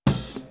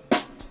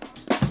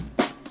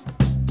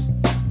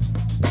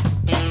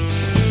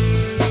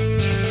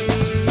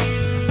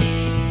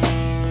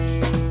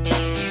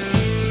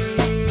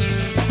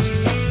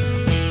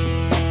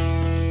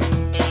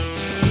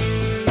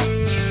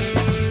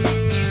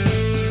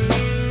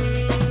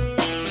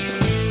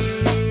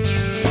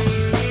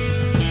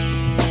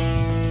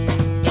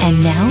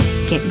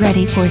Get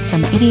ready for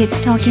some idiots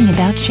talking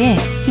about shit.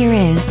 Here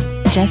is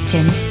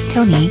Justin,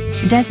 Tony,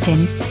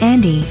 Destin,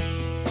 Andy.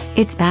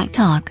 It's Back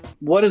Talk.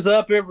 What is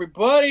up,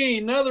 everybody?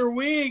 Another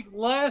week,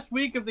 last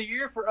week of the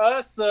year for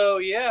us. So,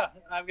 yeah,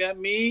 I've got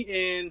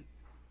me and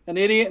an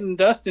idiot and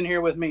Dustin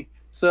here with me.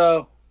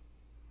 So,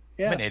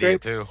 yeah, I'm an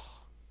idiot, too.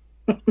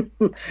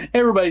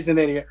 Everybody's an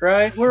idiot,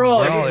 right? We're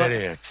all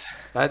idiots.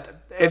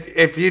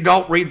 If you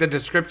don't read the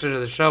description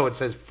of the show, it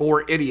says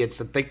 4 idiots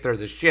that think they're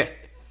the shit.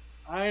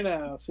 I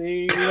know.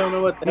 See, we don't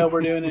know what the hell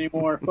we're doing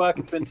anymore. Fuck,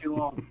 it's been too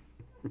long.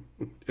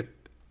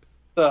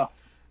 So,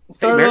 we'll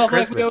start Merry off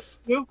Christmas.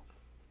 like we always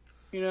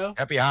do. You know,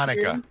 Happy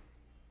Hanukkah.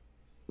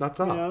 That's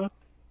up. you know?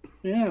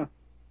 Yeah.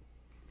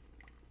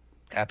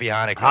 Happy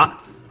Hanukkah.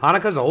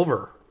 Hanukkah's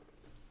over.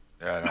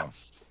 Yeah, I know.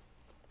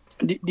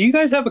 Do you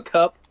guys have a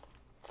cup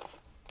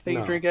that you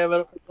No. drink out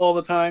of all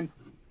the time?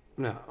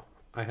 No,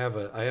 I have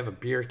a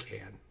beer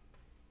can.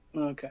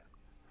 Okay.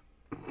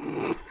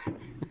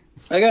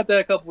 I got that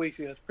a couple weeks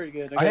ago. It's pretty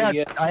good. I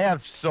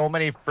have so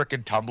many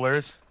freaking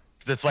tumblers.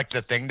 It's like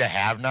the thing to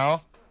have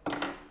now.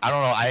 I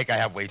don't know. I think I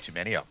have way too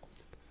many of them.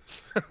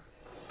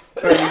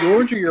 Are they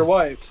yours or your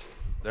wife's?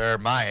 They're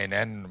mine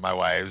and my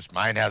wife's.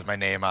 Mine has my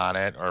name on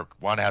it, or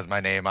one has my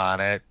name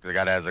on it. The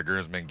guy has a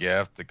groomsman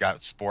gift. They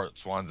got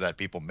sports ones that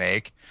people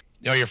make.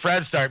 You know, your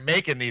friends start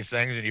making these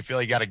things, and you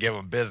feel you got to give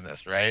them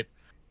business, right?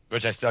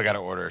 Which I still got to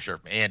order a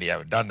shirt from Andy. I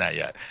haven't done that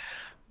yet.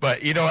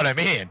 But you know what I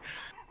mean?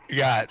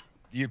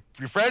 Your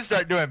friends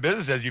start doing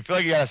businesses, you feel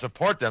like you gotta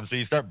support them, so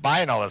you start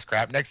buying all this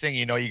crap. Next thing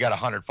you know, you got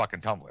 100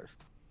 fucking tumblers.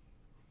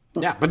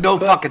 Yeah, but no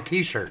fucking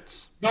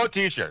t-shirts. No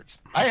t-shirts.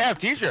 I have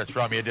t-shirts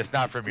from you, just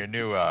not from your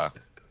new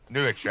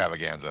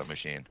extravaganza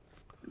machine.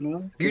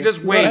 No, You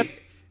just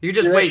wait. You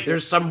just Yeah, wait. sure.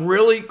 There's some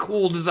really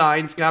cool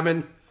designs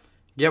coming.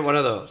 Get one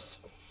of those.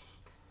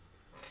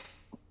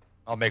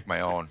 I'll make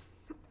my own.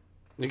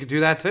 You can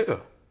do that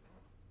too.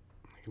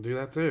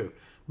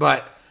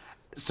 But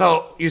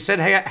so you said,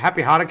 "Hey,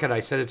 happy Hanukkah." And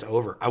I said it's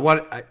over.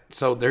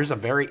 So there's a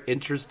very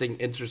interesting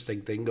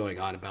thing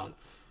going on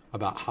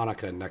about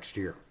Hanukkah next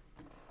year.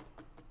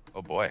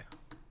 Oh boy.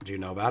 Do you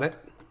know about it?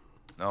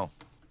 No. All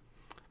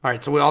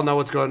right. So we all know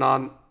what's going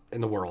on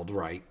in the world,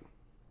 right?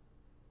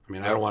 I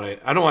mean, I don't want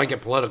to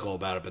get political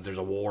about it, but there's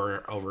a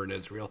war over in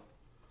Israel,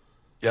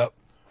 Yep.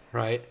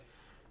 right?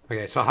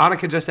 Okay. So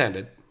Hanukkah just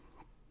ended.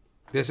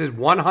 This is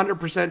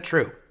 100%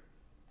 true.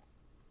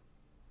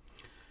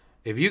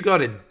 If you go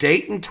to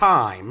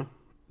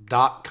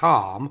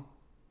dateandtime.com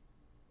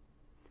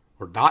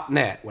or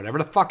 .net, whatever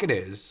the fuck it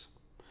is,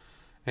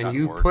 and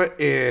you .org. put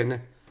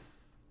in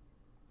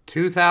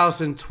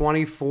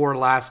 2024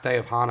 last day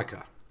of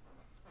Hanukkah.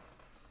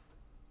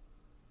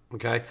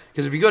 Okay?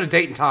 Because if you go to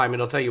Date and Time,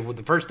 it'll tell you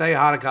the first day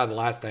of Hanukkah, the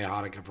last day of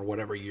Hanukkah for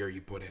whatever year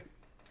you put in.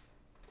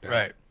 Okay?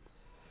 Right.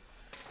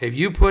 If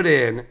you put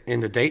in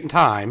the Date and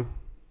Time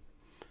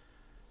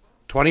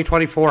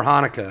 2024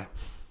 Hanukkah,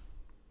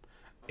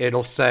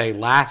 it'll say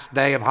last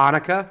day of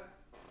Hanukkah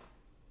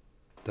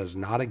does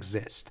not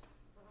exist.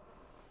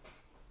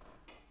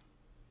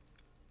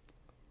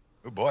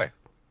 Oh boy.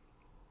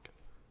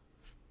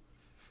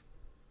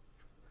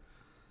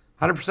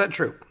 100%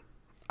 true.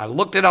 I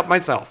looked it up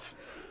myself.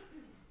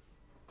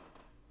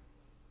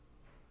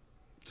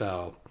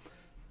 So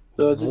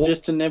is it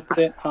just an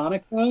infinite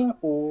Hanukkah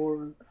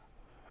or?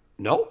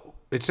 no,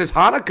 it says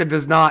Hanukkah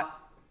does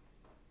not.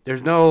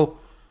 There's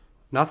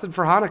nothing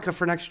for Hanukkah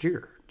for next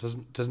year.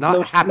 Does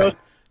not happen.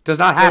 Does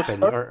not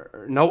happen.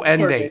 Or no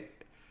end date.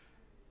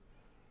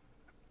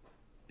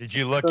 Did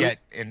you look at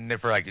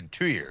for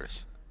 2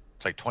 years?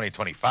 It's like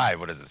 2025.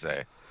 What does it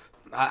say?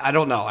 I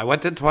don't know. I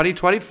went to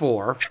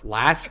 2024,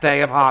 last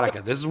day of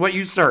Hanukkah. This is what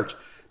you search.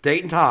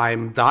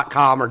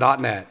 dateandtime.com or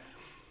 .net.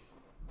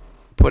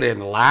 Put in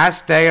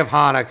last day of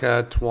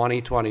Hanukkah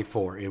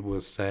 2024. It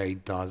will say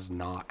does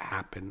not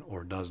happen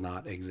or does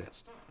not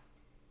exist.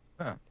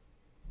 Huh.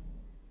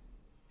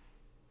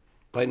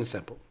 Plain and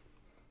simple.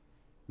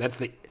 That's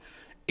the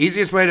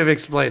easiest way of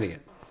explaining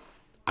it.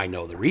 I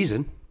know the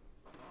reason,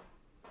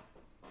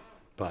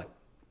 but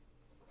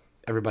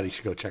everybody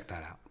should go check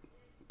that out.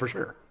 For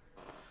sure.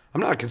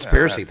 I'm not a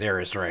conspiracy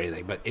theorist or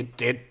anything, but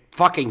it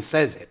fucking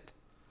says it.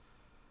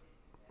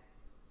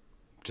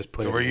 Just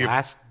put in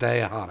last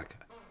day of Hanukkah.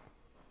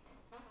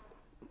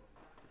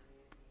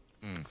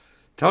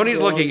 Tony's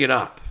looking it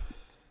up.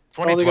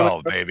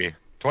 2012, baby.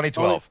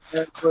 2012.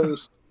 That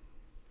close.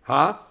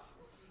 Huh? I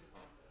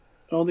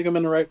don't think I'm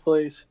in the right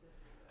place.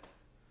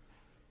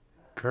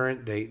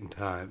 Current date and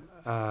time.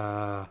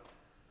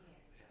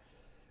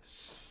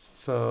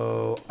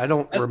 So I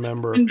don't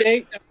remember.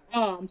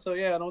 Date.com, so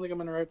yeah, I don't think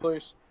I'm in the right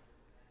place.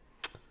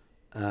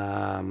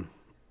 Let's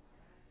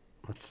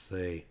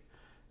see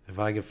if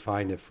I can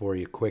find it for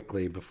you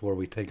quickly before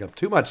we take up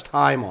too much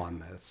time on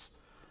this.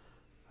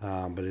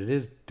 But it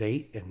is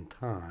date and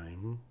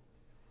time.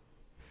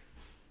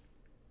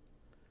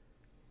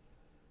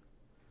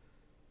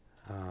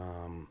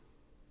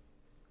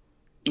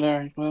 All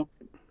right, well,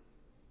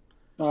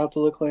 I'll have to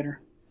look later.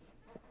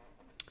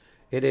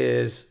 It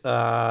is,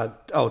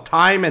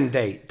 time and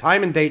date.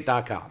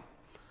 Timeanddate.com.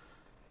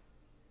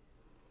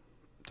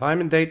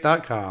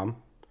 timeanddate.com,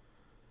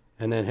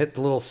 and then hit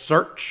the little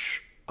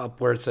search up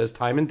where it says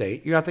time and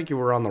date. I think you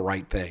were on the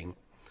right thing.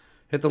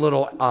 Hit the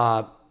little,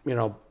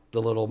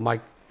 the little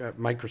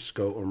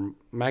microscope or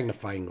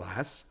magnifying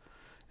glass,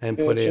 and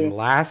put in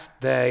last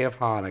day of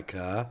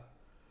Hanukkah.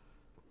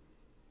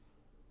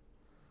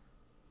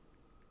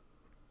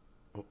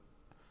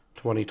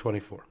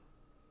 2024.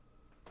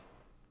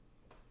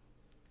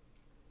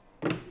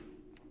 And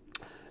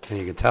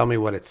you can tell me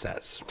what it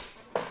says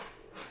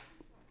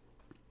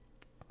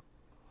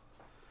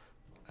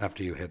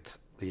after you hit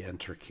the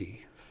enter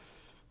key.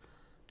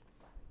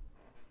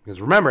 Because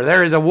remember,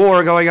 there is a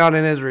war going on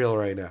in Israel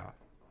right now.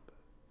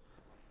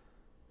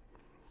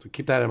 So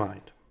keep that in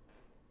mind.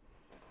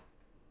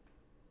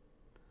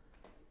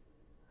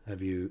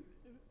 Have you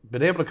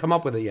been able to come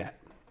up with it yet?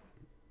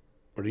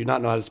 Or do you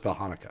not know how to spell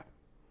Hanukkah?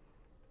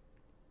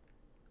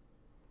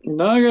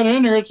 No, I got it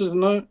in here. It's just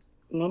no.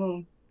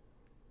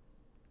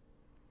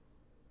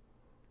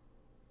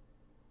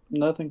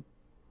 Nothing.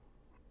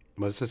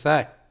 What does it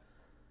say?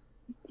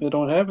 They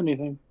don't have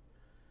anything.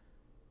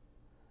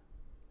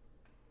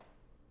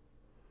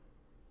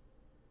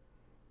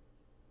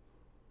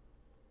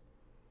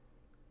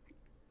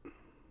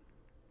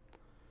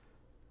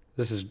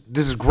 This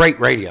is great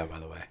radio, by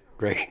the way.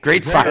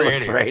 Great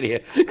silence radio.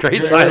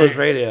 Great silence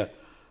radio.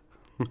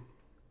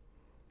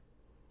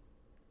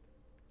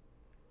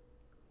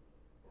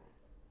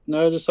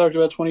 No, I just talked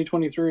about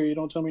 2023. You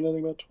don't tell me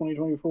nothing about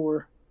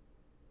 2024.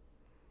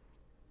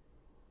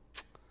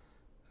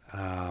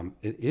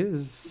 It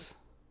is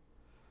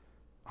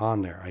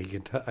on there.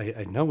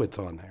 I know it's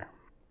on there.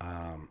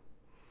 I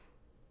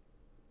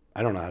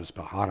don't know how to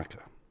spell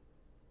Hanukkah.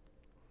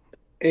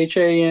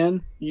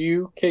 HANUKKAH.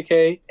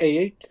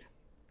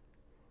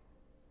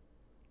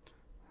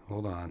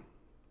 Hold on.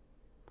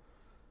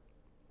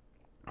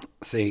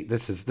 See,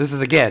 this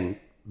is again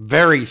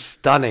very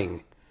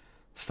stunning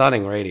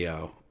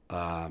radio.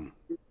 You're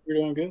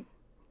doing good.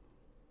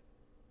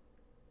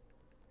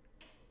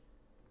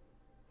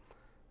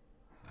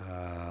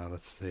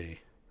 Let's see.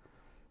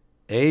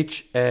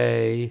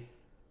 HANUKKAH.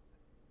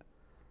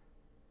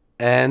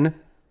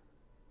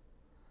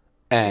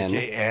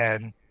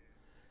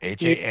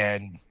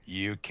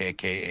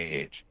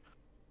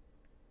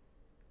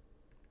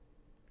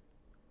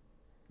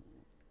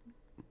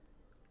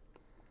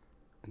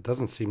 It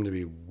doesn't seem to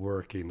be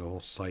working. The whole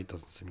site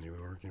doesn't seem to be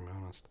working, to be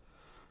honest.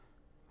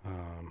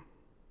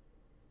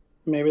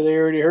 Maybe they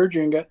already heard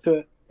you and got to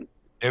it.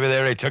 Maybe they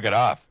already took it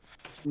off.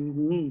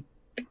 Mm-hmm.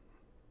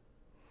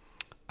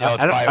 It's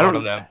probably one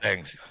of them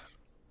things.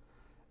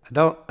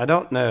 I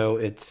don't know.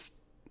 It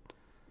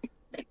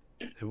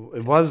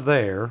was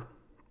there.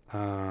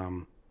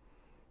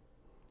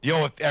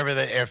 With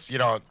everything,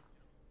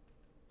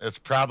 it's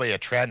probably a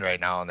trend right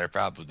now, and they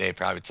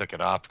probably took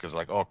it off because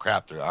oh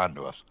crap, they're on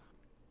to us.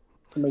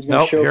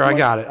 Nope. Here, I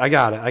got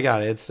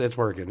it. It's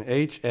working.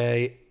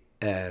 HANUKKAH.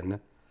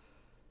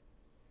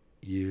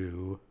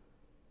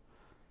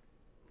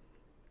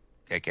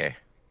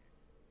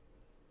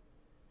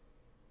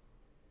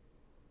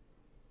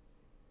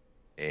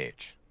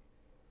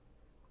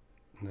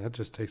 That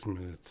just takes me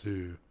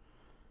to.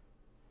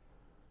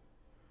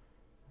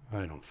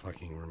 I don't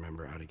fucking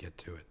remember how to get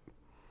to it.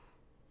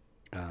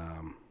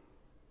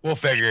 We'll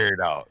figure it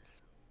out.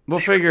 We'll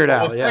figure it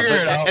out.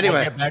 Yeah. Anyway,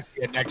 we'll get back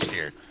to it next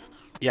year.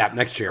 Yeah,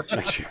 next year.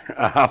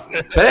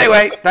 But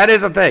anyway, that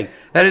is a thing.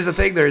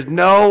 There is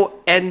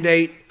no end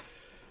date.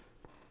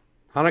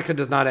 Hanukkah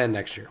does not end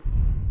next year.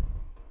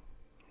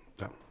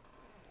 So,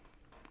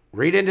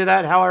 read into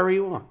that however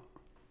you want.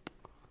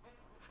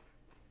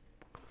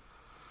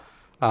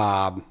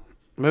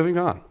 Moving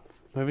on.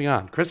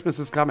 Christmas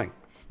is coming.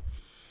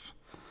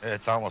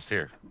 It's almost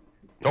here.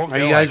 Don't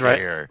feel Are you guys like right?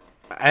 Here.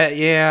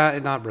 Yeah,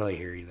 not really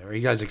here either. Are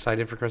you guys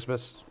excited for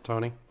Christmas,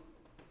 Tony?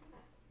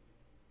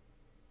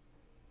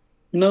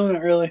 No,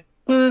 not really.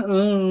 I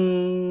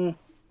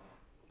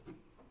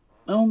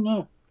don't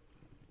know.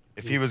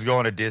 If he was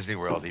going to Disney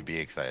World, he'd be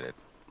excited.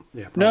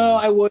 Yeah. Probably. No,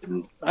 I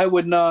wouldn't. I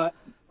would not,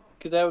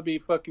 because that would be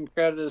fucking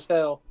crowded as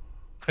hell.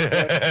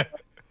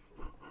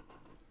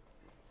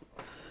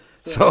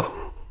 So,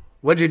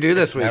 what'd you do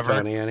this week,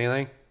 Tony?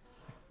 Anything?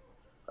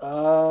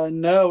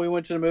 No, we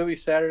went to the movie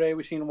Saturday.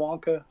 We seen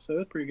Wonka, so it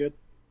was pretty good.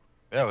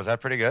 Yeah, was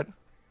that pretty good?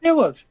 It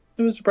was.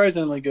 It was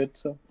surprisingly good.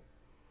 So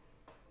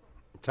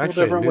it's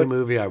actually a new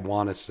movie I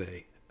want to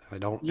see. I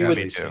don't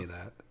usually say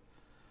that.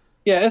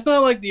 Yeah, it's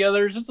not like the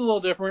others. It's a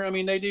little different. I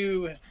mean, they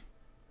do,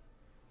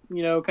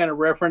 kind of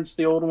reference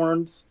the old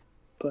ones,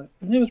 but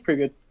it was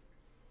pretty good.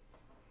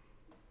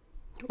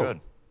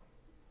 Good.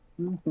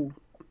 Mm-hmm.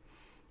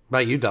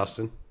 About you,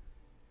 Dustin?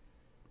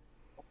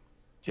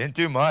 Didn't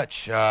do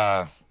much.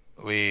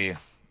 We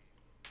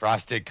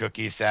frosted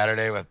cookies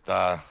Saturday with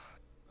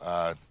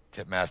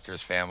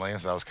Tipmaster's family,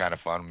 so that was kind of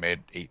fun.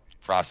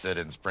 Frosted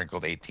and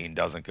sprinkled 18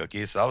 dozen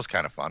cookies, so that was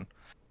kind of fun.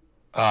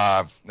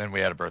 Then we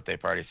had a birthday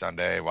party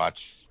Sunday.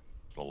 Watched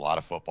a lot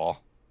of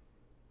football,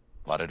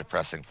 a lot of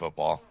depressing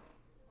football.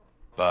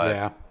 But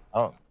yeah,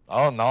 other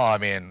Oh no, I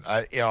mean,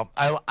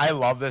 I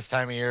love this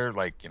time of year,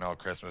 like,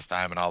 Christmas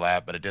time and all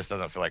that, but it just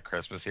doesn't feel like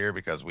Christmas here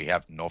because we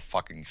have no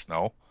fucking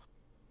snow.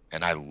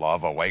 And I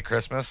love a white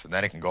Christmas, and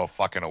then it can go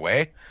fucking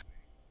away.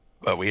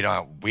 But we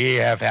don't. We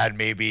have had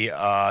maybe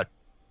a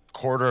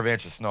quarter of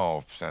inch of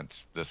snow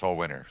since this whole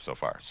winter so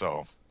far.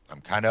 So I'm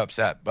kind of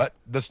upset. But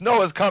the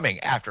snow is coming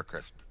after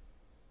Christmas.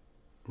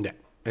 Yeah,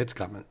 it's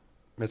coming.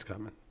 It's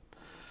coming.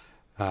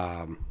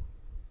 Yeah,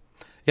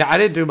 I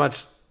didn't do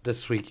much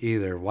this week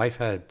either. Wife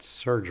had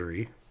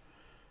surgery.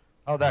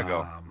 How'd that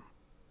go?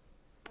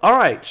 All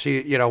right.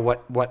 She,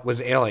 what was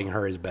ailing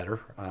her is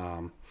better.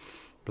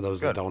 For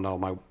those that don't know,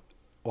 my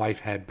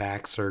wife had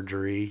back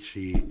surgery.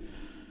 She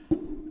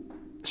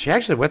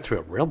actually went through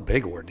a real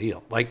big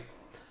ordeal. Like,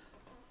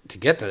 to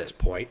get to this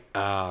point,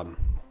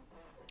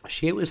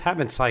 she was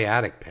having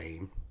sciatic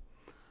pain.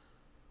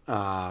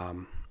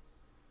 It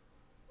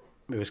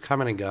was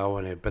coming and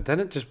going, but then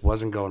it just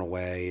wasn't going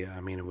away. I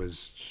mean, it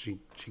was she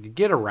could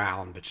get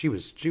around, but she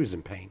was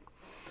in pain.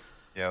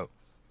 Yep.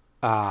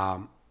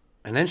 And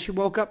then she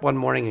woke up one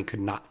morning and could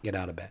not get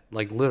out of bed.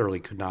 Like,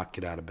 literally could not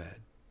get out of bed.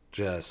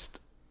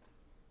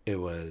 It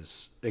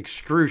was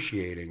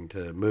excruciating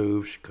to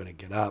move. She couldn't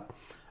get up.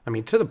 I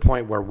mean, to the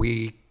point where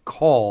we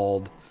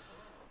called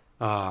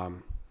the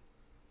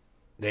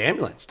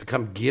ambulance to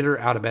come get her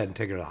out of bed and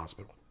take her to the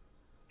hospital.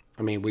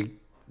 I mean,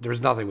 there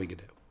was nothing we could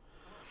do.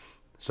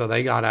 So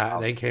they got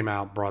out. They came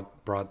out,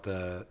 brought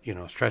the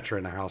stretcher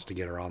in the house to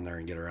get her on there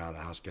and get her out of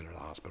the house, get her to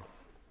the hospital.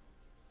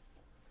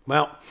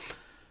 Well,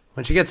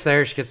 when she gets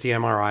there, she gets the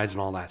MRIs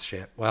and all that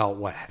shit. Well,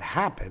 what had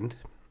happened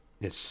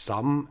is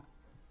some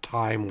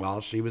time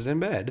while she was in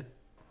bed,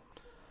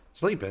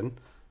 sleeping,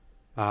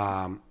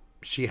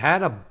 she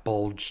had a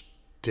bulged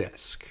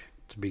disc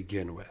to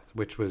begin with,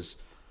 which was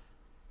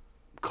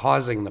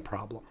causing the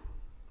problem.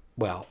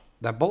 Well,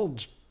 that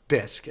bulged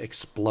disc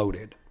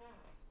exploded.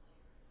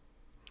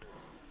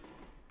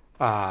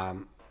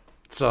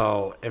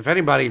 So if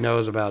anybody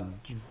knows about,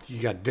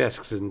 you got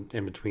discs in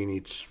between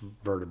each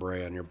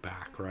vertebrae on your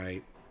back,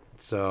 right?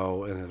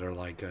 So, and they're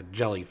like a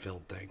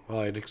jelly-filled thing.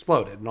 Well, it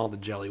exploded, and all the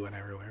jelly went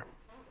everywhere.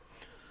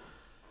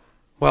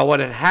 Well, what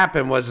had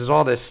happened was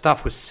all this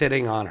stuff was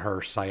sitting on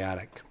her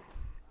sciatic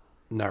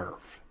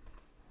nerve.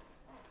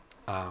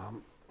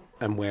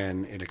 And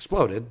when it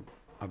exploded,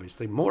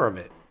 obviously more of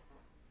it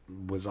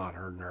was on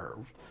her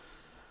nerve.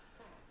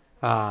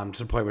 To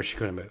the point where she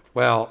couldn't move.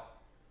 Well,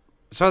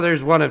 so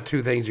there's one of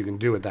two things you can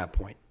do at that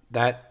point.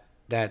 That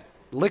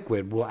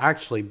liquid will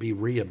actually be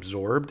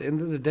reabsorbed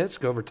into the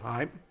disc over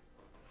time.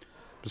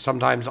 But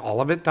sometimes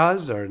all of it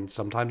does, or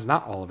sometimes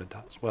not all of it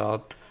does.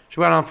 Well, she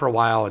went on for a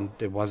while, and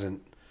it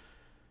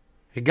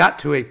got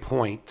to a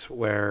point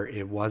where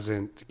it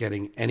wasn't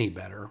getting any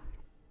better.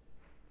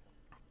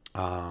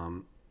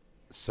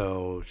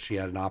 So she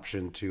had an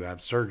option to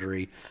have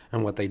surgery,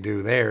 and what they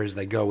do there is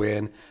they go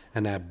in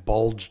and that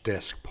bulge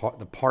disc,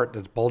 the part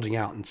that's bulging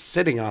out and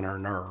sitting on her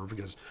nerve,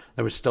 because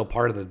there was still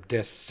part of the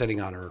disc sitting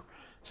on her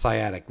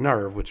sciatic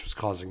nerve, which was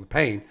causing the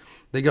pain.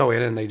 They go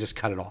in and they just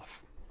cut it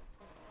off.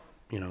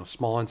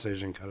 Small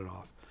incision, cut it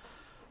off.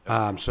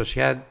 So she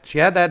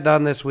had that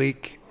done this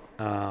week,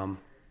 and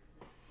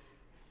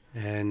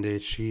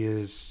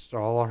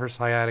all her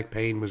sciatic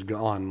pain was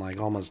gone, like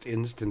almost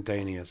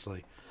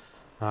instantaneously.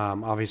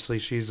 Obviously,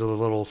 she's a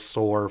little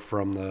sore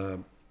from the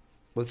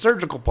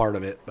surgical part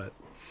of it, but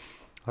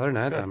other than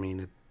that, I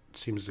mean, it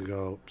seems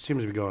to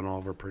be going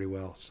over pretty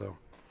well. So,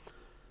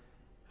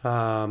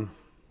 isn't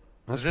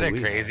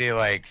it crazy?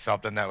 Like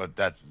something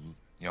that's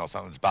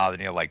something's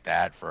bothering you like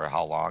that for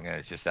how long, and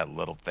it's just that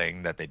little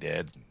thing that they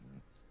did,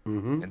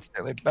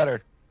 instantly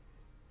better.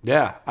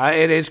 Yeah,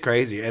 it is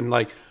crazy, and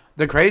like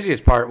the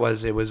craziest part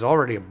was it was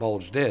already a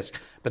bulged disc,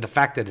 but the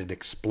fact that it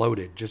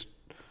exploded just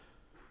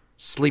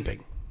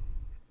sleeping.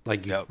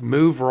 Like you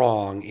move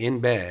wrong in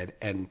bed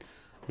and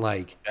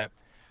like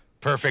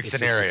perfect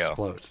scenario. Just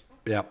explodes.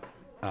 Yep.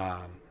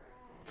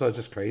 So it's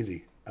just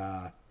crazy.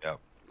 Yep.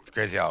 It's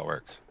crazy how it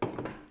works.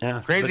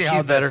 Yeah. Crazy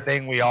how this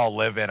thing we all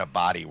live in a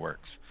body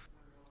works.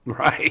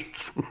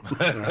 Right.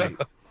 Right.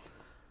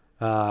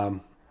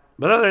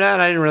 But other than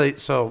that, I didn't really.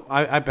 So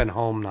I've been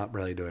home, not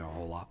really doing a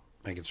whole lot,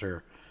 making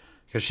sure,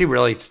 because she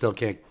really still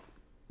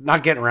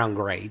not getting around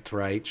great.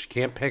 Right. She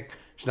can't pick.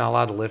 She's not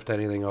allowed to lift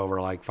anything over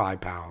like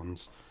 5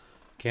 pounds.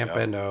 Can't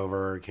bend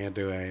over, can't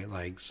do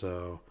anything,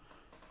 so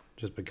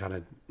just been kind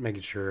of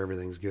making sure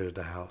everything's good at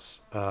the house.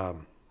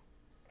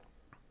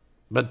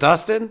 But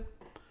Dustin,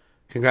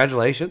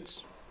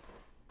 congratulations.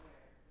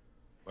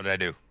 What did I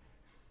do?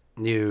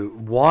 You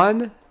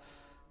won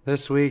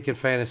this week in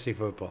fantasy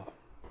football.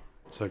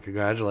 So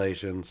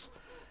congratulations.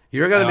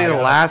 You're going to be the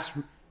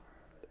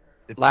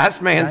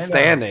last man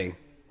standing.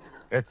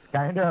 It's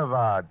kind of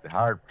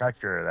hard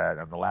pressure that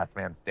I'm the last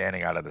man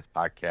standing out of this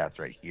podcast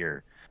right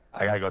here.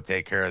 I got to go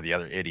take care of the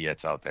other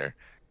idiots out there.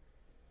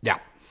 Yeah.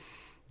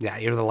 Yeah,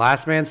 you're the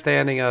last man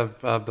standing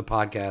of the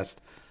podcast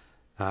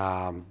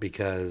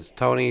because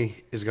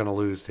Tony is going to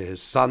lose to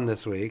his son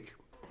this week.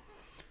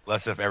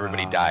 Unless if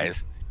everybody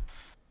dies.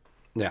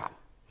 Yeah.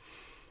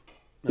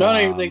 Don't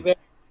even think that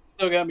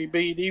still got me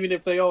beat, even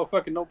if they all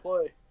fucking don't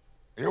play.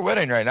 You're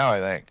winning right now,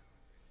 I think.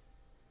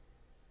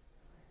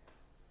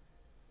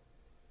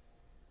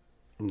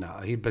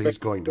 No, but he's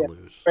going to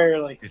lose.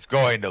 Barely. He's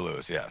going to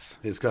lose, yes.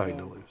 He's going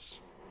to lose.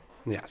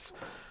 Yes.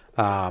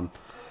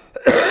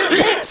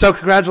 So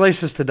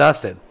congratulations to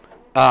Dustin.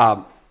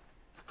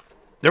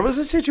 There was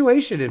a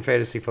situation in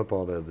fantasy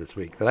football though this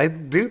week that I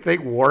do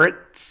think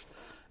warrants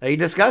a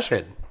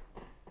discussion.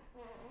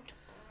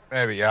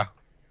 Maybe, yeah.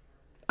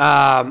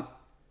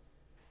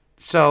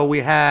 So we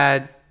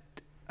had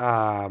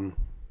the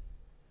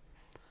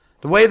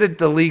way that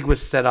the league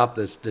was set up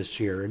this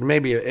year, and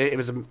maybe it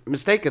was a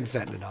mistake in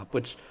setting it up,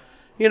 which,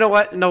 you know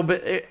what, no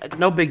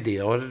big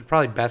deal. It was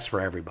probably best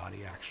for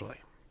everybody, actually,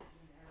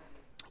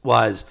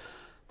 was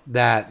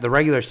that the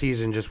regular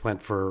season just went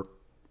for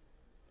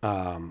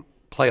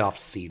playoff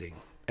seeding.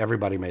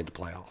 Everybody made the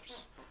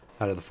playoffs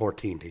out of the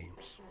 14 teams.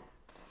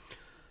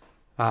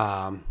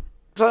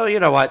 So you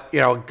know what,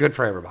 good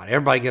for everybody.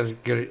 Everybody gonna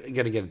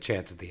get a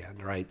chance at the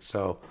end, right?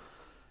 So,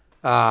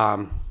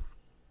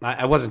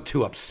 I wasn't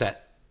too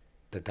upset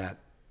that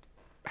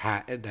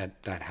happened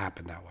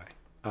that way.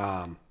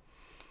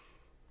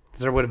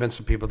 There would have been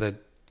some people that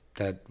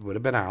would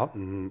have been out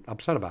and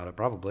upset about it,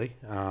 probably.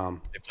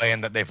 They play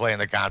in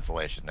the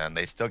consolation, and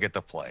they still get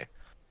to play.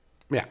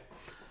 Yeah,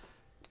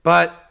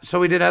 but so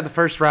we did have the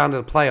first round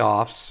of the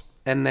playoffs,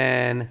 and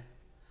then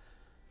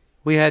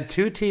we had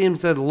two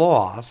teams that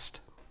lost.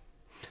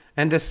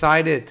 And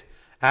decided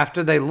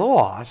after they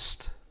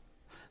lost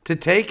to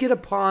take it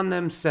upon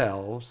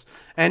themselves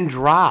and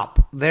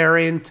drop their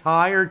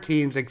entire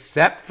teams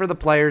except for the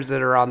players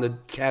that are on the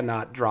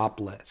cannot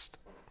drop list.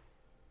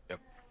 Yep.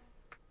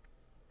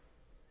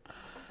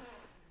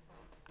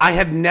 I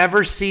have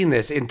never seen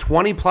this in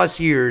 20 plus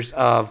years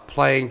of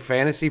playing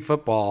fantasy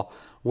football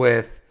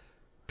with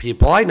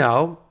people I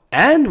know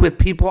and with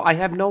people I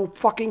have no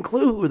fucking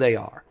clue who they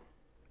are.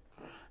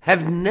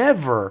 Have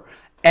never,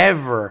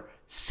 ever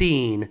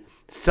seen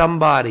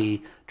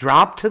somebody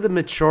drop to the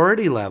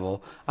maturity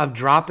level of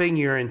dropping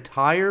your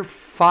entire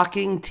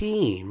fucking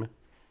team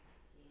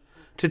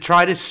to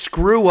try to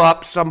screw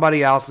up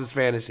somebody else's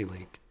fantasy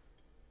league.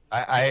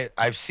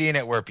 I've seen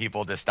it where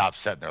people just stop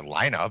setting their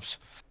lineups.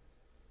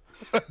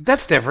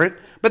 That's different,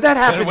 but that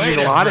happens in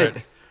a lot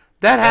of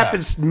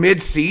happens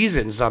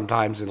mid-season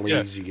sometimes in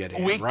leagues you get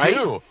in, Week right? 2.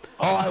 Oh,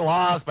 I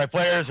lost. My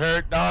player's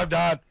hurt. No, I'm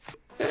done.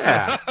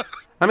 Yeah.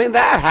 I mean,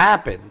 that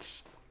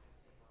happens.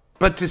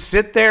 But to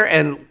sit there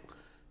and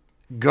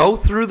go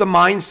through the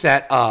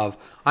mindset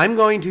of, I'm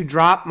going to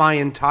drop my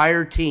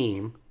entire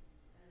team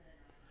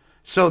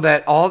so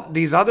that all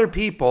these other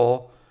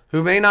people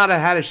who may not have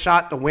had a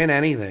shot to win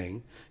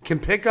anything can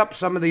pick up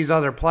some of these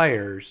other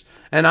players,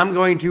 and I'm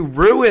going to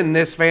ruin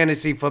this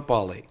fantasy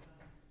football league.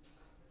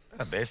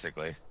 Yeah,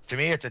 basically. To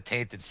me, it's a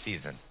tainted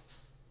season.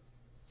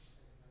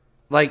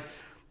 Like,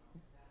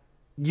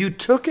 you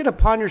took it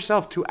upon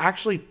yourself to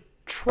actually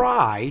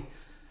try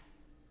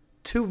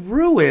to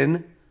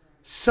ruin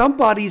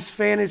somebody's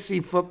fantasy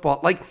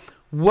football. Like,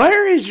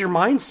 where is your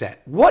mindset?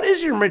 What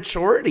is your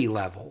maturity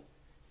level?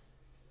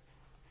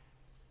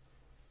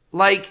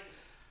 Like,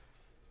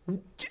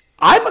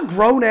 I'm a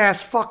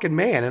grown-ass fucking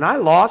man, and I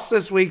lost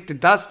this week to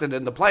Dustin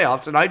in the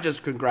playoffs, and I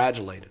just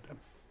congratulated him.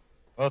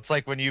 Well, it's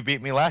like when you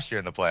beat me last year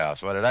in the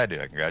playoffs. What did I do?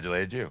 I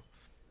congratulated you.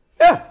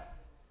 Yeah.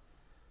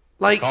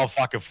 Like, It's called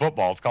fucking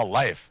football. It's called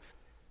life.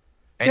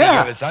 Any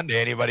given Sunday,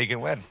 anybody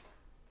can win.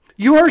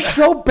 You are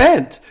so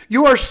bent.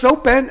 You are so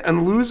bent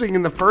on losing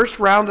in the first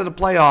round of the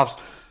playoffs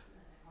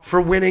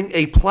for winning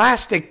a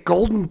plastic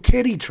golden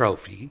titty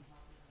trophy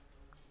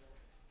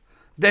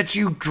that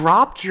you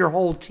dropped your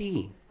whole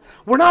team.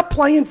 We're not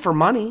playing for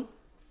money.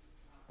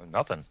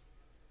 Nothing.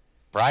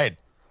 Pride.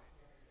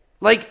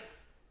 Like,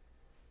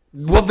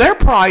 well, their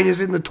pride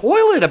is in the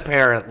toilet,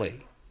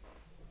 apparently.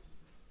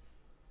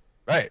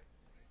 Right.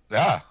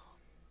 Yeah.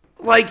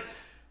 Like,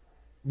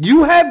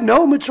 you have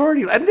no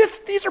maturity. And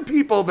these are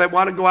people that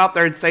want to go out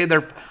there and say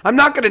I'm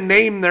not going to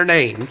name their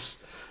names,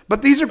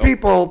 but these are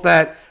people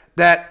that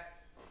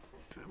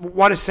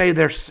want to say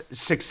they're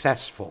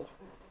successful.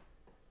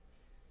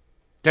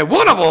 Okay,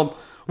 one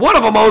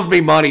of them owes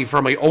me money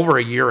from over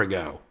a year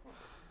ago.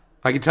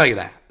 I can tell you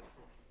that.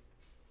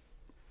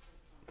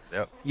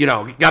 Yep. You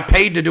know, got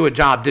paid to do a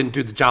job, didn't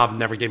do the job, and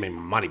never gave me my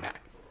money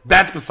back.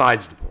 That's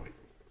besides the point.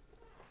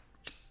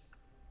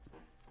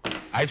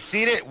 I've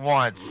seen it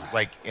once,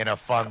 like in a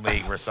fun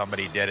league where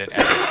somebody did it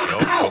as a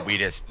joke,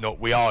 but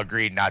we all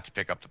agreed not to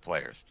pick up the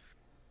players.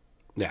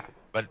 Yeah.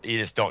 But you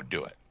just don't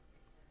do it.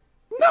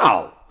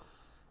 No.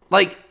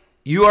 Like,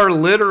 you are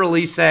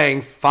literally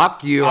saying,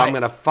 fuck you, I'm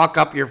going to fuck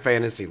up your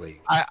fantasy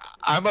league.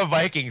 I'm a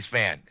Vikings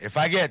fan. If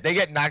they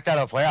get knocked out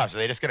of the playoffs, are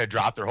they just going to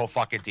drop their whole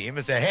fucking team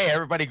and say, hey,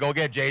 everybody go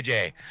get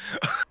JJ?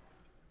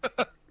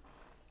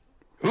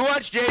 Who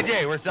wants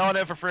JJ? We're selling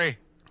it for free.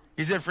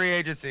 He's in free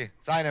agency.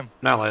 Sign him.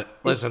 Now,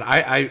 listen,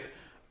 I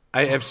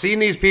have seen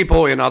these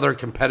people in other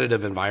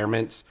competitive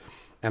environments,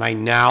 and I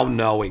now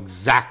know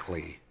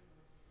exactly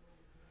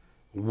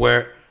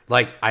where,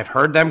 like, I've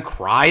heard them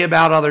cry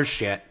about other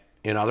shit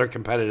in other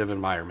competitive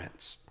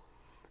environments.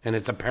 And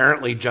it's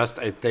apparently just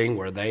a thing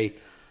where they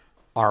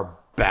are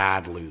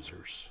bad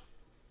losers.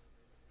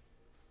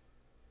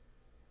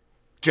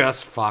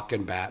 Just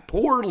fucking bad.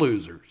 Poor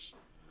losers.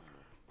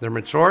 Their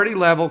maturity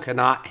level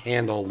cannot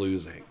handle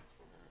losing.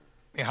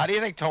 I mean, how do you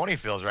think Tony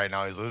feels right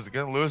now? He's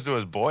going to lose to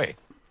his boy.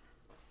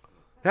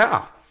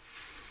 Yeah.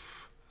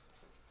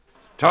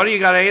 Tony, you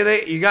got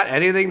anything? You got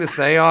anything to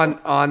say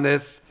on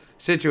this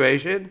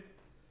situation?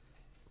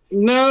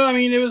 No, I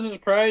mean, it was a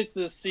surprise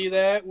to see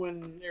that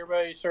when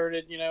everybody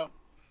started,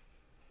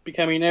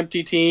 becoming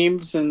empty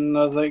teams, and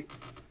I was like,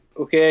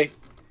 okay,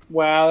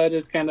 wow, that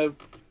is kind of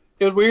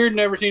it was weird.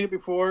 Never seen it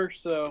before,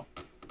 so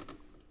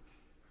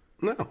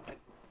No.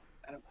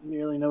 I don't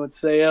really know what to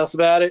say else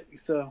about it.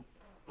 So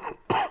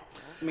I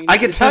mean, I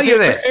can tell you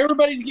this.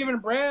 Everybody's giving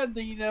Brad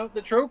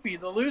the trophy,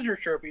 the loser's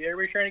trophy.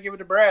 Everybody's trying to give it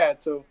to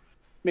Brad, so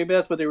maybe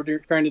that's what they were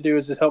trying to do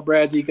is just help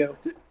Brad's ego.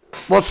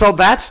 Well, so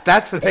that's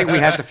the thing. We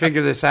have to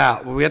figure this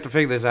out. We have to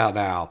figure this out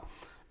now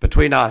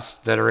between us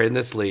that are in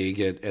this league,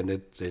 and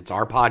it's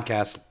our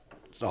podcast.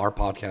 It's our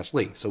podcast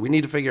league. So we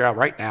need to figure out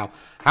right now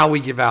how we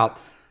give out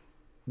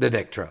the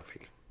Dick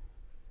Trophy.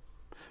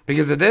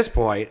 Because at this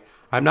point,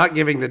 I'm not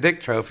giving the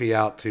Dick Trophy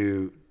out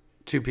to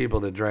two people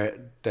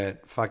that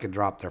fucking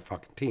dropped their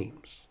fucking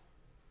teams.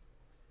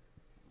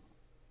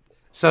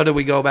 So do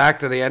we go back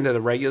to the end of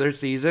the regular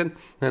season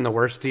and the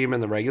worst team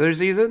in the regular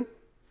season?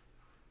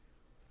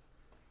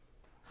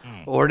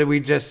 Or do we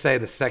just say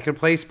the second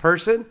place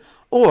person?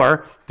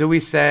 Or do we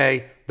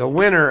say the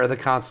winner of the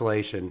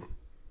consolation?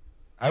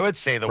 I would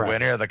say the bracket?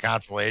 winner of the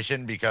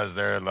consolation because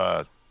they're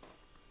the...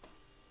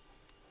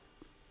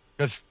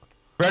 Because,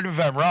 correct me if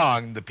I'm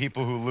wrong, the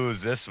people who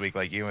lose this week,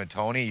 like you and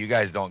Tony, you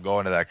guys don't go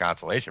into that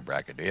consolation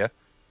bracket, do you?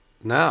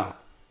 No.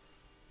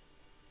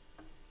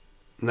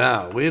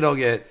 No, we don't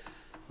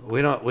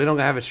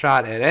have a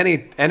shot at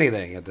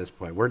anything at this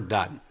point. We're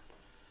done.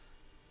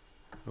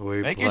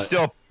 I think you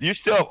still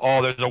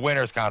there's a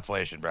winner's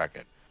consolation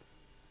bracket.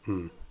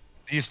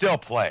 You still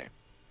play.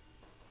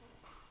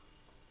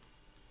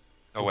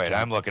 Oh wait,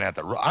 I'm looking at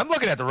the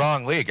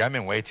wrong league. I'm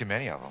in way too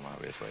many of them,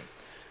 obviously.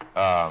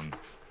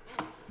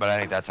 But I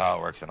think that's how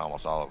it works in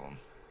almost all of them.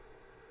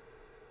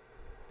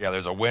 Yeah,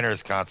 there's a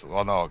winner's consolation.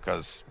 Well, no,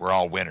 because we're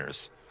all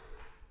winners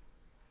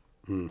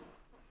in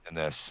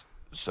this.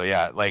 So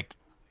yeah, like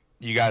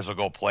you guys will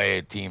go play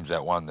teams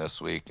that won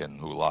this week and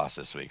who lost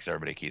this week. So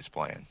everybody keeps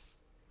playing.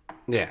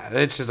 Yeah,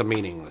 it's just a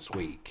meaningless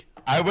week.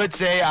 I would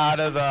say out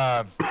of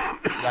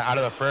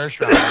the first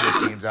round,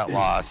 the teams that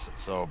lost.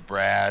 So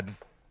Brad,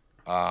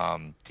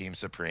 Team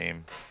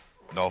Supreme,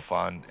 No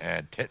Fun,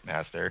 and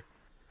Titmaster.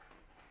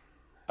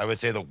 I would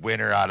say the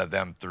winner out of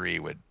them three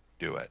would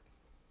do it.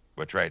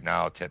 Which right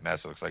now,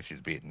 Titmaster looks like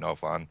she's beating No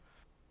Fun,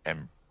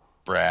 and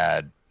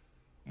Brad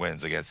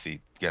wins against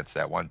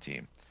that one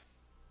team.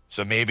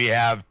 So maybe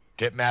have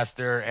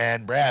Titmaster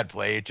and Brad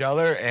play each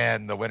other,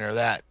 and the winner of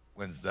that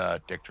wins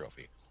the Dick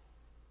Trophy.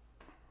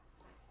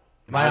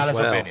 My honest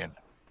opinion.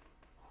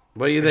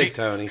 What do you think,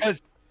 Tony?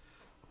 Because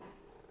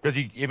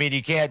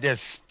you can't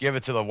just give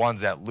it to the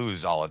ones that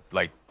lose all it.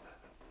 Like,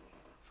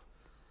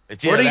 or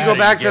do you go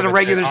back to the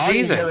regular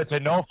season? You give it to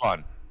No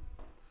Fun.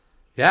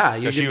 Yeah,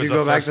 you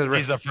go back to the.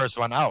 He's the first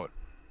one out.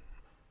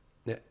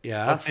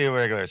 Yeah. Let's see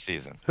regular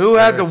season. Who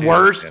had the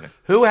worst?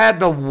 Who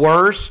had the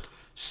worst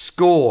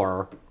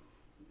score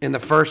in the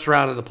first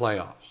round of the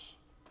playoffs?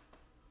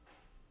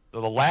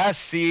 So the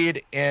last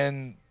seed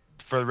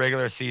for the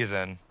regular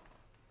season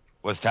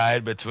was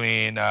tied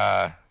between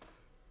 5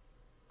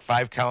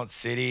 Count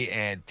City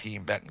and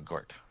Team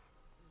Betancourt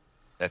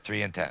at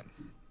 3-10.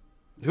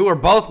 Who are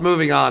both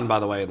moving on, by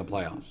the way, in the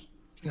playoffs.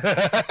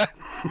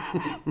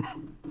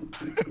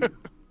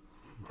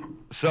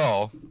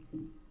 So,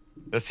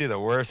 let's see the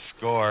worst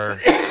score.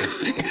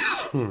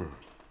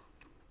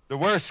 The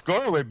worst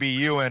score would be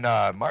you and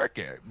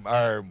Marcus,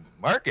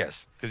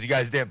 because you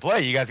guys didn't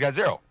play. You guys got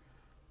 0.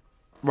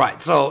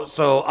 Right.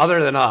 So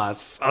other than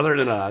us,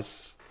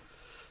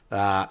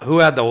 who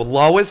had the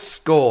lowest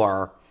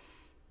score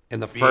in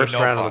the first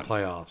round of the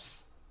playoffs?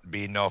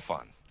 Be No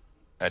Fun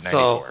at 94.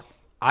 So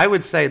I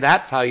would say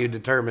that's how you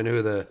determine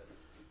who the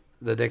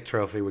Dick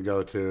Trophy would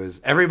go to.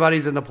 Is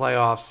everybody's in the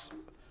playoffs.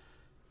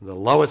 The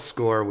lowest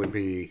score would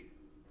be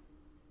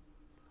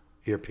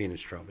your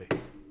penis trophy.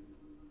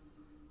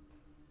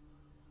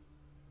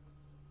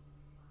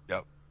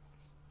 Yep.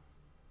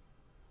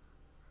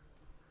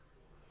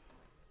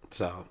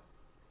 So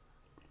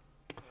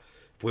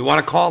if we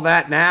want to call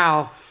that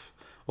now,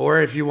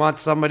 or if you want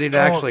somebody to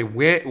actually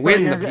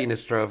win the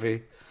penis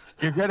trophy.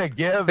 You're going to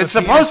give it's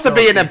supposed to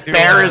be an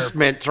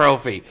embarrassment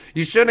trophy.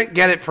 You shouldn't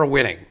get it for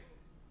winning.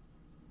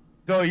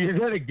 So you're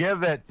going to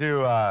give it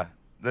to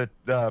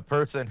the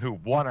person who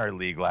won our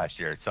league last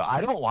year. So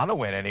I don't want to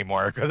win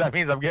anymore because that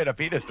means I'm getting a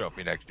penis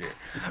trophy next year.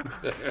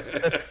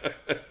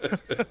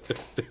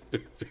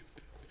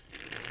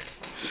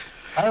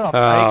 I don't know.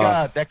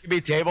 I think, that could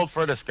be tabled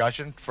for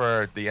discussion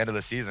for the end of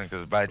the season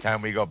because by the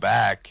time we go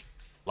back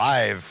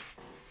live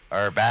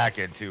or back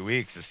in 2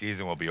 weeks, the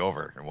season will be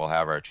over and we'll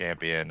have our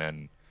champion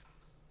and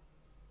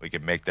we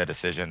can make the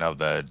decision of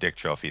the Dick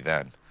Trophy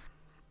then.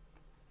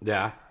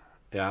 Yeah,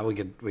 we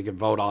could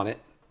vote on it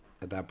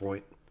at that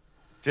point.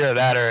 Either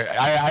that, or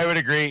I would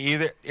agree.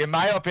 Either, in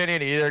my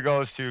opinion, either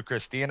goes to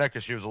Christina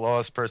because she was the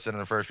lowest person in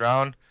the first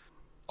round,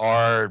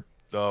 or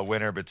the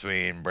winner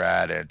between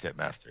Brad and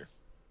Tipmaster,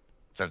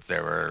 since they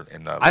were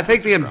in the. I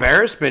think the round.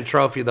 embarrassment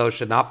trophy though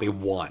should not be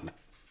won.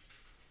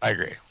 I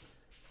agree.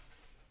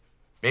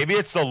 Maybe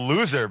it's the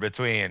loser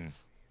between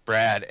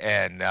Brad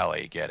and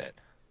Nelly. Get it?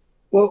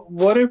 Well,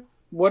 what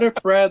if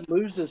Brad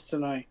loses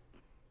tonight?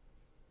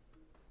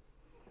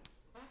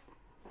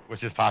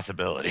 Which is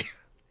possibility.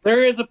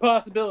 There is a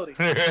possibility.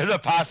 There is a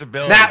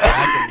possibility that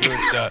I can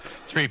lose to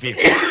 3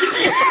 people.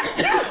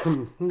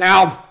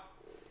 Now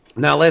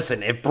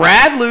listen, if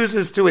Brad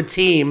loses to a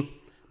team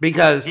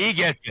because He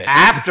gets it.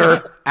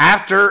 after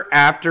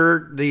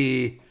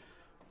the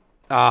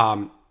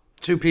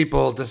 2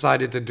 people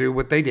decided to do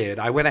what they did,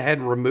 I went ahead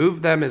and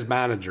removed them as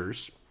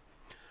managers.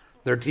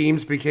 Their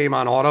teams became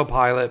on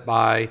autopilot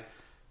by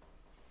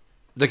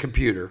the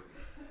computer.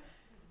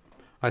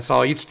 I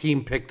saw each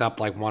team picked up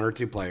like 1 or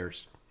 2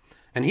 players.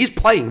 And he's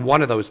playing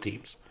one of those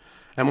teams.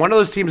 And one of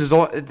those teams is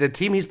the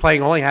team he's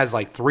playing only has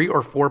like 3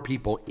 or 4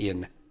 people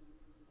in.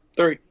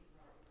 3.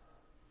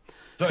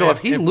 So if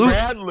he loses,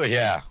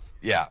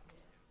 yeah.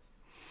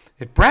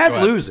 if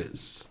Brad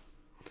loses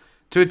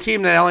to a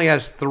team that only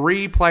has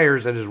 3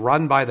 players and is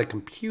run by the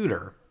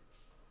computer,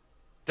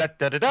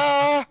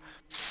 Da.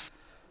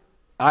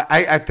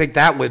 I think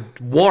that would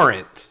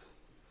warrant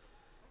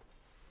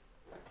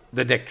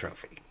the Dick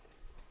Trophy.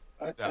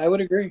 I would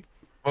agree.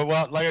 Well,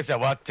 like I said,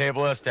 we'll have to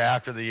table this to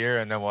after the year,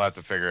 and then we'll have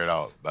to figure it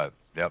out. But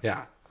yep.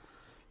 Yeah,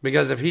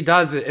 because if he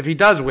does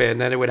win,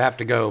 then it would have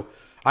to go.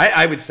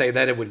 I would say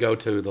that it would go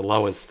to the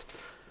lowest,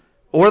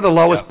 or the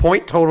lowest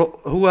point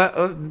total.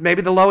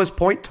 Maybe the lowest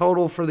point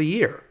total for the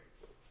year.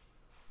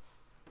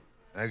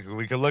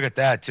 We could look at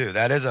that too.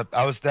 That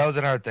was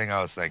another thing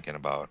I was thinking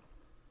about.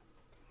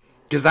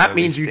 Because that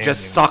means you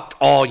just sucked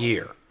all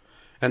year,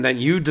 and then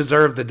you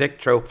deserve the Dick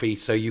Trophy,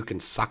 so you can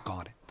suck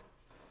on it.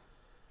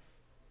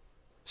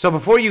 So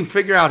before you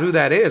figure out who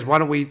that is, why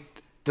don't we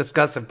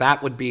discuss if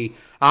that would be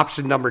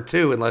option number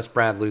 2 unless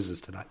Brad loses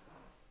tonight?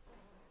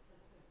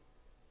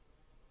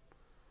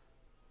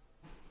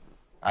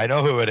 I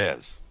know who it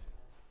is.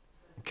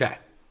 Okay.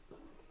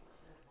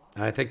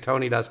 And I think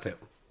Tony does too.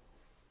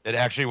 It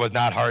actually was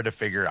not hard to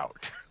figure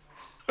out.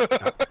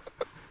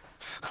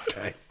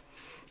 Okay.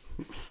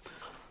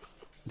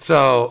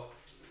 So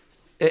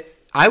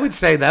I would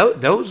say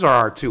those are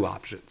our 2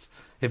 options.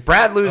 If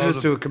Brad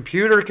loses to a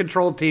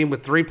computer-controlled team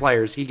with 3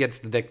 players, he gets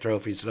the Dick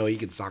Trophy, so he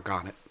can suck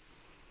on it.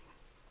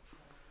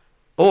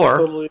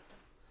 Or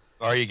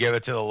you give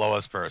it to the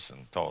lowest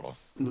person total.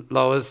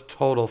 Lowest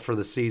total for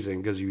the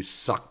season because you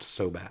sucked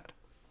so bad.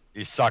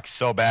 You sucked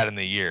so bad in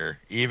the year,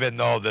 even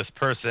though this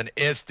person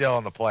is still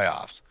in the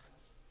playoffs.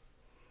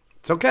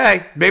 It's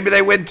okay. Maybe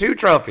they win 2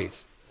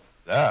 trophies.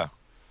 Yeah.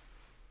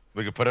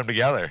 We could put them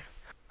together.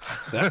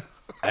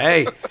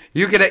 Hey,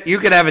 you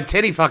could have a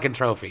titty fucking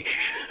trophy.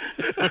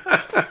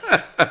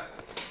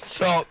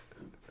 So,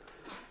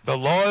 the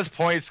lowest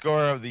point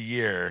scorer of the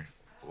year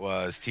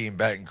was Team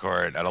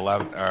Betancourt at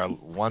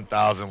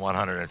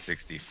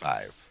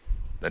 1,165.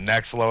 The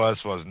next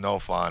lowest was No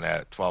Fun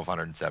at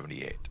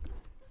 1,278.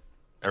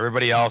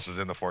 Everybody else was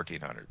in the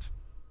 1,400s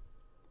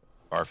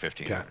or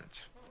 1,500s. Okay.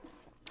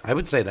 I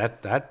would say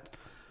that.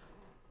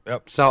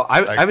 Yep. So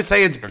I would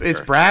say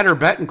it's Brad or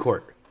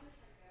Betancourt.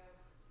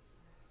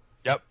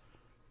 Yep.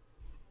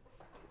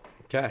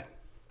 Okay.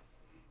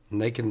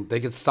 And they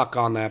can suck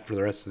on that for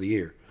the rest of the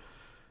year.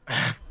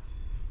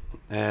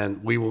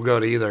 And we will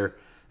go to either,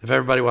 if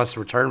everybody wants to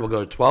return, we'll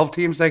go to 12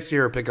 teams next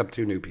year or pick up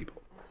 2 new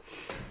people.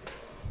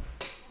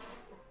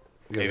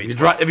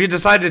 If you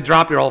decide to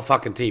drop your whole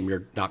fucking team,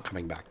 you're not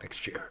coming back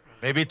next year.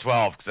 Maybe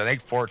 12, because I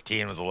think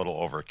 14 was a little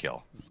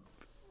overkill.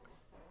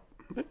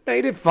 It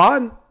made it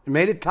fun. It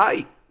made it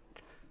tight.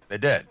 They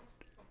did.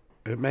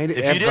 It made it.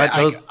 If you did,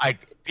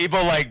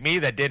 people like me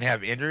that didn't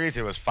have injuries,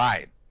 it was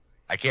fine.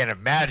 I can't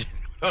imagine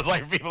those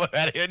like people that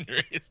had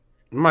injuries.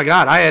 Oh my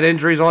God, I had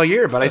injuries all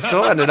year, but I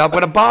still ended up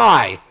with a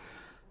bye.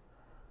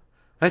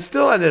 I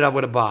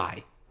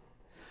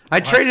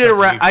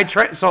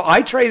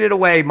traded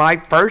away my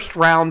first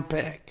round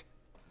pick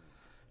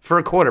for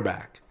a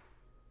quarterback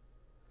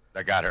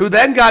That got her. who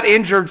then got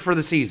injured for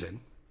the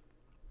season.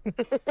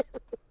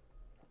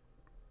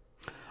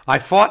 I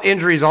fought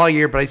injuries all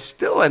year, but I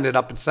still ended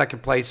up in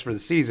second place for the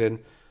season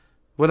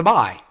with a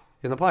bye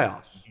in the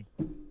playoffs.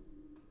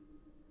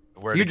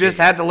 You just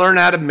had to learn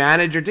how to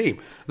manage your team.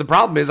 The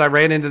problem is I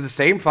ran into the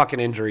same fucking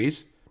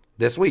injuries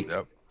this week.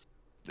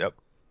 Yep.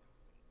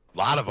 A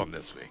lot of them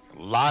this week.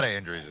 A lot of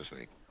injuries this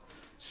week.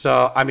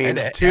 So, I mean, And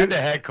the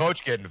head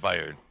coach getting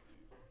fired.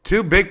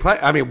 2 big players.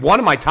 I mean, one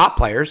of my top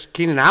players,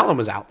 Keenan Allen,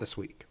 was out this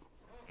week.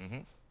 Mm-hmm.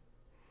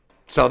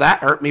 So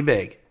that hurt me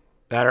big.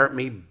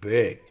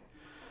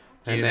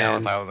 And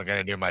then I wasn't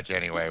going to do much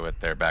anyway with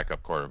their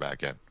backup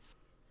quarterback in.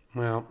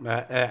 Well,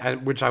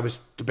 which I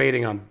was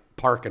debating on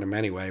parking him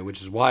anyway,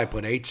 which is why I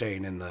put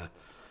A-Chain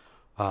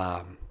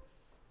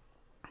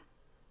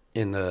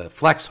in the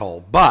flex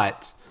hole.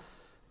 But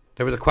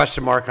There was a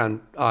question mark on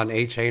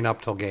A-Chain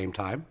up till game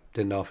time.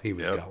 Didn't know if he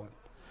was Yep. going.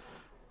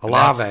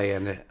 Olave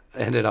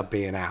ended up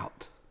being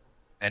out.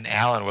 And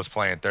Allen was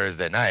playing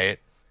Thursday night.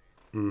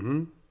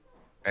 Mm-hmm.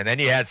 And then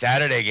you had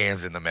Saturday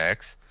games in the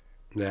mix.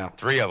 Yeah.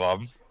 3 of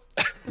them.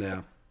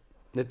 Yeah.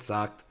 It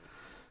sucked.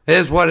 It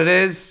is what it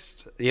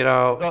is. You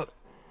know. Well,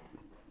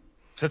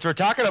 since we're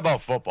talking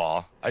about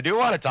football, I do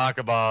want to talk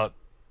about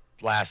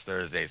last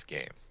Thursday's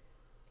game.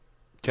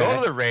 Okay. Go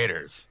to the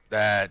Raiders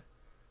that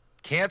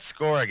can't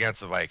score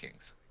against the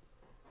Vikings.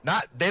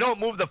 They don't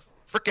move the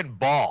freaking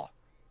ball,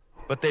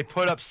 but they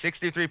put up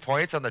 63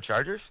 points on the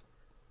Chargers.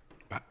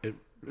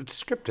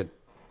 It's scripted.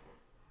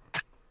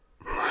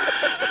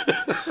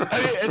 I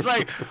mean, it's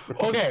like,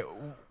 okay,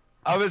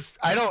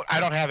 I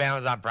don't have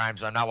Amazon Prime,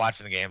 so I'm not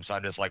watching the game, so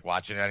I'm just like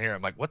watching it on here.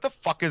 I'm like, what the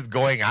fuck is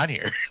going on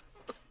here?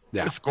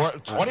 Yeah. They score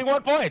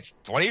 21 points,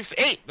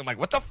 28. I'm like,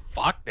 what the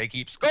fuck? They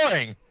keep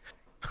scoring.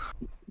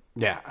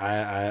 Yeah,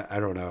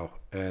 I don't know.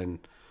 And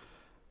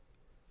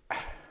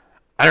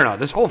I don't know.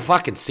 This whole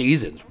fucking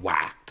season's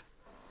whacked.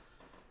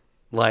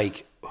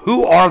 Like,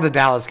 who are the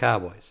Dallas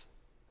Cowboys?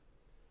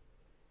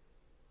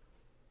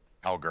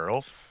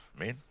 Cowgirls,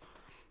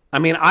 I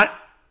mean,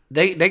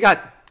 they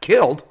got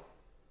killed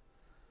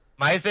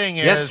my thing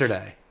is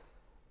yesterday.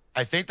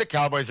 I think the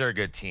Cowboys are a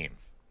good team,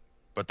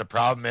 but the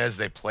problem is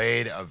they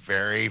played a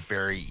very,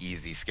 very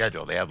easy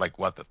schedule. They have the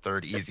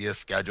 3rd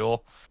easiest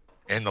schedule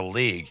in the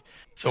league.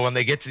 So when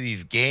they get to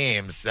these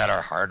games that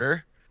are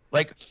harder,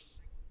 like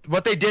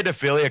what they did to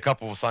Philly a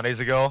couple of Sundays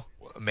ago,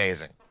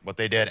 amazing. What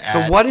they did.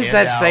 So what does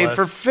that say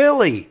for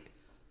Philly?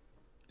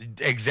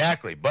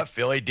 Exactly, but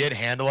Philly did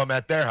handle them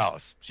at their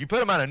house. So you put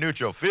them on a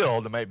neutral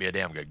field, it might be a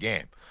damn good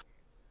game.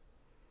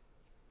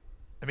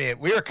 I mean,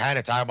 we were kind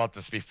of talking about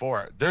this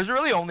before. There's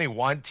really only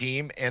one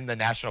team in the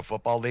National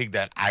Football League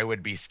that I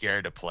would be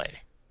scared to play,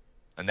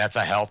 and that's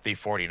a healthy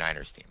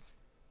 49ers team.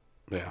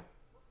 Yeah.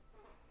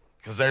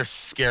 Because they're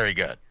scary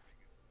good.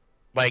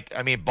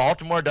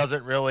 Baltimore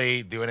doesn't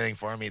really do anything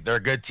for me. They're a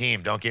good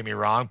team, don't get me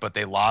wrong, but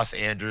they lost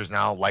Andrews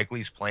now.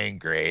 Likely's playing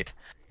great.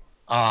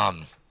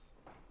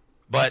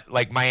 But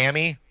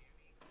Miami,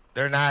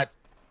 they're not.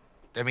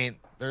 I mean,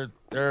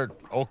 they're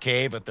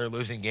okay, but they're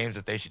losing games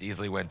that they should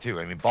easily win too.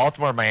 I mean,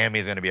 Baltimore Miami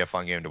is going to be a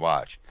fun game to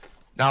watch.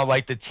 Now,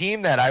 the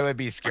team that I would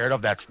be scared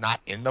of that's not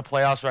in the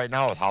playoffs right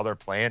now with how they're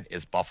playing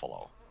is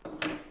Buffalo.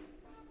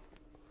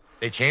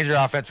 They changed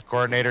their offensive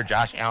coordinator.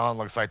 Josh Allen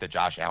looks like the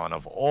Josh Allen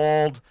of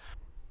old.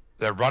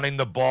 They're running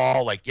the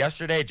ball. Like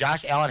yesterday,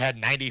 Josh Allen had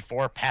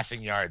 94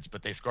 passing yards,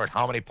 but they scored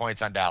how many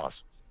points on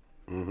Dallas?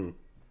 Mm-hmm.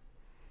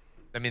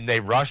 I mean, they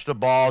rushed the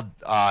ball.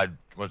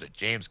 Was it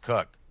James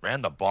Cook?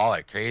 Ran the ball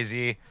like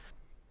crazy. It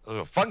was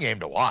a fun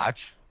game to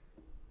watch.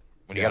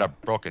 When you got a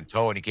broken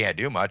toe and you can't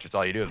do much, it's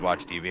all you do is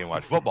watch TV and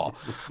watch football.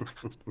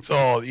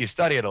 So you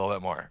study it a little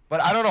bit more.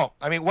 But I don't know.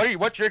 I mean,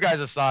 what's your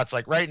guys' thoughts?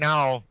 Like right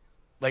now,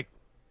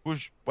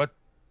 what's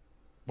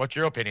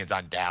your opinions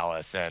on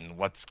Dallas and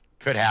what's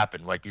could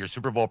happen? Like your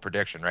Super Bowl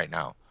prediction right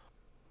now.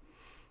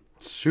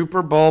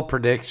 Super Bowl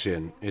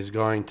prediction is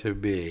going to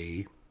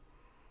be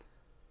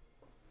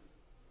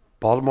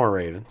Baltimore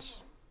Ravens.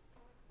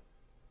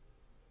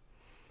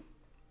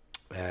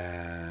 And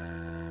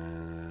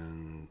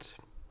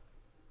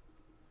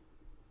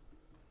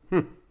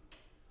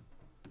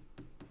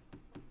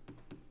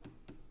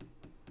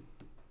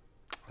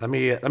let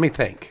me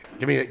think.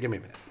 Give me a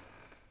minute.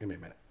 Give me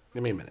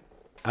a minute.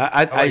 How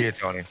about you,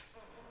 Tony?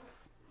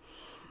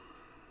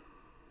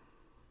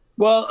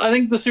 Well, I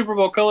think the Super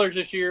Bowl colors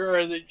this year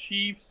are the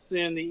Chiefs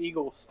and the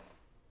Eagles.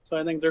 So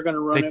I think they're going to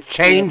run They it.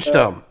 changed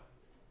them.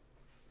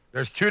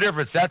 There's 2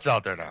 different sets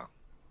out there now.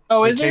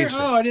 Oh, They is there? changed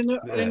it. Oh, I didn't know.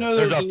 I didn't know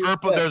there There's was a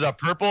purple. There's a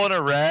purple and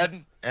a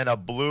red and a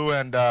blue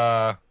and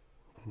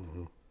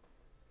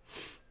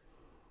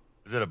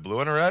Is it a blue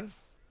and a red?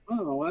 I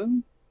don't know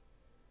when.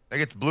 I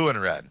think it's blue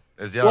and red.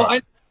 Is the Well, other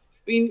I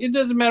mean, it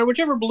doesn't matter.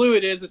 Whichever blue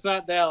it is, it's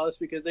not Dallas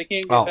because they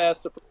can't get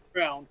past the first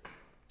round.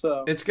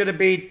 So It's going to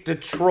be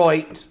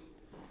Detroit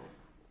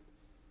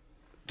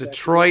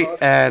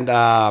and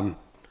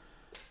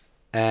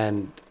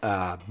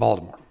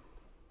Baltimore.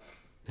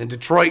 And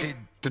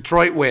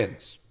Detroit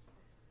wins.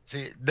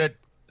 See, the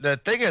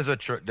thing is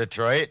with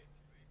Detroit,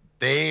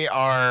 they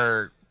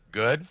are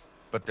good,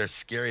 but they're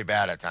scary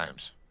bad at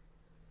times.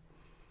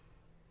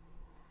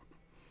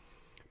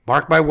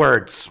 Mark my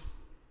words.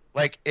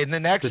 Like in the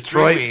next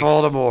Detroit, 3 weeks,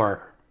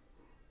 Baltimore.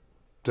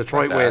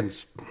 Detroit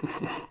wins. It'd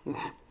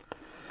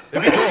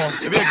be cool.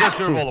 It'd be a good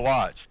Super Bowl to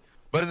watch.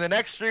 But in the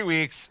next 3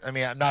 weeks, I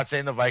mean, I'm not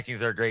saying the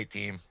Vikings are a great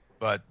team,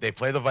 but they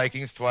play the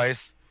Vikings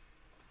twice.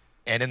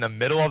 And in the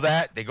middle of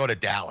that, they go to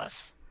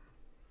Dallas.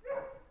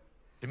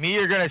 To me,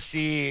 you're going to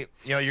see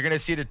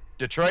the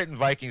Detroit and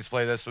Vikings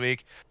play this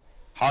week.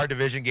 Hard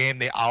division game.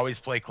 They always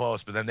play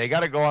close, but then they got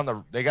to go on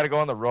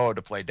the road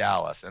to play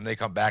Dallas, and they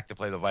come back to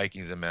play the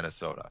Vikings in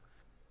Minnesota.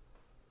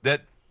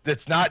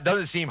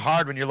 Doesn't seem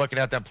hard when you're looking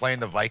at them playing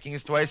the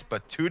Vikings twice,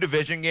 but 2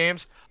 division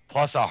games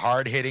plus a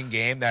hard-hitting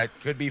game that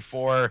could be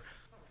for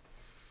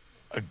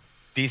a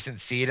decent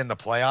seed in the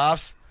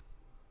playoffs.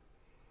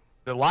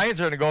 the Lions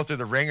are going to go through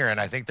the ringer, and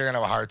I think they're going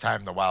to have a hard time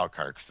in the wild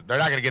card. 'Cause they're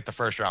not going to get the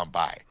first round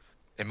bye.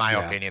 In my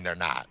opinion, they're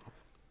not.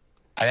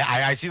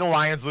 I see the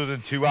Lions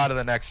losing 2 out of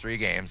the next 3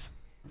 games.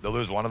 They'll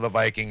lose one to the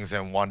Vikings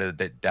and one to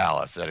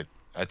Dallas.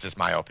 That's just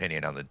my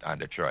opinion on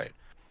Detroit.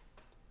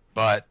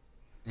 But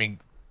I mean,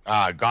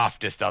 Goff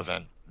just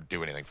doesn't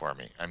do anything for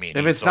me. I mean,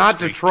 if it's not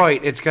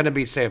Detroit, it's going to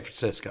be San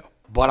Francisco.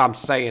 But I'm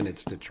saying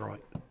it's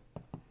Detroit.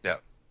 Yeah,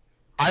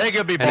 I think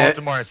it'll be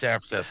Baltimore and San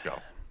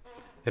Francisco.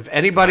 If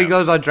anybody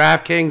goes on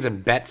DraftKings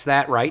and bets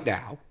that right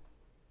now,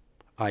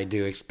 I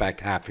do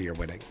expect half of your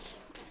winnings.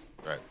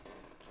 Right.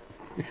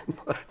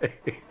 I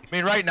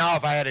mean, right now,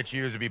 if I had to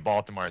choose, it'd be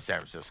Baltimore and San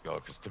Francisco,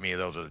 because to me,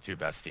 those are the 2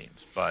 best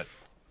teams. But,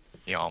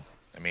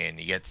 I mean,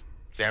 you get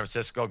San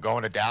Francisco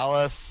going to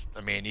Dallas.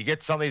 I mean, you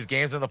get some of these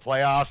games in the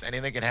playoffs.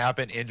 Anything can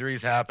happen.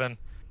 Injuries happen.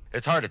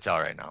 It's hard to tell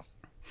right now.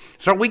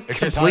 So are we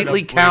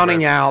completely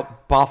counting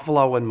out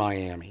Buffalo and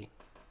Miami?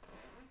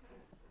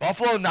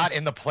 Buffalo not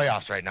in the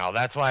playoffs right now.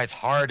 That's why it's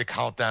hard to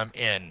count them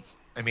in.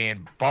 I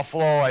mean,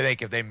 Buffalo, I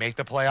think if they make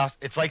the playoffs,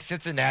 it's like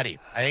Cincinnati.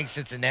 I think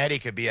Cincinnati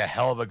could be a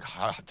hell of a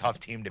tough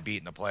team to beat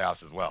in the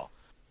playoffs as well.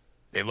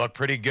 They look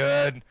pretty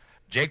good.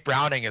 Jake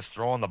Browning is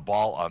throwing the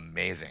ball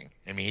amazing.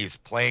 I mean, he's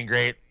playing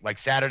great. Like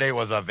Saturday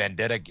was a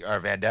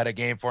vendetta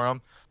game for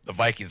him. The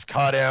Vikings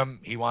cut him.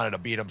 He wanted to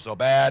beat him so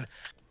bad.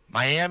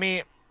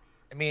 Miami,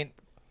 I mean,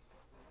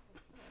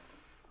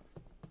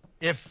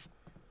 if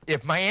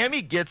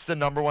Miami gets the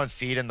number 1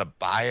 seed in the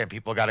bye and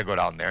people got to go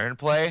down there and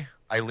play,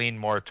 I lean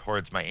more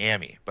towards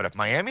Miami. But if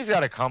Miami's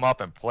got to come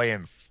up and play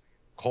in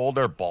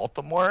colder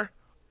Baltimore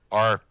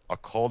or a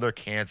colder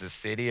Kansas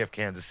City, if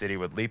Kansas City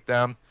would leap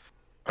them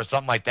or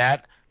something like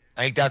that,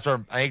 I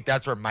think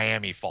that's where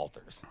Miami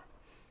falters.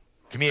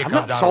 To me, I'm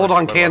not sold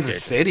on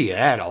Kansas City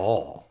at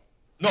all.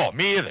 No,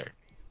 me either.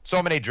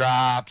 So many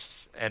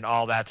drops and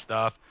all that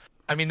stuff.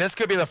 I mean, this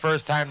could be the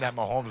first time that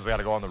Mahomes has got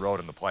to go on the road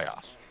in the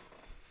playoffs.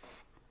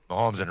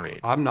 Mahomes and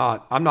Reed. I'm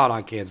not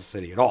on Kansas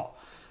City at all.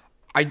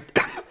 I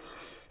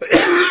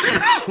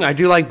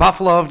do like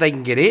Buffalo if they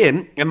can get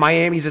in, and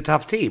Miami's a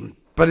tough team.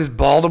 But is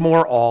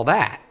Baltimore all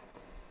that?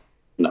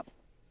 No.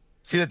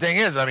 See, the thing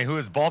is, I mean, who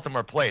has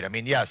Baltimore played? I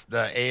mean, yes,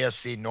 the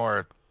AFC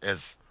North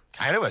is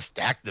kind of a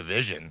stacked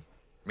division.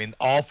 I mean,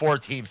 all 4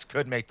 teams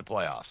could make the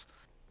playoffs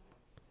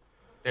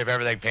if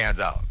everything pans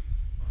out.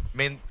 I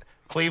mean,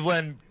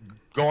 Cleveland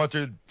going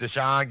through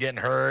Deshaun getting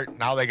hurt.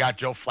 Now they got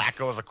Joe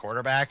Flacco as a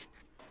quarterback.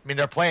 I mean,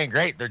 they're playing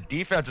great. Their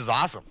defense is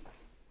awesome.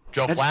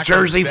 That's Flacco's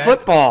Jersey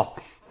football.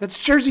 That's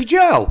Jersey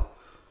Joe.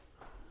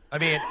 I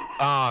mean,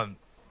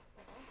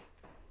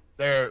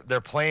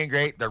 they're playing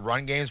great. Their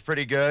run game's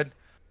pretty good.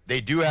 They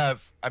do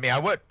have. I mean, I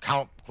wouldn't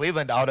count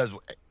Cleveland out as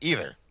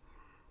either.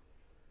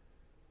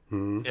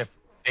 If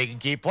they can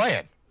keep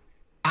playing.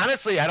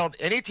 Honestly, I don't.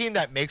 Any team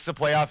that makes the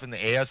playoff in the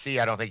AFC,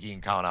 I don't think you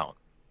can count out.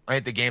 I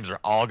think the games are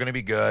all going to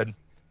be good.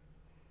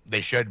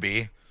 They should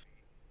be,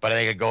 but I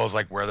think it goes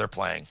like where they're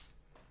playing.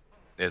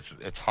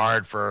 It's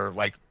hard for,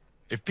 like,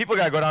 if people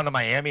got to go down to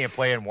Miami and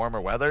play in warmer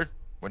weather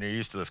when you're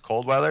used to this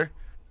cold weather,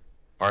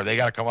 or they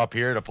got to come up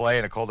here to play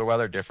in a colder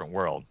weather, different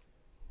world.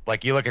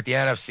 Like, you look at the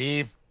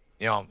NFC,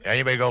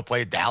 anybody go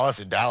play Dallas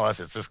in Dallas,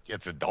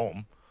 it's a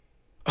dome.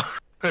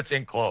 It's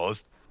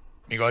enclosed.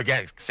 You go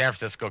again, San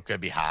Francisco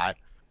could be hot.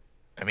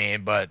 I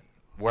mean, but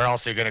where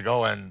else are you going to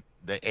go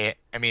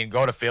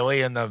go to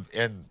Philly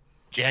in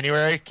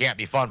January? Can't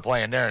be fun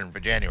playing there in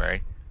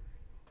January.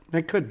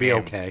 It could be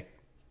okay.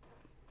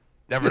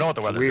 Never know what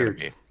the weather's going to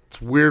be. It's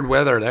weird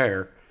weather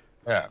there.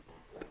 Yeah.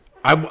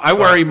 I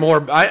worry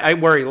more. I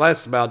worry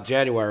less about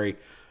January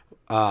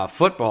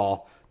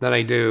football than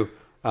I do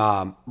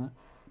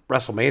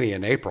WrestleMania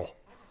in April.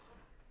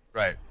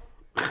 Right.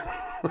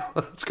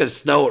 It's going to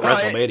snow at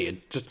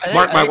WrestleMania. Just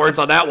mark my words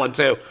on that one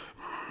too.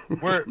 We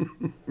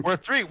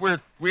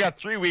got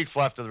 3 weeks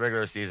left of the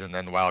regular season,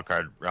 then the wild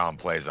card round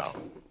plays out.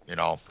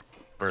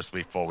 First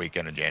full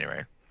weekend in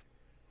January.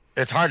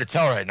 It's hard to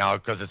tell right now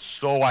because it's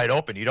so wide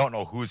open. You don't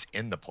know who's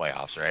in the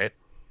playoffs, right?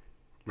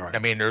 Right. I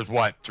mean, there's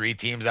 3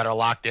 teams that are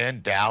locked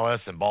in: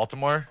 Dallas and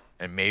Baltimore,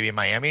 and maybe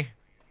Miami.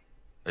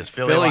 Is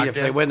Philly locked if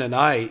in? they win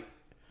tonight?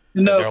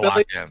 No, they're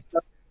locked in.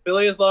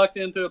 Philly is locked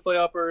into a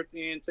playoff berth,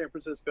 and San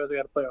Francisco's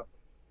got a playoff.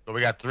 So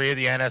we got 3 of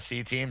the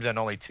NFC teams and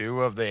only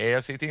 2 of the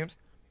AFC teams.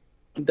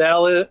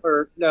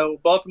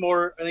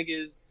 Baltimore, I think,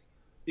 is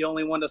the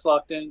only one that's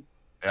locked in.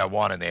 Yeah,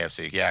 1 in the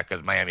AFC. Yeah,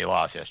 because Miami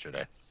lost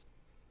yesterday.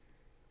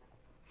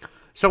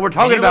 So we're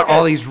talking about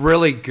all these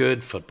really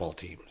good football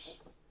teams.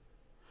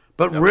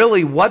 But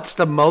really, what's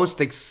the most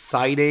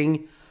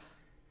exciting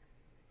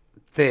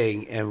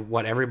thing and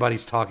what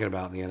everybody's talking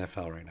about in the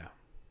NFL right now?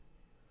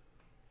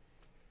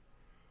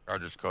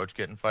 Chargers coach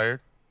getting fired?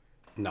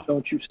 No.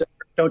 Don't you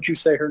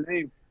say her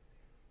name.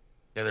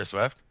 Taylor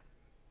Swift?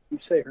 You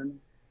say her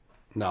name.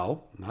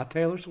 No, not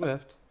Taylor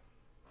Swift.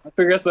 I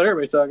figure that's what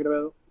everybody's talking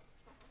about.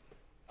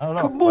 I don't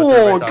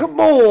know. Come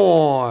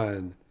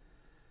on.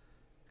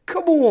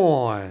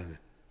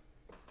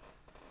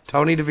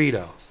 Tony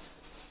DeVito.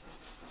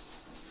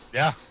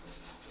 Yeah.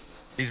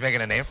 He's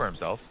making a name for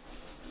himself.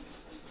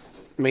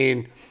 I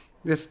mean,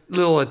 this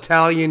little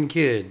Italian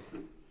kid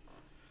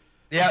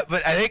Yeah,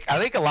 but I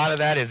think a lot of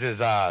that is his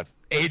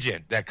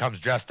agent that comes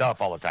dressed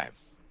up all the time,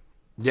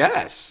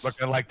 Yes.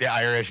 looking like the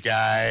Irish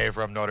guy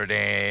from Notre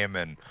Dame,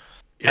 and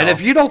And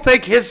if you don't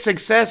think his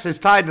success is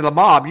tied to the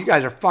mob, you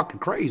guys are fucking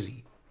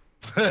crazy.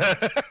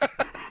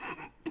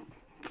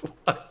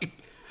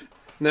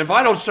 And if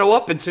I don't show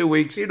up in 2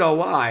 weeks, you know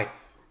why.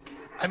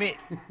 I mean,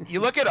 you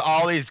look at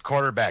all these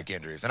quarterback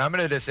injuries, and I'm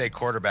going to just say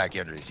quarterback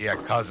injuries. You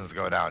had Cousins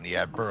go down. You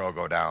had Burrow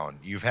go down.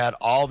 You've had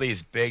all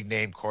these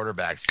big-name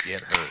quarterbacks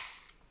get hurt.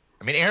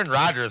 I mean, Aaron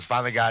Rodgers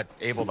finally got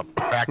able to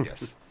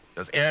practice.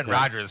 Does Aaron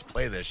Rodgers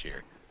play this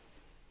year?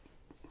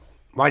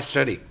 Why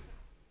should he?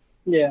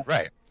 Yeah.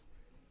 Right.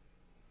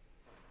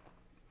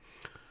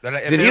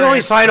 Did he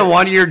only sign a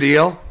 1-year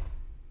deal?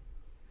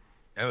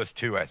 It was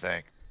 2, I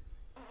think.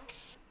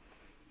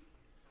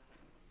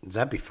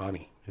 That'd be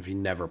funny if he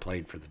never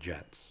played for the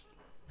Jets.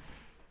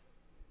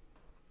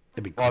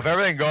 It'd be Well, if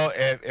great.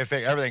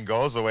 everything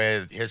goes the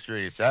way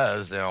history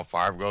says,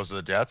 Favre goes to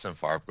the Jets and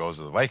Favre goes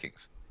to the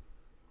Vikings.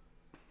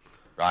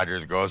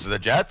 Rodgers goes to the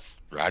Jets.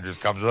 Rodgers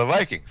comes to the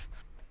Vikings.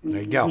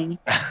 There you go.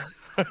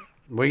 Mm-hmm.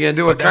 What are you gonna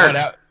do with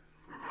Kirk?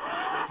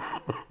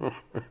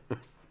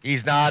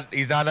 He's not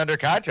under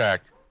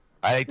contract.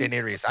 I think they need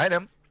to resign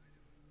him.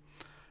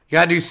 You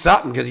gotta do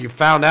something because you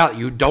found out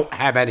you don't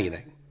have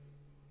anything.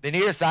 They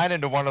need to sign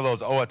him to one of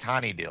those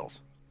Ohtani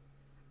deals.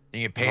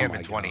 You can pay him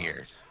in 20 God.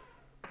 years.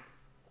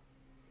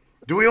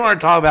 Do we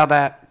want to talk about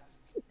that?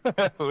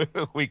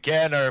 We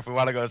can, or if we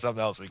want to go to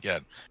something else, we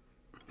can.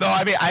 No,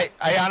 I mean, I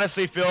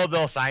honestly feel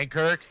they'll sign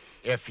Kirk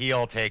if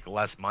he'll take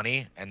less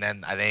money, and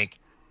then I think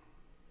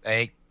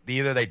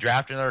either they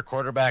draft another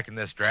quarterback in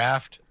this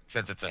draft,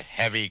 since it's a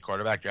heavy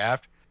quarterback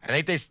draft.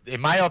 I think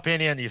in my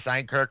opinion, you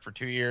sign Kirk for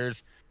 2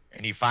 years,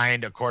 and you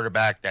find a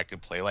quarterback that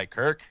could play like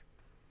Kirk.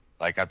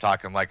 Like I'm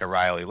talking like a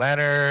Riley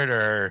Leonard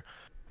or,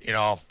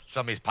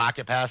 some of these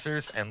pocket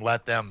passers, and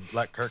let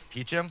Kirk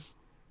teach him.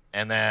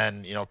 And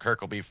then,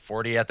 Kirk will be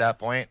 40 at that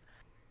point.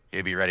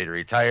 He'll be ready to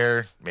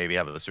retire, maybe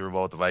have the Super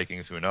Bowl with the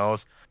Vikings, who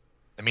knows.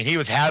 I mean, he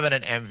was having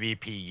an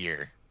MVP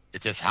year.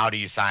 It's just how do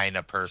you sign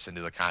a person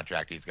to the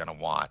contract he's going to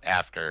want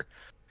after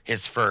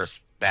his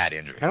first bad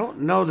injury? I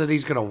don't know that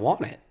he's gonna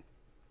want it.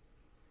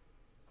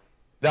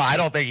 No, I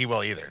don't think he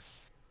will either.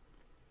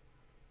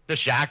 To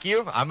shock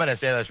you, I'm going to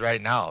say this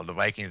right now. The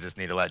Vikings just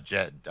need to let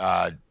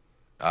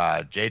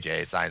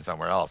JJ sign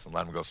somewhere else and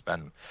let him go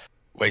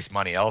waste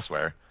money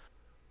elsewhere.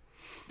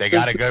 They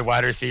got a good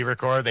wide receiver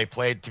core. They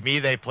played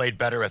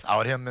better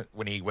without him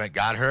when he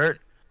got hurt.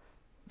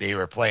 They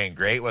were playing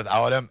great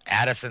without him.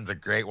 Addison's a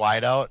great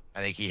wideout.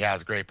 I think he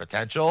has great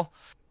potential.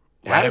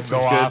 Let him go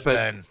off,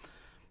 and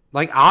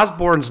like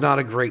Osborne's not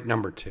a great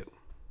number 2.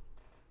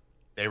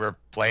 they were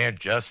playing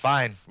just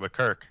fine with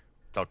Kirk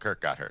until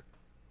Kirk got hurt.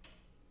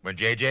 When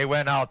JJ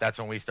went out, that's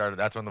when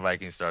the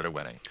Vikings started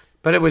winning.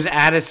 But it was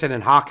Addison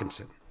and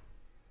Hawkinson.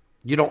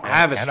 You don't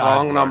have a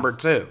strong Osborne. number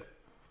 2.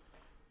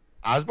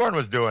 Osborne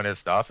was doing his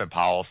stuff, and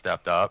Powell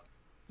stepped up.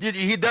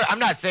 I'm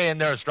not saying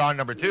they're a strong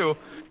number 2.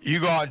 You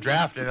go out and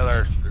draft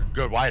another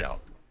good wideout.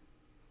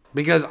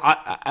 Because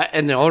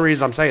and the only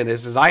reason I'm saying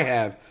this is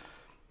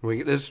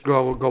let's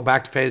go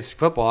back to fantasy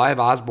football. I have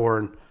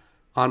Osborne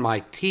on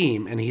my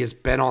team, and he has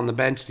been on the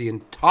bench the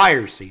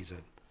entire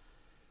season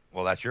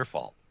Well, that's your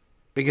fault.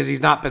 because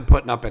he's not been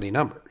putting up any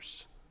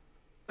numbers.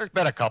 There's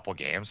been a couple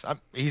games.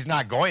 He's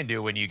not going to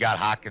when you got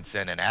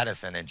Hawkinson and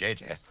Addison and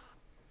JJ.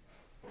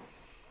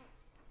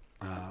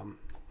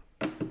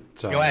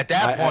 So At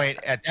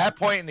that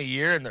point in the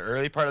year, in the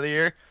early part of the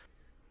year,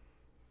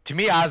 to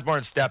me,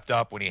 Osborne stepped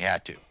up when he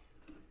had to.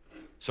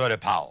 So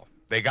did Powell.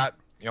 They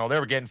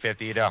were getting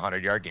 50 to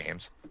 100-yard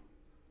games.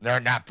 They're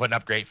not putting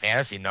up great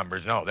fantasy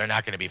numbers. No, they're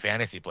not going to be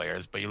fantasy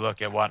players. But you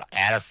look at what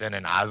Addison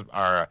and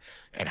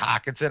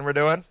Hawkinson were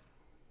doing.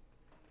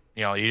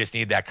 You just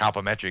need that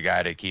complimentary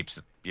guy to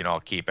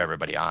keep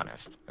everybody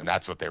honest, and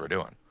that's what they were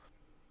doing.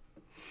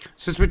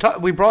 Since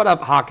we brought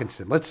up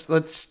Hawkinson,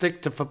 let's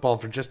stick to football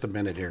for just a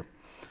minute here.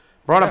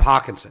 Brought up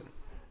Hawkinson.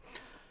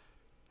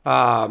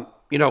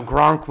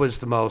 Gronk was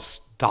the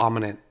most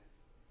dominant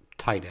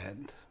tight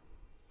end.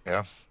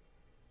 Yeah.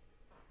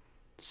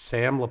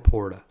 Sam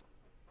Laporta.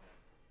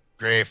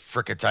 Great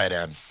freaking tight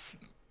end.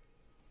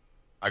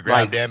 I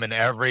grabbed him in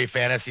every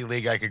fantasy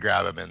league I could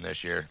grab him in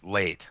this year,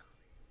 late,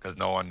 because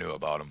no one knew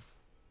about him.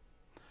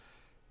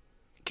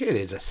 Kid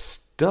is a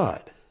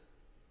stud.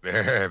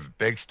 Very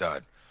big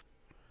stud.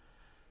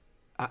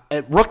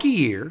 At rookie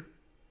year,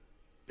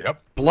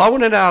 Yep.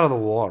 blowing it out of the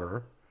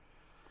water.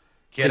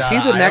 Kid Is he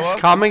out the of next Iowa.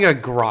 coming of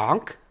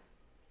Gronk?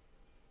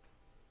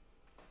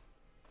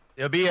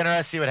 It'll be interesting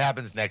to see what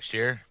happens next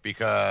year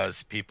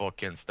because people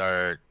can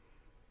start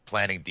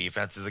planning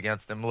defenses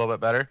against him a little bit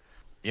better.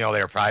 They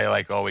were probably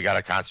like, oh, we got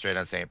to concentrate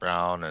on St.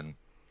 Brown and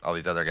all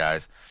these other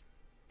guys.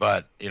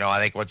 But, I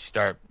think once you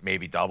start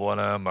maybe doubling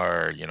him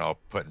or,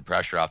 putting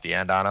pressure off the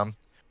end on him,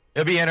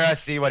 it'll be interesting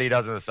to see what he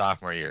does in the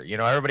sophomore year.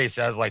 Everybody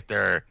says like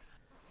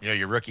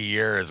your rookie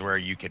year is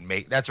where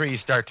that's where you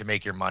start to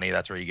make your money.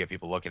 That's where you get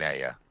people looking at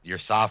you. Your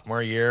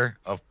sophomore year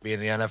of being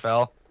in the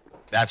NFL,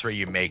 that's where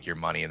you make your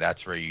money.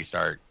 That's where you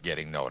start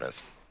getting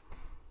noticed.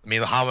 I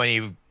mean, how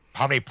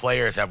many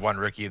players have won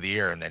Rookie of the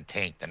Year and then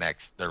tanked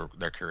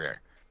their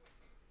career?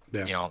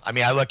 Yeah. You know, I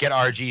mean, I look at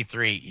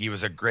RG3. He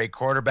was a great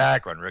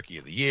quarterback, won Rookie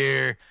of the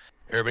Year.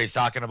 Everybody's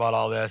talking about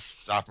all this.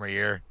 Sophomore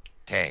year,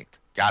 tanked,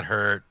 got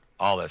hurt,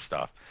 all this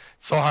stuff.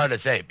 So hard to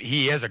say.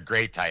 He is a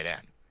great tight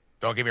end.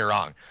 Don't get me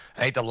wrong.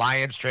 I think the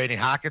Lions trading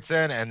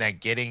Hockenson and then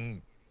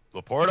getting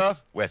Laporta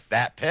with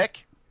that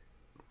pick,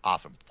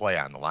 awesome play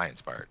on the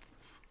Lions' part.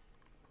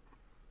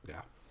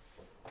 Yeah.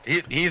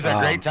 He's a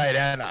great tight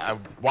end. I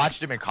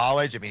watched him in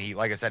college. I mean,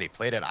 like I said, he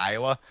played at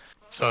Iowa,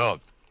 so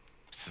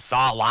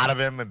saw a lot of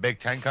him in Big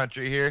Ten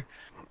country here,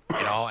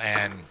 you know,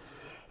 and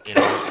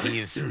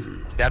he's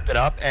stepped it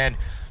up. And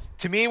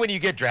to me, when you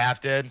get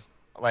drafted,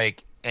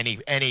 like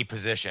any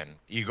position,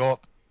 you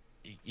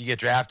get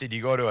drafted,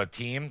 you go to a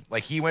team.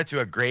 Like he went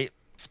to a great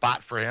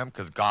spot for him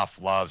because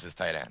Goff loves his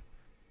tight end.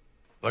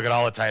 Look at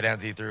all the tight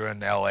ends he threw in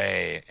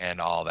LA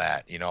and all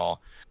that, you know.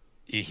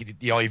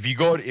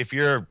 If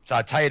you're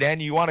a tight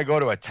end, you want to go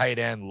to a tight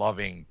end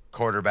loving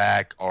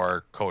quarterback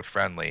or coach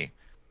friendly.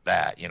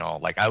 That, you know,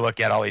 like I look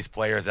at all these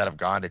players that have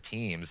gone to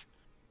teams,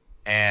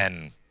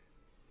 and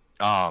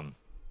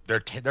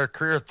their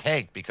career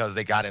tanked because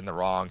they got in the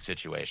wrong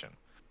situation,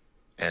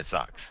 and it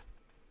sucks.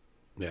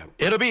 Yeah,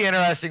 it'll be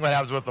interesting what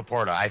happens with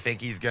Laporta. I think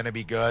he's going to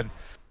be good.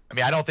 I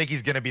mean, I don't think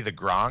he's going to be the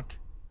Gronk.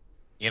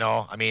 You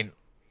know, I mean,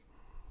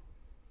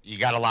 you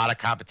got a lot of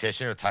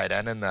competition with tight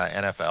end in the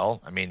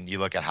NFL. I mean, you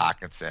look at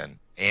Hockenson,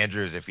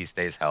 Andrews if he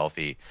stays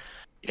healthy.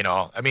 You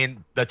know, I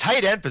mean, the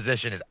tight end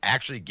position is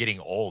actually getting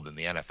old in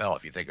the NFL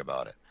if you think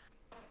about it.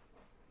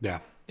 Yeah.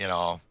 You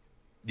know,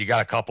 you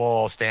got a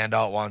couple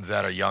standout ones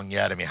that are young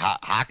yet. I mean,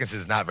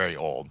 Hawkinson's not very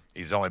old.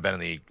 He's only been in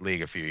the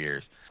league a few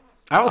years.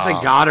 I don't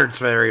think Goddard's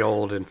very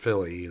old in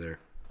Philly either.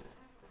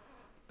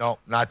 No,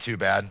 not too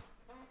bad.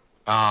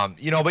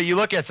 You know, but you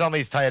look at some of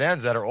these tight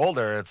ends that are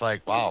older, it's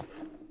like, wow,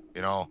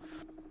 you know,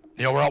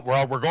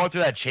 we're going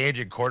through that change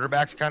in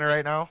quarterbacks kind of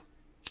right now.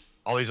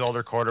 All these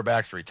older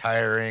quarterbacks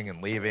retiring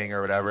and leaving or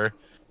whatever.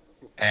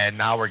 And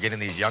now we're getting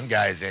these young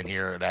guys in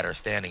here that are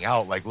standing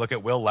out. Like, look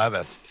at Will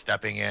Levis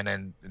stepping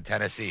in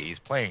Tennessee. He's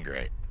playing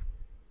great.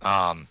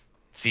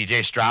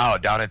 C.J.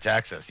 Stroud down in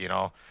Texas, you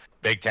know,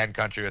 Big Ten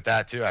country with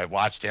that too. I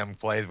watched him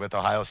play with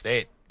Ohio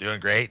State,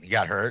 doing great. He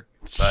got hurt,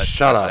 but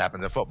Shut up. What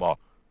happened to football?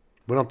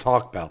 We don't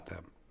talk about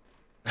them.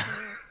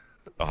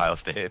 Ohio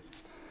State.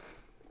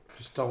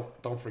 Just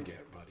don't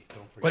forget, buddy.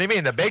 Don't forget. What do you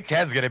mean? The Big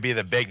Ten's going to be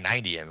the Big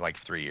 90 in like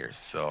 3 years.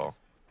 So,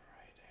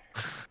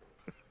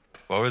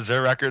 what was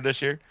their record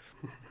this year?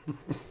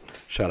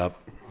 Shut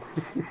up.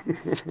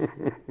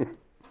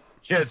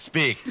 Shit,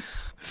 speak.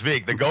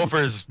 The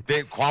Gophers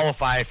didn't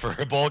qualify for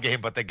a bowl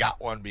game, but they got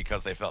one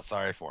because they felt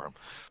sorry for them.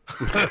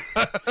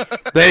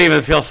 They didn't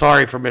even feel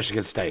sorry for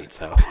Michigan State,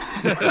 so.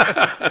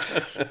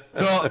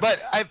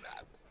 But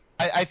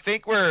I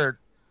think we're,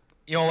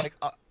 you know, like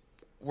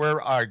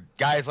we're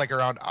guys like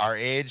around our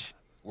age.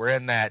 We're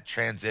in that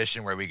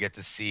transition where we get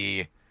to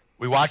see.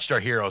 We watched our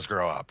heroes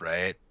grow up,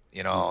 right?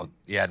 You know,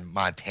 you had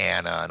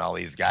Montana and all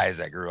these guys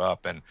that grew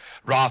up, and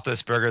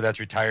Roethlisberger that's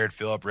retired,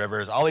 Phillip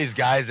Rivers, all these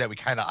guys that we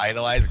kind of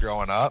idolized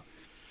growing up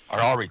are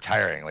all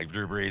retiring, like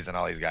Drew Brees and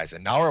all these guys.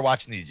 And now we're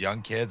watching these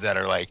young kids that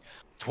are like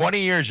 20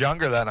 years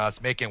younger than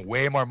us, making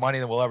way more money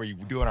than we'll ever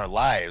do in our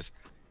lives.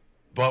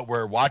 But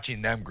we're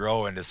watching them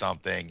grow into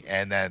something.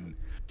 And then,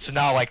 so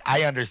now, like,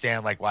 I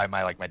understand, like, why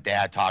my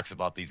dad talks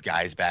about these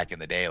guys back in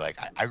the day. Like,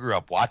 I grew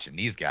up watching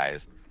these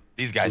guys.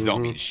 These guys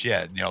don't mean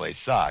shit. You know, they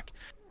suck.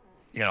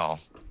 You know,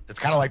 it's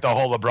kind of like the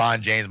whole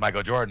LeBron James,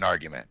 Michael Jordan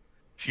argument.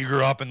 If you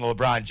grew up in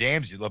LeBron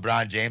James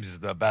is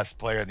the best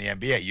player in the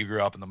NBA. You grew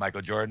up in the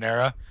Michael Jordan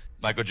era.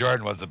 Michael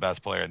Jordan was the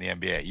best player in the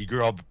NBA. You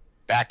grew up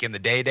back in the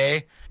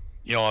day.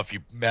 You know, if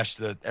you mesh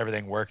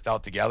everything worked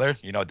out together,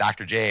 you know,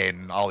 Dr. J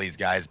and all these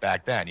guys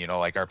back then, you know,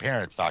 like our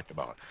parents talked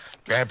about,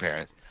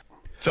 grandparents.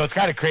 So it's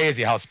kind of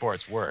crazy how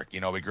sports work. You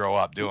know, we grow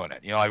up doing it.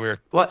 You know, like we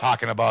were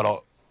talking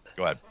about.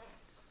 Go ahead.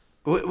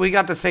 We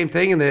got the same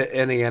thing in the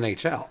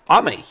NHL.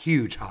 I'm a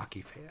huge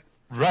hockey fan.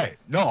 Right.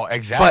 No,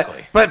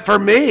 exactly. But for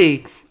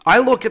me, I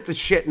look at the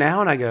shit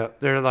now and I go,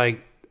 they're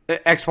like,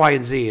 X, Y,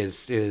 and Z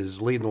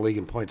is leading the league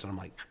in points. And I'm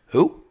like,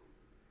 who?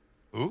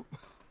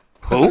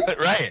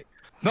 Right.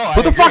 No,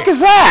 Who the fuck is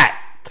that?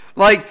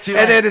 Like,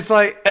 and then it's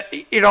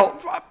like, you know,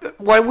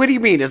 what do you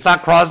mean? It's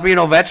not Crosby and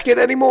Ovechkin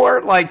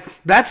anymore? Like,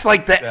 that's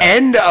like the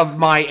end of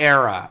my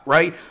era,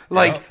 right?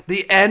 Like,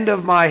 the end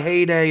of my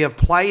heyday of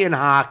playing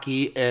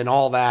hockey and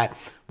all that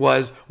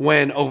was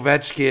when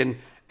Ovechkin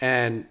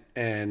and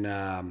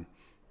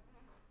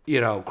you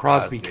know,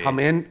 Crosby come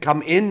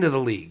into the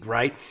league,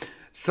 right?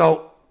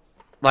 So,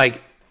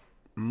 like,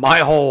 my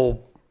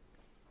whole,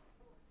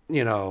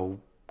 you know,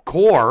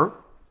 core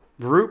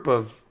group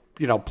of,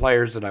 you know,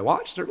 players that I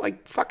watched, they're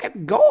like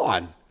fucking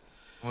gone.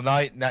 Well,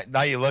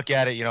 now you look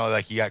at it, you know,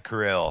 like you got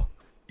Kirill,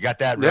 you got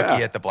that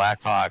rookie at the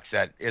Blackhawks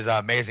that is an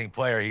amazing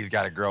player. He's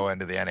got to grow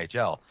into the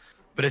NHL,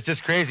 but it's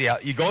just crazy how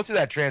you go through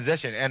that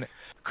transition. And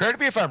correct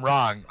me if I'm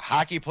wrong,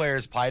 hockey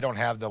players probably don't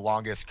have the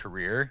longest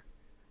career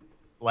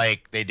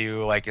like they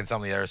do, like in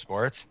some of the other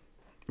sports.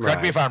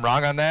 Correct me if I'm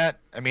wrong on that.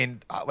 I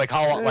mean, like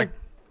how like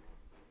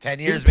 10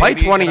 years? You play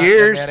maybe 20 in the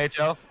years.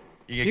 NHL.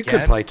 You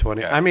could play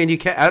 20. Yeah. I mean, you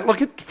can't.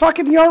 Look at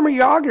fucking Jaromir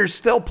Jagr's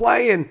still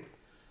playing.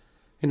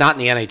 Not in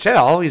the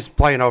NHL. He's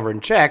playing over in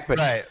Czech, but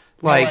Right.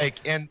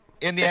 like in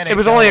the NHL, it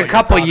was only a you're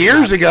couple probably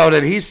years not- ago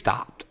that he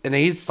stopped, and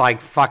he's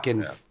like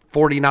fucking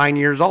 49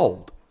 years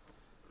old.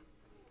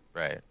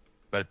 Right.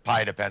 But it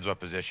probably depends what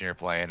position you're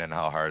playing and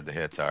how hard the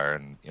hits are.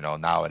 And,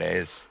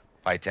 nowadays,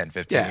 probably 10,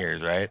 15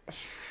 years, right?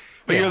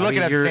 But Yeah, you're I looking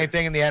mean, at the same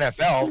thing in the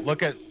NFL.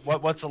 Look at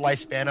what's the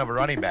lifespan of a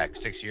running back?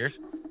 6 years?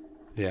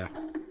 Yeah.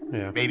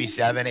 Maybe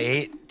 7,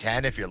 8,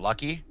 10 if you're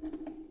lucky.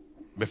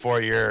 That's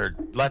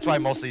why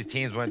most of these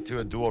teams went to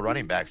a dual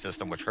running back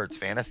system, which hurts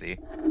fantasy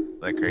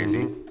like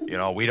crazy.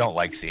 We don't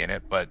like seeing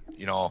it, but,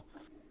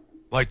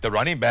 like the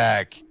running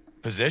back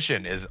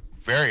position is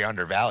very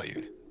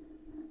undervalued,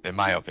 in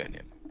my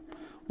opinion.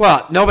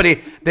 Well,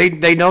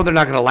 they know they're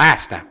not going to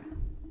last now.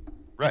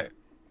 Right.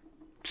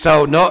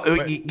 So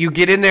you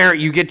get in there,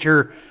 you get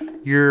your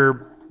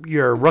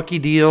rookie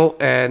deal,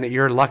 and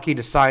you're lucky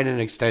to sign an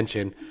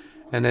extension,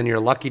 and then you're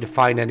lucky to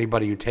find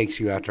anybody who takes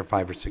you after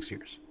 5 or 6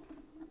 years.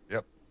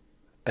 Yep.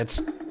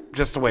 That's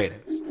just the way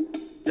it is.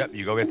 Yep.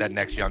 You go get that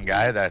next young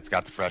guy that's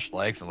got the fresh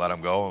legs and let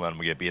him go and let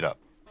him get beat up.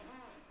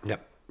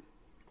 Yep.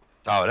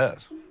 That's how it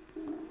is.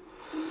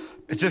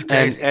 It's just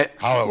crazy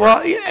how it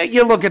works. Well,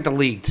 you look at the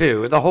league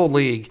too. The whole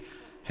league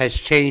has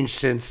changed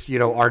since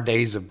our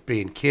days of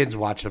being kids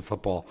watching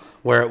football,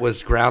 where it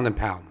was ground and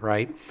pound,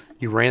 right?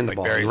 You ran the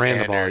ball, Barry you ran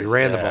the ball, Sanders, you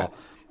ran the ball.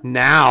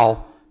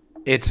 Now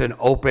it's an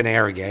open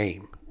air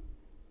game.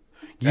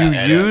 You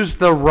use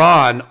the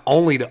run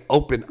only to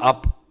open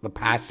up the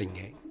passing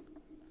game.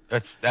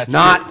 That's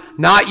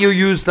Not you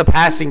use the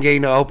passing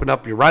game to open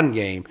up your run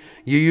game.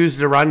 You use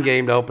the run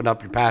game to open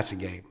up your passing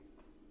game.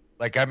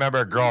 Like I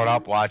remember growing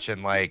up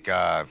watching like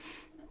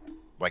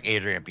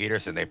Adrian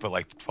Peterson. They put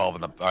like the 12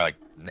 in the or like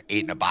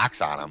 8 in the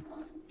box on him.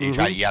 You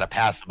got to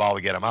pass the ball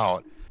to get him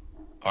out,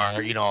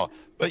 or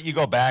But you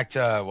go back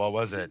to what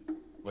was it?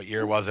 What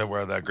year was it?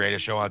 Where the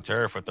greatest show on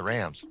turf with the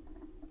Rams?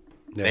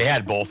 Yeah. They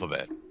had both of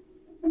it.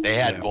 They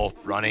had both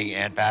running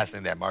and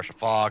passing. They had Marshall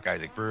Faulk,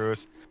 Isaac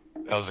Bruce.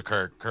 That was a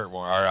Kurt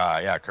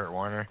Warner. Kurt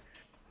Warner.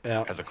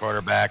 Yeah. As a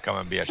quarterback, come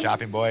and be a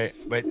shopping boy.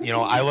 But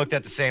I looked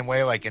at the same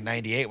way, like in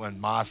 '98 when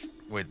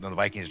the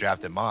Vikings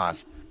drafted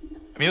Moss.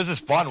 I mean, it was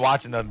just fun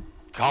watching them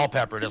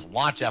Culpepper just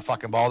launch that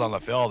fucking ball down the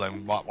field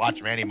and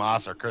watch Randy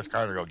Moss or Chris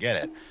Carter go get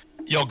it.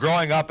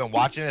 Growing up and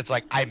watching it, it's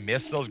like I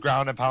miss those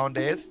ground and pound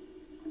days.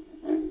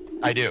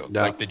 I do,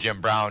 like the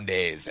Jim Brown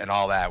days and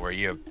all that, where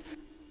you're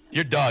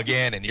dug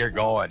in and you're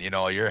going,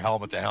 you're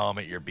helmet to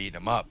helmet, you're beating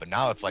them up. But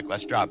now it's like,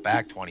 let's drop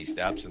back 20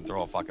 steps and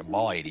throw a fucking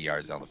ball 80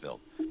 yards down the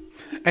field.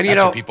 And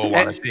that's what people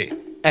want to see.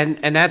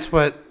 And that's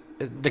what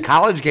the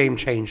college game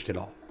changed it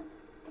all.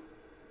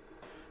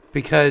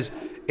 Because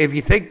if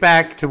you think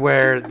back to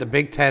where the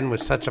Big Ten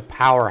was such a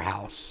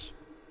powerhouse,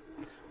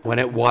 when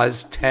it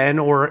was 10,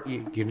 or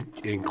you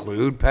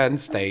include Penn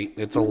State,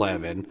 it's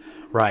 11,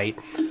 right?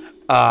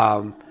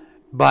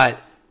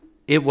 But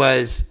it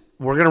was,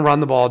 we're going to run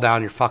the ball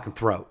down your fucking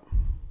throat.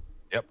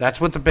 Yep.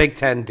 That's what the Big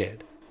Ten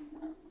did.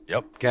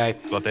 Yep. Okay.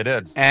 That's what they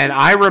did. And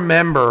I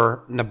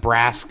remember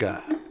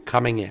Nebraska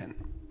coming in.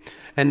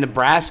 And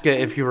Nebraska,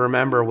 if you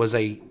remember, was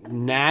a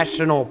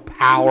national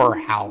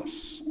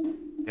powerhouse.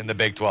 In the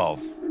Big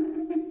 12.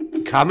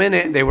 Coming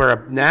in, they were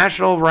a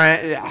national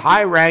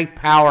high-ranked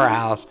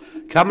powerhouse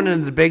coming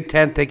into the Big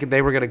Ten thinking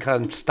they were going to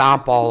come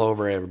stomp all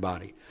over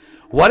everybody.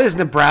 What has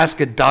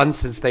Nebraska done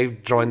since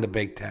they've joined the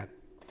Big Ten?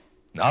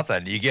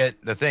 Nothing.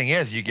 The thing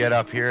is, you get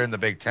up here in the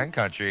Big Ten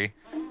country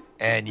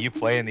and you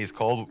play in these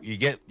cold, you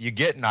get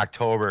in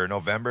October,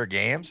 November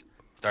games,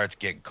 starts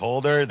getting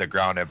colder, the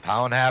ground and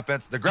pound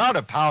happens. The ground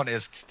and pound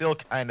is still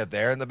kind of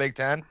there in the Big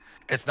Ten.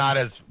 It's not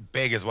as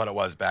big as what it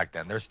was back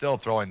then. They're still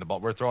throwing the ball.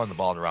 We're throwing the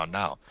ball around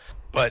now.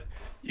 But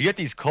you get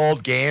these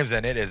cold games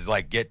and it is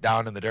like get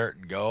down in the dirt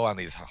and go on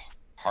these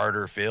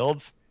harder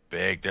fields.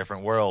 Big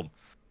different world.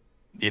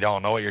 You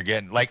don't know what you're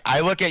getting. Like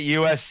I look at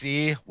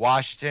USC,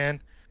 Washington,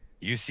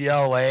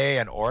 UCLA,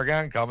 and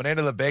Oregon coming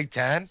into the Big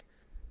Ten.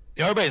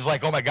 Everybody's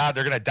like, oh my God,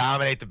 they're going to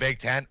dominate the Big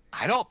Ten.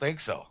 I don't think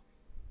so.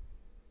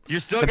 You're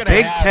still going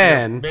to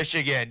have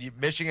Michigan.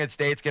 Michigan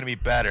State's going to be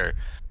better.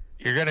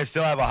 You're going to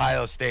still have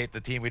Ohio State,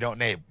 the team we don't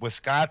name.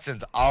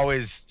 Wisconsin's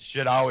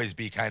should always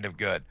be kind of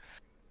good.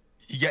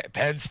 You get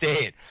Penn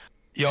State.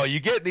 You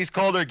get these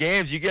colder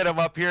games. You get them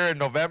up here in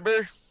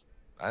November.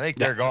 I think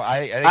they're going.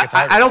 I think it's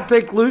hard.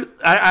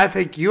 I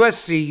think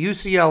USC,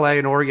 UCLA,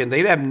 and Oregon,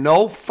 they'd have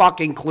no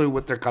fucking clue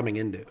what they're coming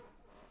into.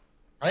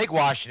 I think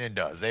Washington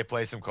does. They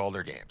play some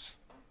colder games.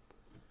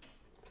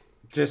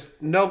 Just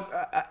no.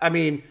 I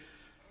mean,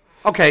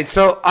 okay.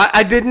 So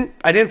I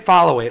didn't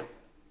follow it.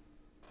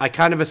 I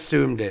kind of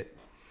assumed it.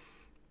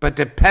 But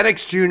did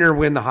Penix Jr.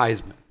 win the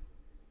Heisman?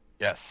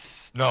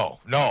 Yes. No.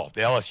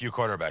 The LSU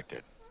quarterback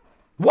did.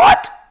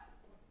 What?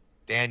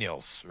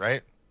 Daniels,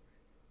 right?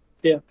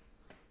 Yeah.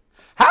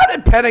 How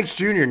did Penix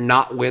Jr.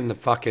 not win the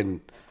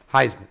fucking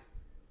Heisman?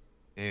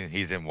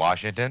 He's in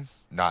Washington,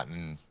 not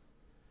in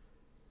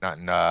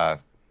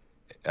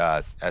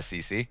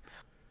SEC.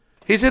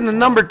 He's in the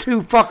number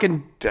two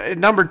fucking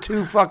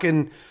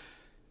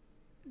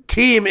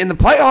team in the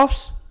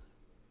playoffs.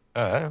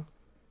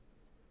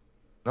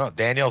 No,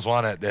 Daniels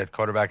won it. The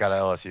quarterback out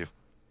of LSU.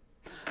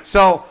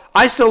 So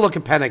I still look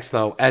at Penix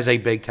though as a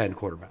Big Ten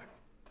quarterback.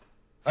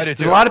 I do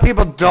too. A lot of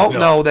people don't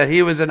know that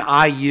he was an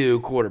IU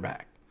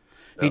quarterback.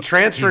 He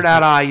transferred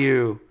out of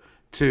IU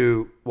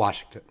to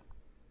Washington.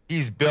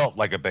 He's built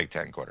like a Big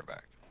Ten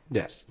quarterback.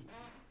 Yes.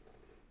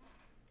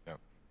 Yep.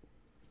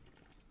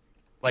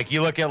 Like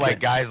you look at like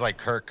guys like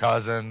Kirk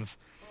Cousins,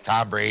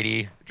 Tom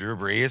Brady, Drew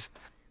Brees.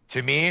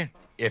 To me,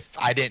 if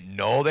I didn't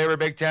know they were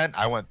Big Ten,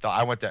 I wouldn't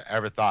to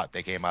ever thought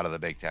they came out of the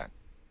Big Ten.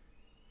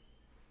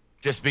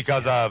 Just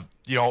because of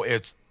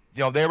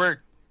they were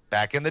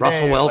back in the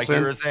Russell day, Wilson.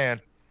 like you were saying,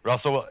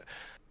 Russell.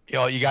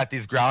 You got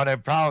these ground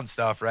and pound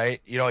stuff, right?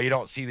 You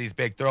don't see these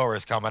big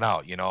throwers coming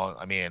out.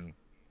 I mean,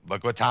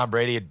 look what Tom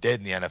Brady did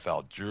in the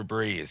NFL. Drew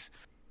Brees,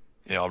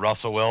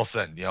 Russell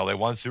Wilson. They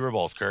won Super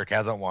Bowls. Kirk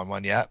hasn't won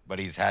one yet, but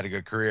he's had a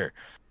good career.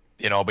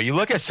 But you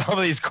look at some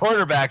of these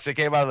quarterbacks that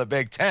came out of the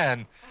Big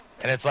Ten,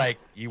 and it's like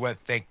you would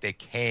think they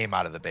came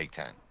out of the Big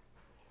Ten.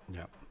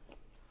 Yeah.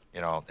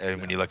 And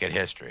when you look at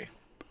history.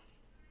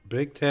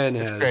 Big Ten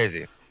It's has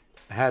crazy.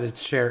 had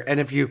its share, and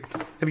if you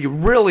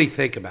really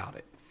think about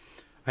it,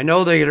 I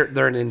know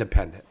they're an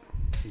independent,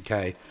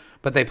 okay,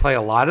 but they play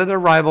a lot of their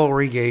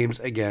rivalry games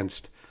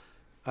against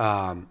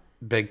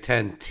Big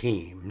Ten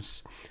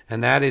teams,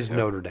 and that is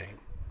Notre Dame.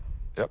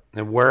 Yep.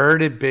 And where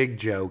did Big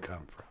Joe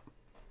come from?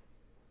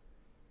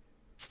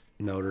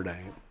 Notre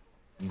Dame.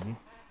 Mm-hmm.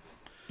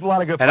 A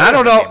lot of good. And I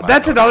don't know.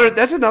 That's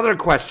another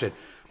question.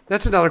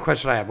 That's another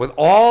question I have. With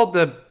all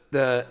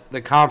the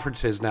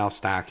conferences now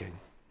stacking.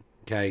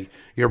 Okay,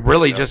 you're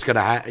really just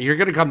you're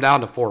gonna come down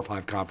to 4 or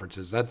 5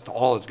 conferences. That's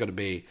all it's gonna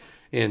be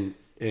in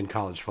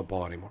college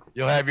football anymore.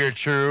 You'll have your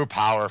true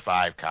Power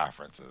 5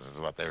 conferences, is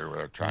what they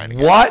were trying to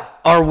get. What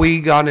are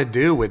we gonna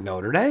do with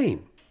Notre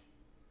Dame?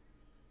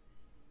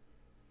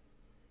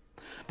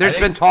 There's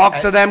been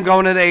talks of them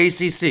going to the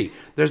ACC.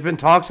 There's been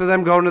talks of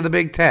them going to the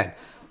Big Ten,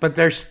 but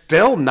they're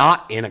still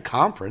not in a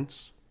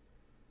conference.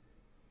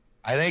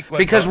 I think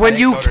because when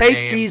you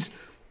take these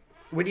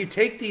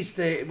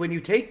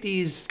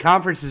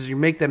conferences, you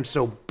make them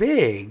so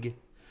big,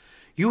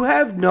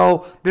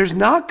 there's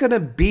not going to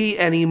be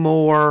any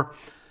more,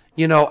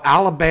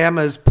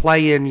 Alabama's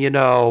playing,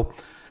 the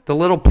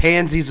little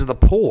pansies of the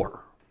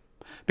poor,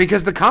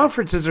 because the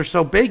conferences are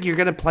so big, you're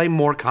going to play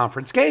more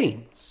conference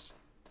games.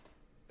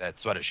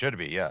 That's what it should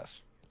be,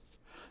 yes.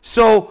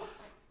 So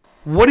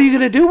what are you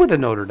going to do with a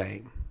Notre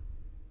Dame?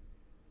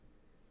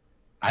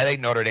 I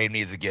think Notre Dame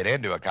needs to get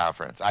into a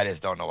conference. I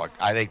just don't know what.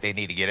 I think they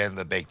need to get into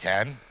the Big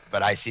Ten,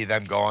 but I see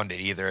them going to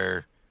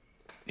either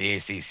the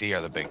ACC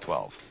or the Big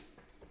 12.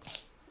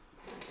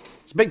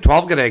 Is Big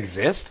 12 going to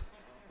exist?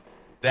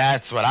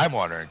 That's what I'm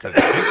wondering, because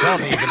the Big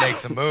 12 needs to make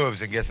some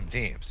moves and get some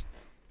teams.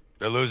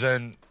 They're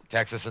losing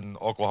Texas and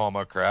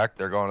Oklahoma, correct?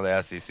 They're going to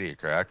the SEC,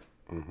 correct?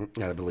 Mm-hmm.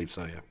 Yeah, I believe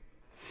so, yeah.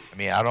 I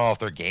mean, I don't know if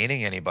they're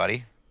gaining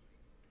anybody.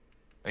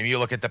 I mean, you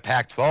look at the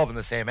Pac-12 in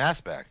the same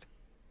aspect.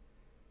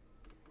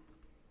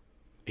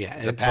 Yeah,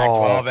 is the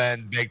Pac-12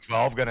 and Big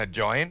 12 going to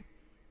join?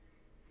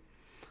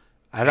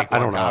 I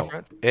don't know.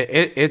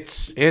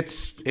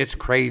 It's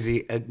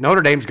crazy.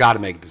 Notre Dame's got to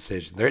make a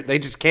decision. They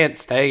just can't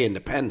stay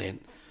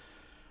independent.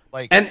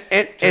 And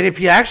if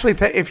you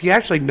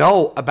actually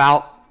know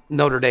about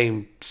Notre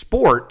Dame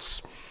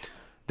sports,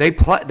 they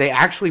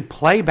actually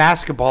play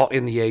basketball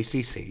in the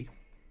ACC.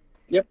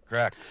 Yep.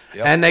 Correct.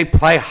 Yep. And they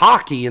play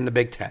hockey in the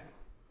Big Ten.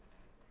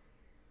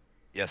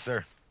 Yes,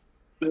 sir.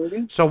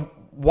 So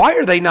why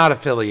are they not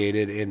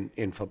affiliated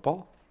in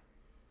football?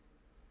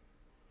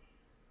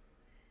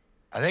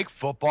 I think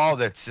football,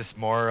 that's just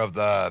more of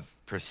the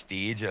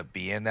prestige of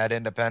being that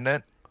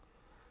independent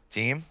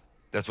team.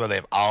 That's where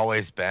they've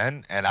always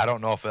been, and I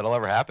don't know if it'll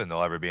ever happen.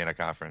 They'll ever be in a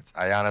conference.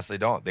 I honestly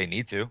don't. They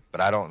need to, but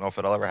I don't know if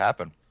it'll ever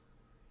happen.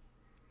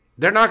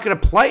 They're not going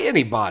to play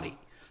anybody.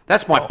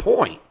 That's my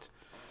point.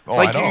 Oh,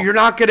 like you're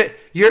not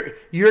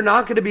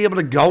gonna be able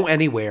to go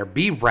anywhere,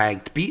 be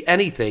ranked, be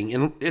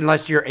anything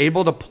unless you're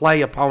able to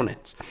play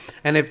opponents.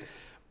 And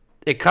if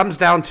it comes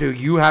down to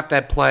you have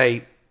to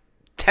play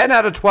 10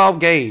 out of 12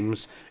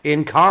 games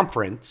in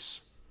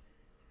conference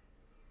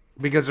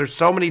because there's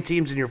so many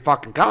teams in your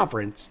fucking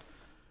conference,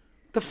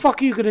 the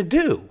fuck are you gonna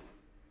do?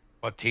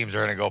 What teams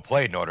are gonna go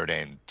play Notre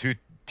Dame? 2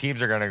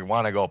 teams are gonna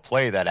want to go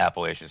play that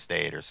Appalachian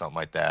State or something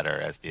like that, or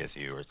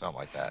SDSU or something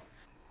like that.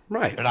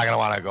 Right. They're not going to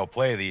want to go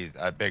play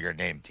a bigger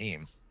name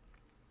team.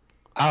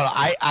 I don't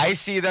know. I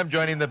see them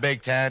joining the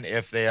Big Ten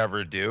if they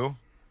ever do.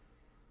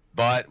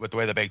 But with the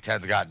way the Big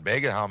Ten's gotten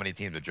big and how many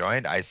teams have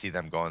joined, I see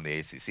them going to the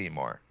ACC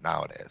more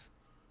nowadays.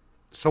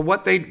 So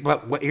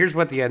here's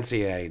what the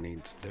NCAA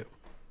needs to do.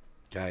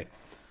 Okay.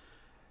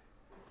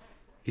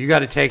 You got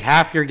to take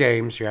half your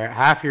games.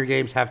 Half your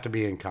games have to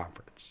be in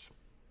conference.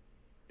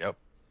 Yep.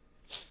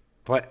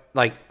 But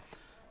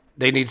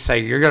they need to say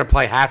you're going to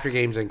play half your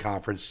games in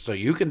conference so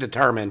you can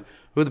determine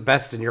who the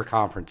best in your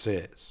conference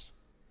is.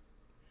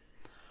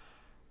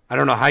 I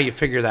don't know how you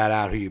figure that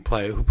out, who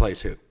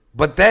plays who.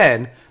 But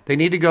then they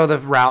need to go the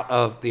route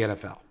of the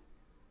NFL.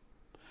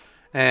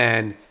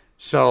 And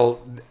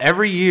so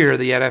every year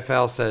the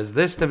NFL says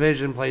this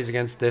division plays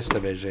against this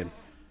division,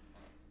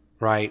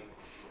 right?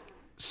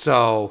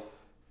 So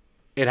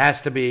it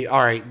has to be,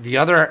 all right, the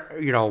other,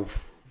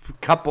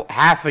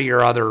 half of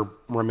your other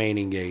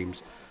remaining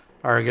games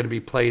are going to be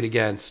played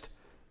against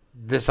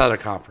this other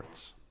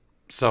conference.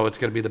 So it's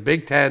going to be the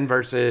Big Ten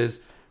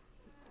versus,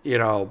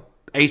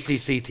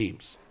 ACC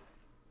teams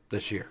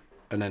this year.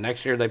 And then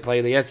next year they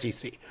play the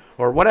SEC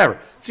or whatever.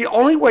 It's the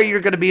only way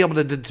you're going to be able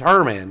to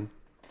determine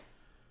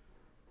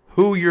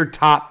who your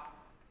top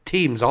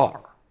teams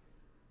are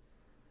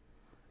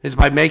is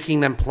by making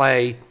them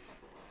play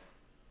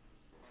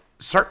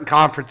certain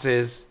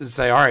conferences and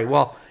say, all right,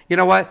 well, you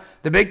know what?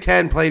 The Big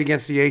Ten played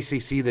against the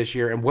ACC this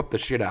year and whooped the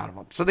shit out of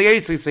them. So the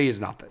ACC is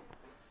nothing.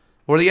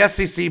 Or the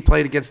SEC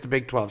played against the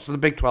Big 12. So the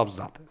Big 12 is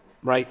nothing,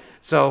 right?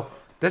 So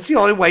that's the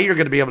only way you're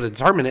going to be able to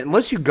determine it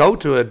unless you go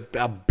to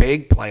a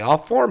big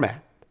playoff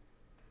format.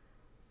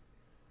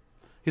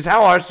 Because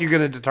how else are you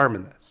going to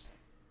determine this?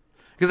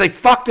 Because they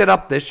fucked it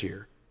up this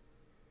year.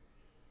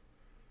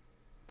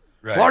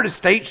 Right. Florida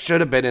State should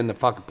have been in the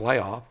fucking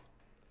playoff.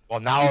 Well,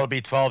 now it'll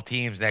be 12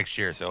 teams next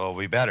year, so it'll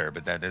be better.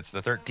 But then it's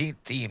the 13th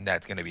team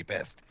that's going to be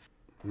pissed.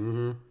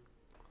 Mm-hmm.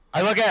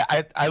 I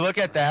look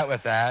at that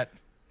with that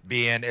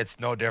being it's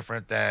no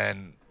different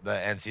than the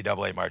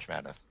NCAA March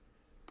Madness.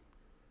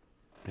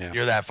 Yeah.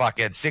 You're that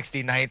fucking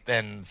 69th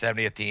and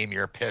 70th team.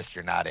 You're pissed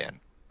you're not in.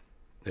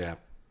 Yeah.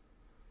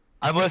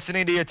 I'm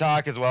listening to you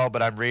talk as well,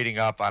 but I'm reading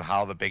up on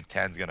how the Big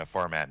Ten's going to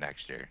format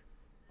next year.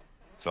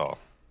 So.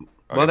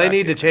 Well, they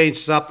need to change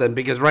something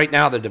because right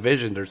now the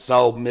divisions are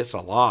so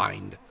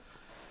misaligned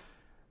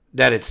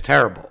that it's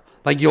terrible.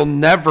 Like you'll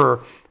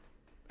never,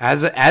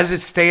 as it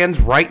stands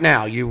right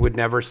now, you would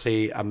never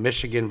see a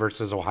Michigan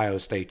versus Ohio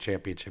State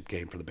championship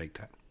game for the Big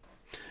Ten.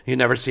 You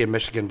never see a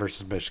Michigan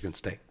versus Michigan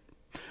State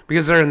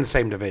because they're in the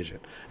same division.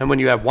 And when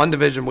you have one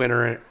division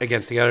winner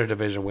against the other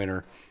division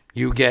winner,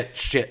 you get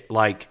shit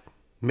like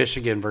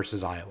Michigan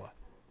versus Iowa.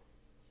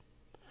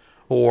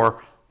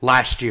 Or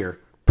last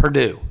year,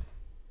 Purdue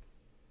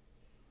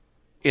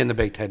in the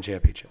Big Ten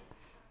championship,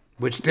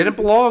 which didn't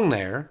belong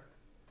there,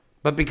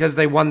 but because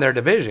they won their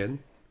division,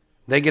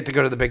 they get to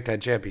go to the Big Ten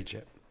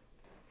championship.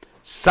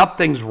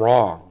 Something's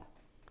wrong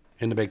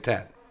in the Big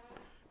Ten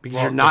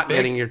because you're not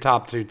getting your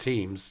top two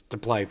teams to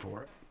play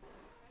for it.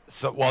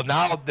 So, well,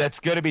 now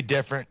that's going to be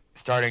different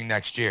starting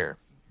next year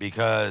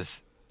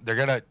because you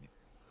got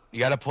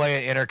to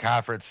play an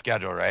interconference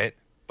schedule, right?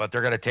 But they're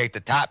going to take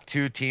the top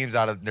two teams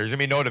out of, there's going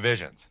to be no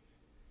divisions.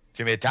 It's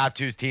going to be the top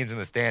two teams in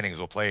the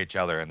standings will play each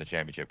other in the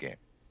championship game.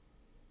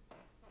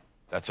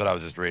 That's what I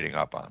was just reading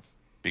up on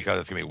because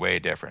it's going to be way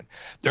different.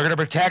 They're going to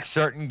protect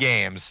certain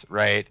games,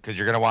 right? Because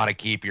you're going to want to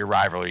keep your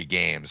rivalry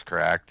games,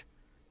 correct?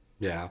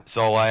 Yeah.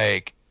 So,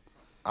 like,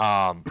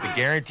 the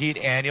guaranteed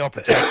annual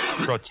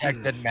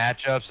protected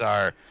matchups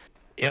are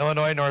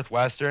Illinois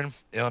Northwestern,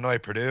 Illinois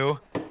Purdue,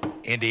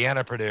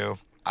 Indiana Purdue,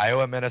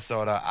 Iowa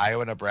Minnesota,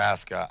 Iowa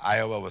Nebraska,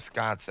 Iowa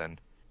Wisconsin,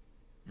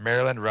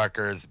 Maryland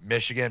Rutgers,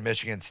 Michigan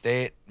Michigan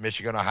State,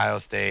 Michigan Ohio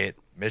State,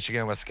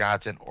 Michigan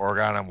Wisconsin,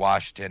 Oregon and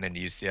Washington, and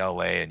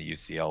UCLA and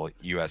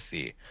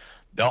USC.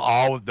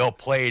 They'll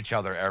play each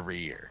other every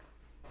year.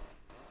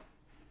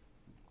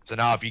 So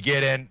now if you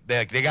get in,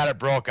 they got it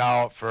broke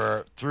out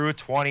for through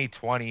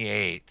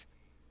 2028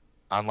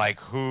 on like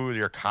who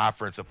your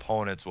conference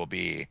opponents will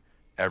be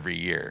every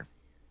year.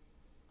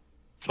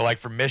 So like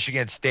for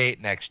Michigan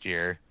State next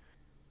year,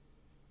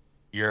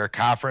 your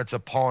conference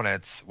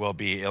opponents will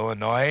be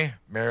Illinois,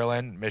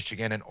 Maryland,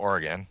 Michigan, and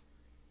Oregon.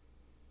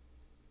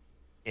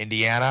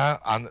 Indiana,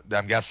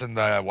 I'm guessing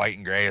the white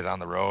and gray is on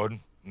the road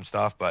and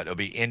stuff, but it'll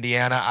be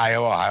Indiana,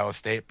 Iowa, Ohio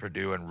State,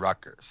 Purdue, and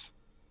Rutgers.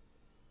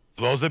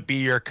 So those would be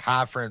your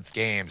conference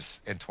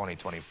games in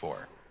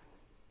 2024.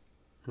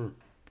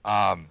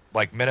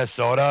 Like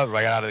Minnesota,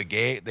 right out of the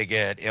gate, they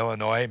get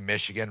Illinois,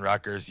 Michigan,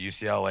 Rutgers,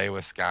 UCLA,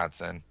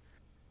 Wisconsin,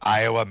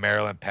 Iowa,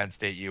 Maryland, Penn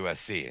State,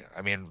 USC.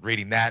 I mean,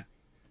 reading that,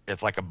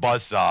 it's like a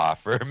buzzsaw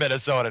for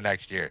Minnesota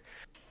next year.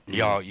 You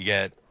know, you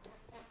get,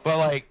 but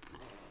like,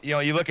 you know,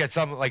 you look at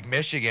something like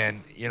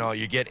Michigan, you know,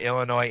 you get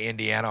Illinois,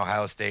 Indiana,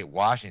 Ohio State,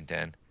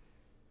 Washington.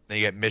 Then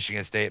you get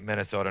Michigan State,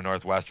 Minnesota,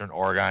 Northwestern,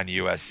 Oregon,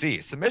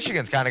 USC. So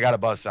Michigan's kind of got a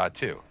buzzsaw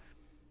too.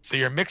 So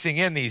you're mixing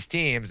in these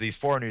teams, these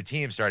four new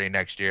teams starting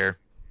next year.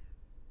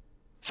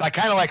 So I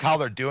kind of like how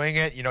they're doing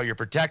it. You know, you're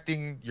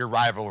protecting your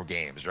rival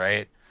games,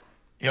 right?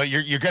 You know,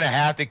 you're going to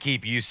have to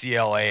keep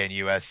UCLA and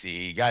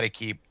USC. You got to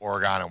keep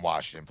Oregon and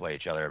Washington play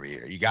each other every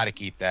year. You got to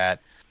keep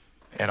that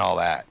and all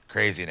that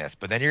craziness.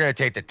 But then you're going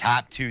to take the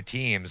top two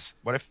teams.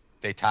 What if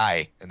they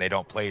tie and they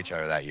don't play each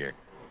other that year?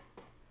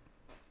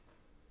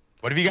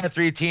 What if you got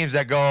three teams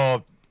that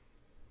go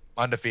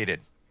undefeated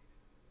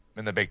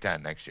in the Big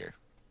Ten next year?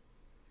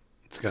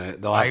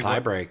 They'll have tie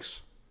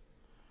breaks.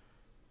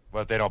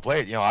 What if they don't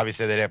play? You know,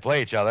 obviously they didn't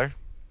play each other.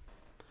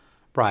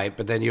 Right,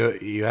 but then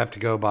you have to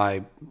go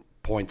by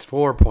points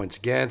for, points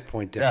against,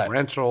 point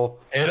differential.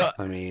 Yeah.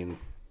 I mean,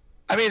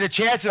 I mean, the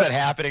chance of it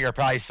happening are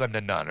probably slim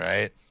to none,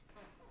 right?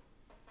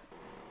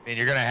 I mean,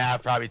 you're gonna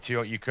have probably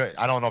two. You could.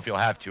 I don't know if you'll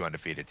have two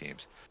undefeated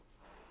teams.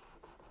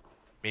 I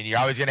mean, you're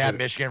always gonna have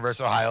Michigan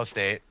versus Ohio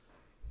State.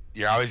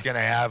 You're always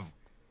gonna have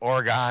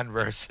Oregon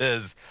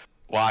versus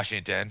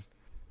Washington.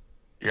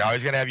 You're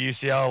always gonna have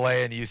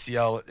UCLA and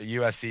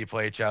USC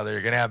play each other.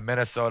 You're gonna have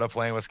Minnesota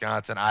playing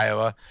Wisconsin,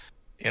 Iowa.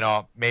 You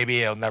know,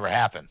 maybe it'll never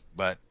happen,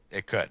 but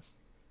it could.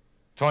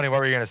 Tony, what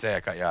were you gonna say? I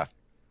cut you off.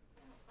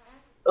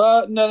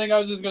 Nothing. I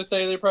was just gonna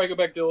say they probably go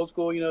back to old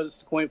school.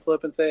 Just a coin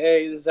flip and say,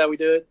 "Hey, this is how we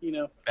do it."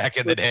 Back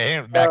in the day,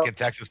 back in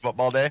Texas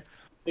football day.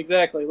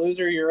 Exactly.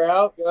 Loser, you're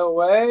out. Go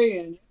away,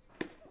 and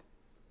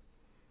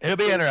it'll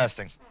be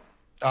interesting.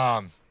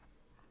 But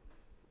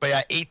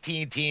yeah,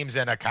 18 teams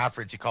in a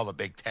conference you call the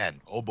Big Ten.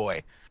 Oh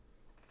boy.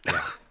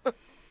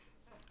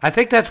 I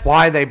think that's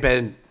why they've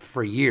been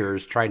for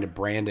years trying to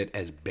brand it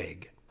as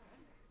big.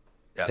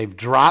 Yep. They've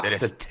dropped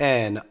the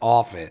 10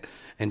 off it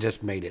and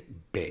just made it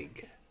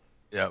big.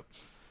 Yep.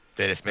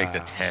 They just make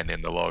the 10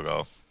 in the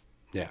logo.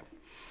 Yeah.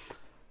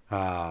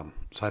 So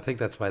I think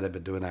that's why they've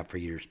been doing that for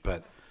years.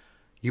 But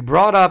you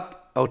brought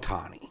up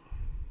Ohtani.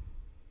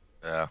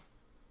 Yeah.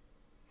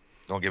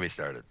 Don't get me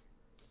started.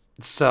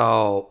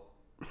 So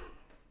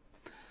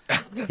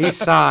he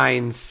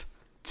signs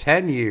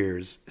 10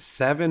 years,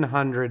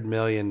 $700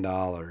 million.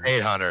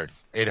 800.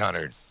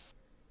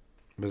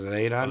 Was it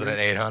 800? Was it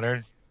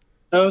 800?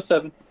 no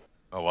 7.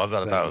 Oh, was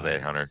that? I thought it was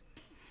 800.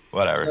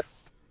 Whatever.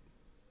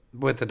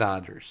 With the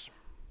Dodgers.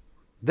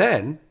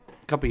 Then,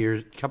 a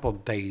couple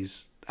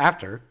days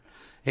after,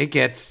 it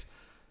gets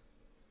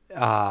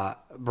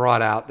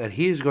brought out that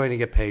he's going to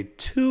get paid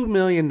 $2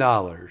 million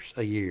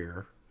a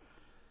year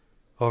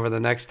over the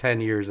next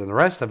 10 years, and the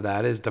rest of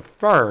that is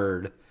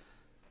deferred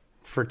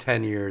for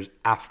 10 years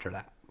after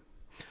that.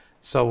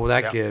 So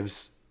that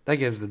gives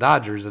the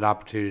Dodgers an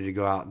opportunity to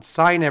go out and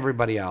sign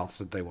everybody else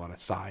that they want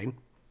to sign,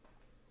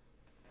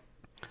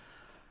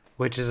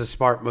 which is a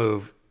smart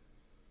move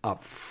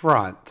up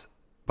front.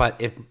 But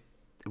if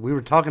we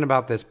were talking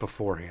about this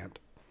beforehand,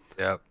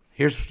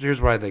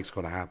 here's what I think is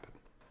going to happen.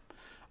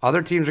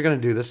 Other teams are going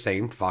to do the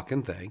same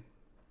fucking thing,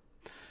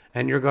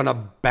 and you're going to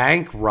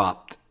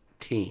bankrupt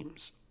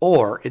teams,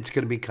 or it's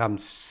going to become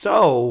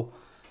so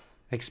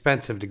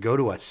expensive to go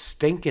to a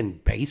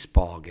stinking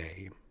baseball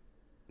game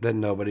that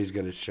nobody's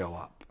going to show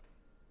up.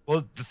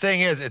 Well, the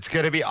thing is, it's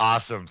going to be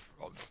awesome.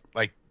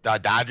 Like, the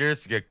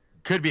Dodgers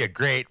could be a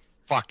great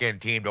fucking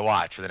team to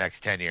watch for the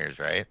next 10 years,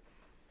 right?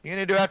 You're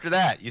going to do after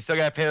that? You still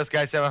got to pay this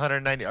guy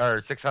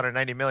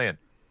 $690 million.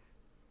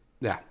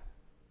 Yeah.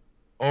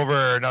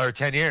 Over another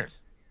 10 years.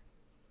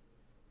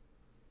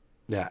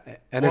 Yeah,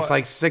 and it's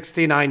like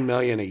 $69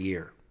 million a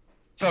year.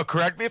 So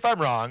correct me if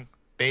I'm wrong.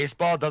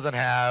 Baseball doesn't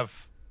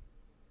have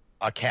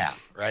a cap,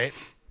 right?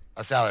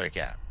 A salary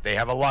cap. They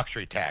have a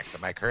luxury tax.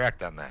 Am I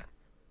correct on that?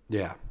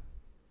 Yeah.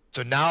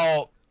 So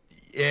now,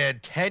 in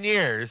 10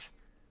 years,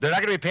 they're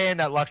not going to be paying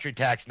that luxury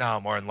tax now,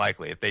 more than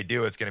likely. If they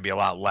do, it's going to be a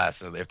lot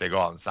less if they go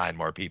out and sign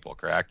more people,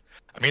 correct?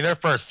 I mean, their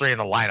first three in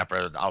the lineup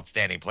are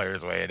outstanding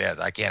players the way it is.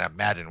 I can't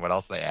imagine what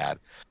else they add.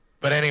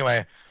 But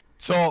anyway,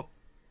 so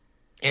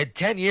in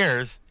 10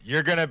 years,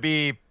 you're going to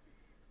be,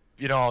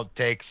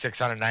 take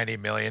 $690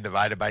 million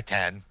divided by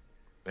 10,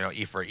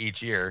 for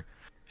each year.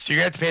 So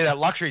you're going to have to pay that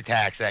luxury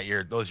tax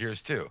those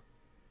years too.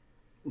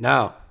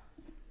 No.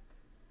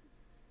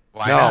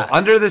 Why not?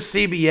 Under the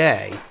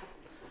CBA,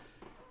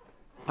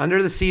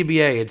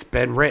 it's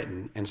been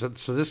written, and so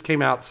this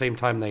came out the same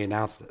time they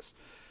announced this.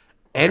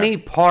 Any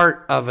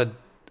part, and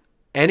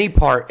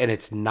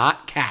it's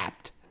not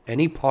capped,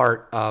 any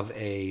part of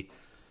a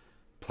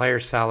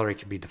player's salary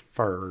can be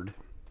deferred,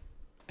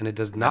 and it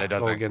does not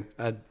go against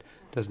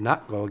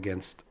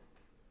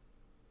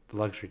the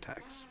luxury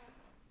tax.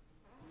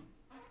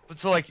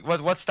 So,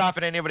 what's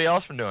stopping anybody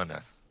else from doing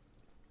this?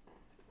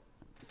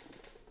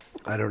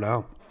 I don't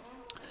know.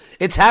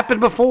 It's happened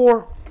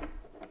before.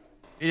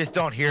 You just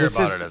don't hear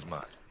about it as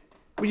much.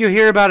 You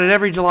hear about it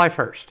every July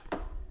 1st.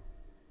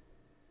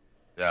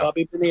 Yeah.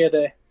 Bobby Bonilla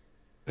Day.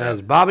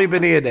 As Bobby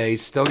Bonilla Day,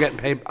 he's still getting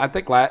paid. I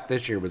think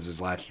this year was his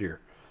last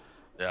year.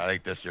 Yeah, I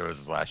think this year was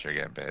his last year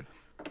getting paid.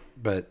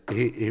 But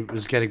he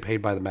was getting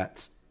paid by the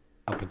Mets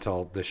up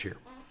until this year.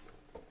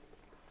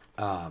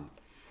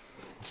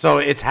 So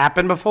it's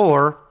happened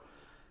before.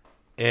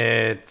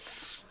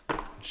 It's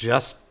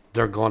just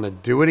they're going to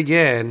do it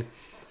again,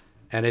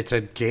 and it's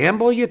a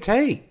gamble you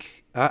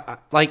take.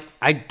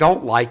 I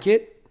don't like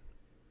it.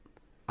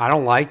 I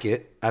don't like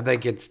it. I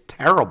think it's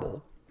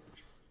terrible.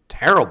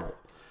 Terrible.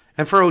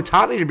 And for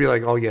Ohtani to be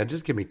like, oh, yeah,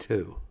 just give me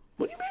 2.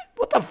 What do you mean?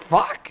 What the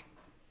fuck?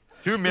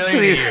 $2 million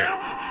a year.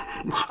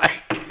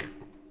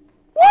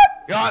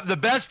 What? The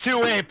best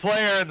two-way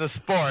player in the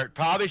sport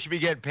probably should be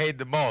getting paid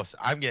the most.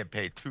 I'm getting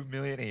paid $2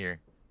 million a year.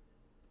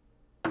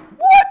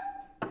 What?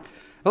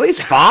 At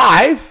least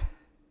 5.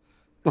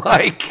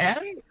 I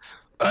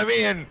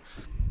mean,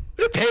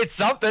 they paid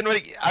something.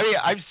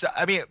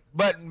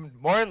 But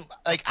more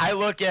I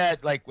look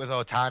at with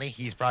Ohtani,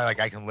 he's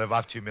probably I can live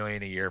off $2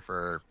 million a year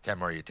for 10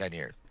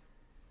 years.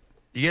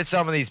 You get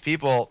some of these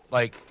people,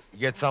 like you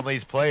get some of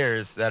these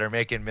players that are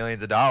making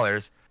millions of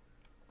dollars.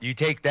 You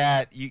take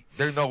that,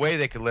 there's no way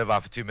they could live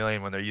off of $2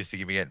 million when they're used to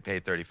getting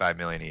paid $35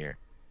 million a year.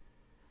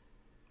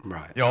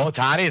 Right. You know,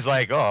 Ohtani's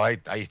like, oh, I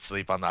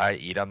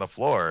eat on the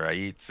floor, I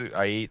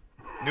eat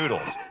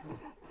noodles,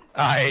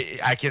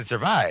 I can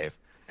survive,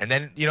 and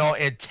then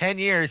in 10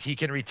 years he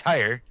can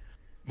retire,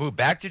 move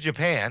back to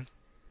Japan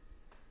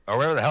or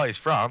wherever the hell he's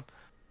from,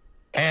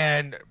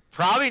 and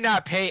probably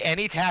not pay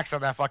any tax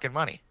on that fucking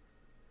money,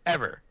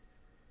 ever.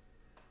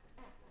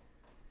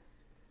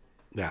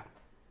 Yeah.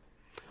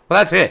 Well,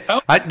 that's it.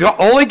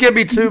 Only give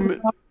me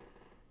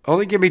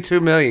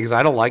 $2 million because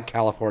I don't like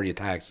California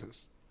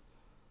taxes.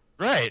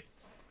 Right.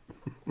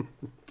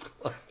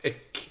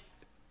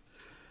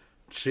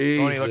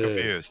 Jesus. Tony look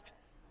confused.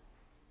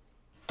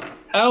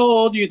 How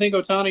old do you think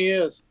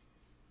Ohtani is?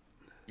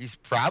 He's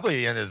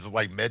probably in his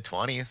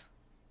mid-20s,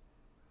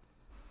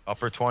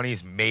 upper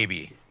 20s,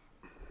 maybe.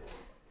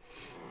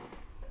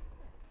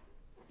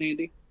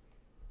 Andy?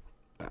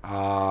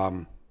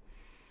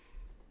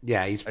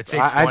 Yeah, he's. I'd say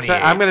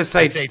I'm going to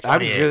say. I'd say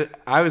 28.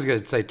 I was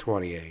going to say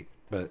 28,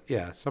 but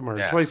yeah,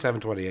 somewhere 27,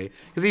 28,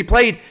 because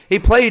he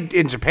played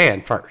in Japan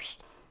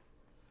first.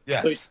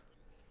 Yes. So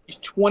he's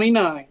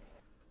 29.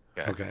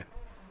 Okay.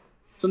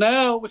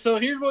 So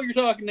here's what you're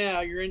talking now.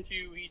 You're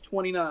into he's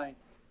 29.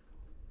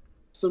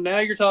 So now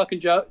you're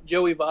talking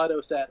Joey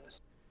Votto status.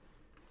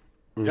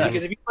 Yes.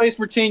 Because if he plays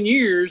for 10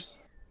 years,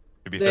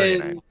 He'd be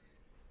 39.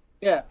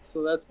 Yeah,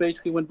 so that's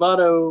basically when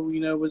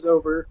Votto, was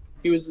over.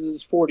 He was in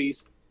his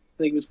 40s. I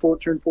think he was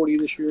turned 40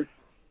 this year.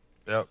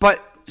 Yep.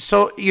 But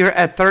so you're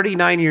at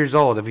 39 years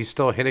old. If he's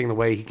still hitting the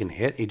way he can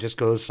hit, he just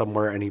goes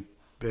somewhere and he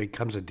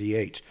becomes a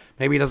DH.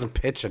 Maybe he doesn't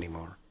pitch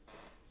anymore.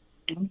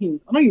 I don't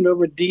even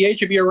know if a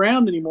DH would be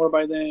around anymore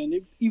by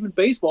then. Even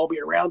baseball would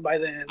be around by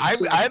then.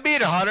 I'm being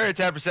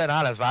 110%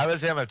 honest. If I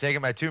was him, I'm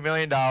taking my $2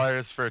 million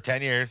for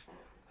 10 years.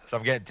 So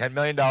I'm getting $10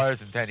 million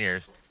in 10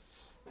 years.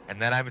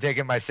 And then I'm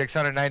taking my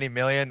 $690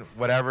 million,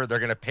 whatever. They're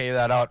going to pay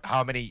that out.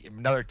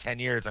 Another 10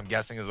 years, I'm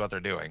guessing, is what they're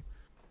doing.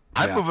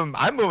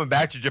 I'm moving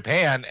back to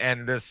Japan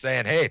and just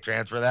saying, hey,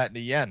 transfer that into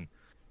yen.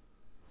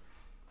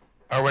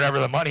 Or whatever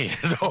the money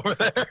is over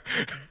there.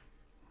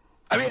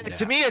 I mean,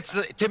 to me, it's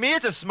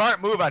a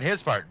smart move on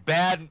his part.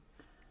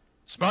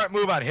 Smart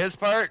move on his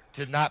part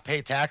to not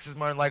pay taxes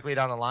more than likely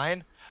down the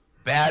line.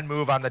 Bad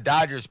move on the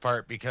Dodgers'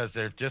 part because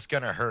they're just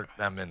going to hurt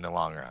them in the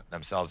long run,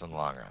 themselves in the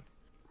long run.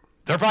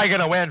 They're probably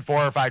going to win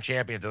 4 or 5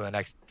 champions in the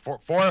next four.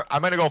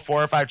 I'm going to go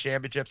 4 or 5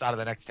 championships out of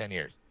the next 10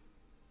 years.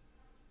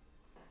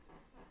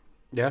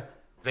 Yeah.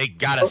 They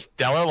got a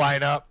stellar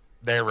lineup.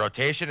 Their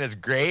rotation is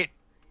great.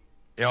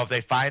 If they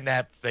find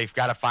that, they've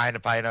got to find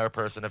another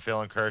person to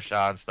fill in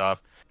Kershaw and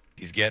stuff.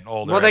 He's getting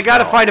older. Well, they got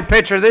to find a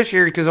pitcher this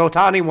year because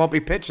Ohtani won't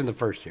be pitching the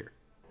first year.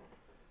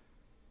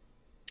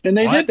 And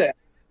they did that.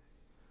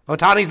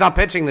 Ohtani's not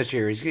pitching this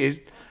year.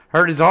 He's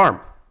hurt his arm.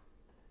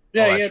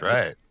 Yeah, that's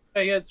right.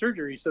 He had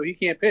surgery, so he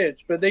can't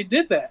pitch. But they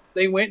did that.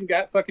 They went and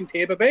got fucking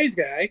Tampa Bay's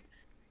guy,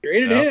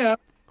 traded him.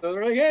 So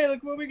they're like, hey,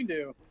 look what we can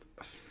do.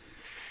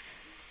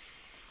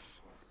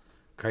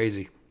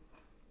 Crazy.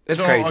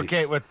 It's crazy.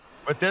 Okay, with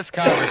this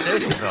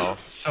conversation, though,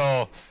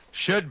 so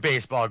should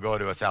baseball go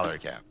to a salary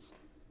cap?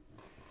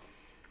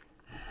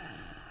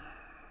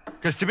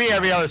 Because to me,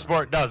 every other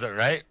sport does it,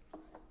 right?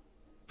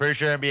 Pretty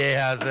sure NBA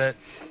has it.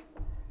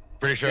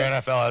 Pretty sure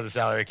NFL has a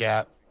salary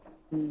cap.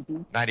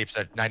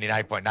 90%,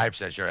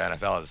 99.9% sure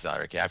NFL has a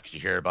salary cap because you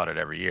hear about it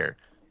every year.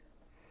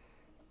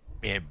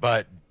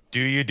 But do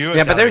you do it?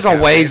 Yeah, but there's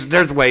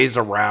ways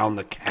around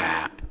the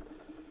cap.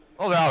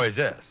 Oh, there always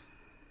is.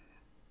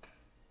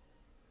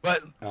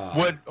 But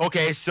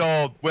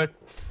so with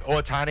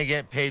Ohtani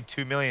getting paid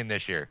 $2 million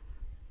this year,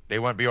 they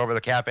wouldn't be over the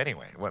cap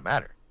anyway. It wouldn't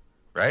matter,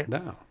 right?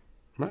 No.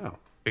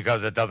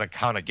 Because it doesn't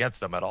count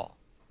against them at all.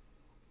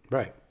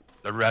 Right.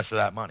 The rest of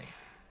that money.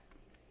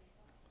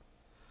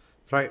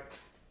 That's right.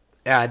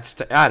 Yeah,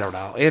 I don't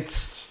know.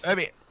 It's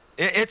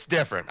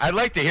different. I'd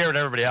like to hear what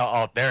everybody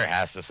out there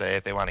has to say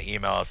if they want to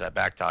email us at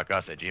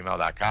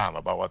backtalkus@gmail.com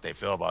about what they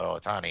feel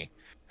about Ohtani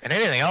and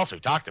anything else we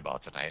talked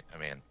about tonight. I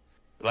mean,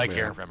 I like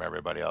hearing from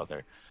everybody out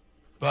there.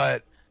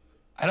 But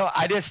I don't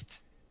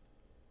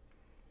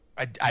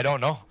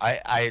know.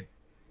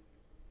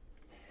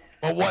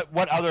 But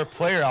what other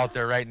player out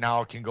there right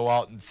now can go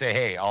out and say,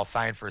 hey, I'll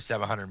sign for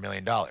 $700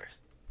 million?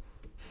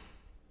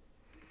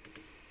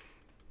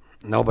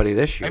 Nobody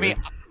this year. Even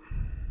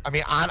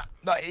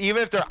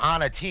if they're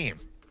on a team.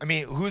 I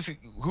mean,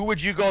 who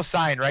would you go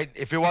sign, right?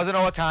 If it wasn't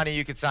Ohtani,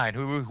 you could sign.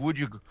 Who would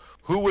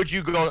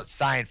you go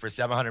sign for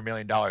 $700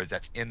 million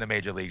that's in the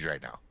major leagues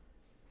right now?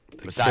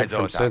 The Besides kid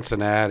from Ohtani.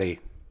 Cincinnati.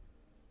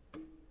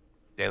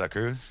 De La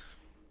Cruz?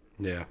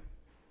 Yeah.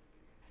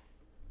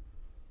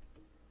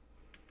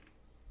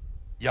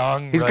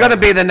 Young. He's going to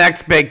be the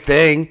next big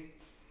thing.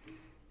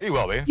 He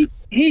will be.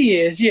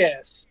 He is,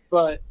 yes.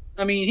 But,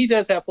 I mean, he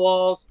does have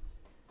flaws.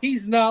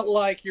 He's not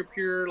like your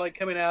pure,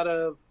 coming out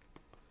of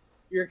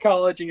your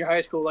college and your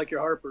high school, like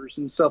your Harpers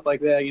and stuff like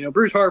that.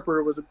 Bruce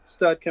Harper was a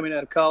stud coming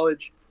out of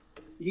college.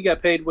 He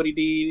got paid what he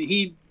did.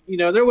 He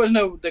there was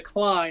no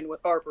decline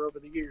with Harper over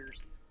the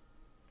years.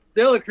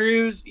 De La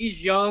Cruz,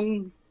 he's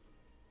young.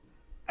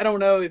 I don't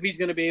know if he's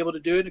going to be able to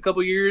do it in a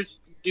couple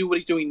years, do what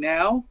he's doing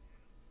now.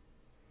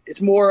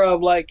 It's more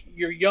of like,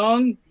 you're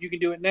young, you can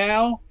do it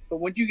now, but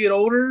once you get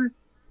older,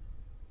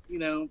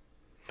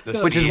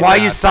 Which is why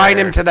you sign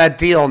him to that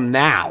deal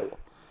now,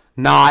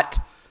 not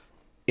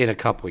in a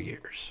couple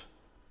years.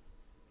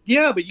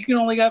 Yeah, but you can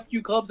only got a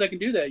few clubs that can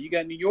do that. You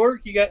got New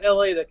York, you got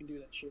LA that can do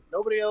that shit.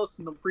 Nobody else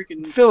in the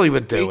freaking Philly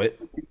would do it.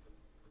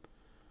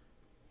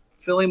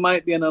 Philly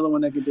might be another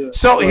one that could do it.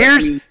 So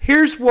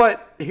here's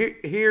what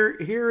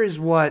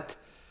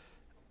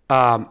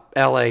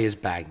LA is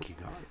banking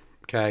on.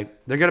 Okay,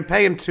 they're going to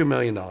pay him $2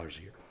 million a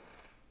year.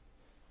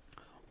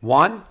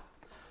 One,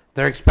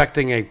 they're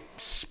expecting a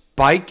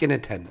spike in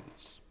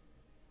attendance.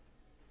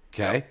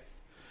 Okay. Yep.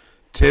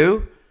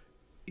 Two,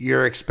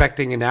 you're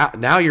expecting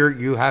now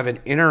you have an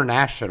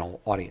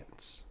international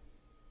audience.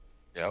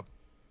 Yep.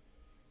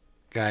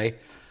 Okay.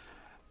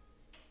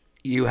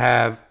 You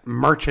have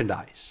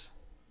merchandise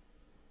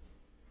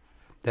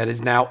that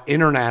is now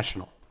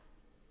international.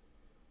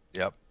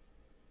 Yep.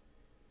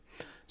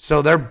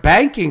 So they're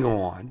banking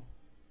on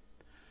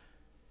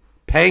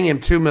paying him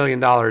 $2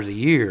 million a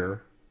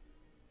year,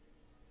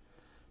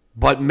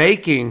 but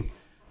making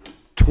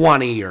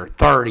 20 or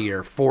 30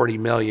 or 40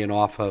 million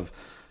off of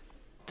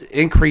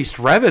increased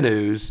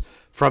revenues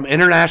from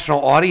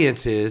international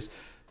audiences,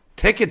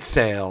 ticket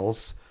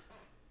sales,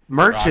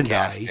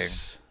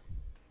 merchandise.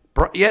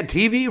 Yeah,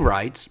 TV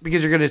rights,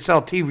 because you're going to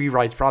sell TV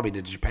rights probably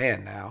to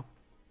Japan now.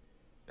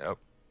 Yep.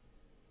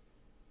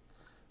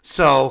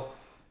 So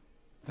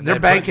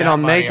they're banking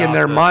on making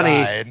their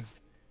money. Side.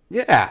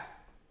 Yeah.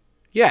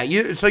 Yeah,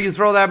 you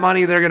throw that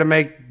money they're going to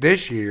make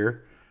this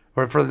year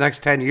or for the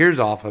next 10 years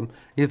off them,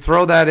 you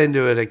throw that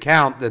into an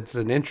account that's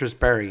an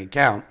interest-bearing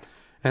account,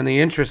 and the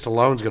interest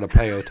alone is going to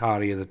pay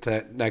Ohtani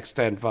the next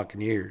 10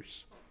 fucking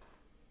years.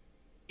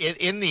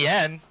 In the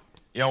end,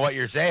 you know what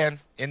you're saying?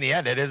 In the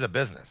end, it is a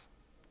business.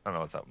 I don't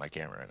know what's up with my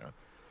camera right now.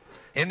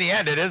 In the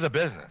end, it is a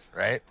business,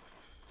 right?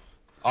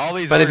 All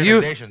these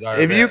organizations are.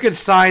 If you could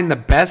sign the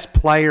best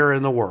player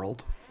in the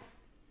world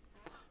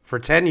for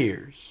 10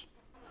 years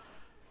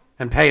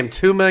and pay him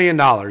 $2 million,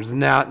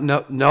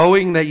 now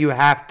knowing that you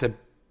have to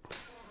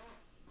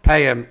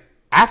pay him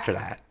after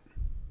that.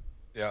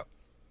 Yeah.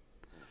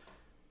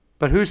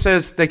 But who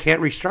says they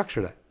can't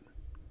restructure that?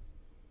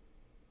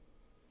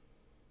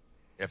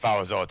 If I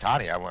was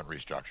Ohtani, I wouldn't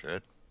restructure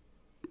it.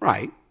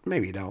 Right.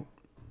 Maybe you don't.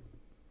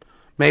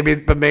 Maybe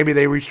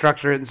they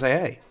restructure it and say,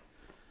 hey,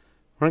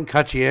 we're going to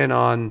cut you in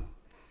on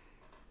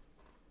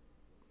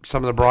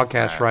some of the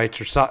broadcast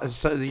rights or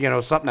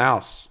something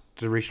else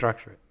to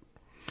restructure it.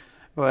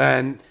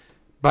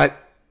 But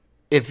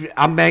if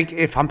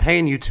I'm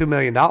paying you $2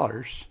 million,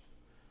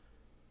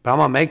 but I'm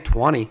gonna make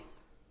 20.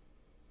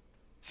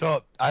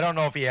 So I don't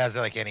know if he has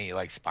any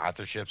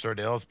sponsorships or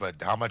deals, but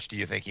how much do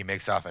you think he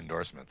makes off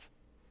endorsements?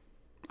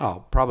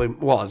 Oh, probably.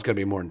 Well, it's gonna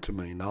be more than $2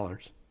 million.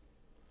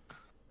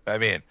 I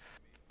mean,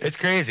 it's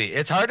crazy.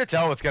 It's hard to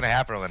tell what's gonna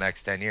happen over the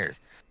next 10 years.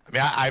 I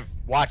mean, I've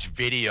watched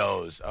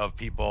videos of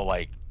people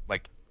like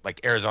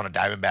Arizona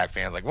Diamondback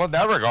fans we'll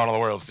never go to the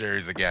World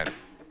Series again.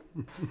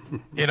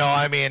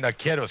 I mean, a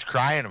kid was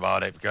crying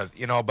about it because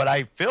but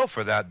I feel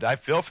for that. I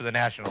feel for the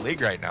National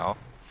League right now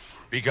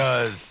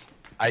because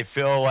I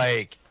feel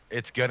like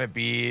it's gonna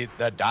be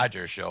the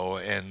Dodgers show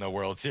in the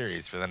World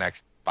Series for the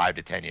next 5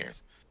 to 10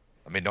 years.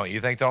 I mean, don't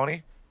you think,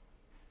 Tony?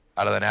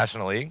 Out of the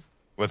National League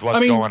with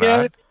what's going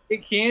on,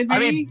 it can be. I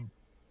mean,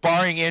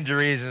 barring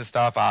injuries and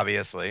stuff,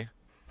 obviously.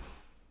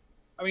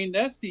 I mean,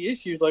 that's the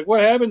issue.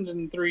 What happens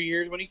in 3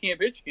 years when he can't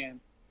pitch again?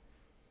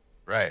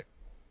 Right.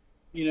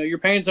 You're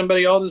paying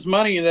somebody all this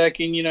money that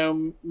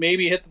can,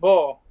 maybe hit the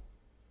ball.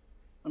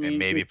 I mean, and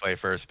maybe play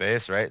first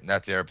base, right? And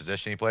that's the other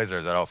position he plays, or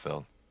is that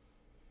outfield?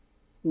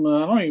 I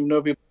don't even know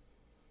if he.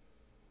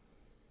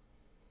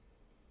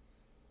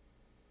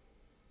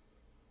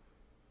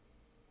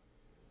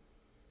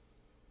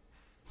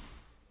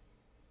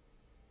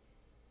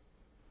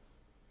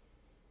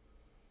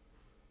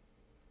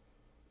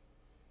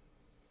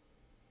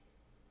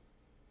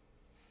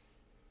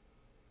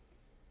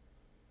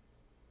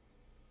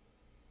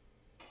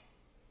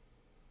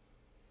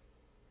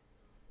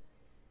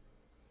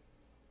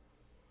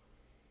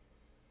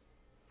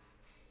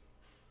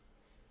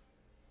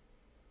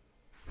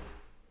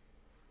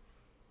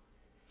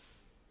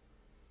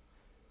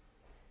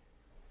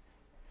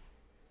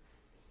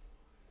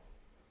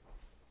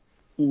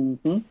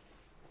 Mm-hmm.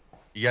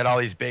 You got all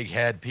these big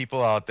head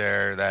people out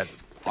there that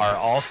are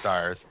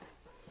all-stars.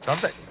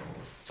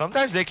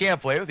 Sometimes they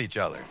can't play with each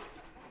other.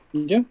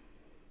 Yeah.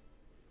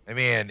 I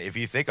mean, if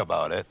you think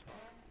about it,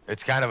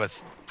 it's kind of a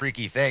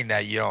freaky thing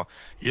that, you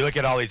look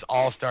at all these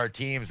all-star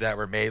teams that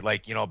were made,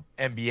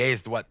 NBA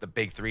is the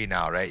big three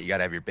now, right? You got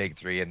to have your big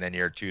three and then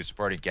your two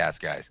supporting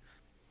cast guys.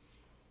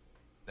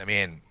 I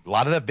mean, a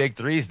lot of the big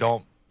threes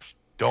don't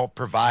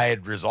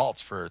provide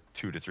results for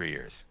 2 to 3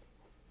 years.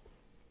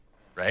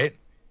 Right?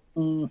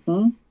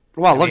 Mm-hmm.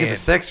 Well, look at the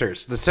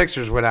Sixers. The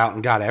Sixers went out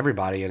and got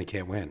everybody, and he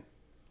can't win.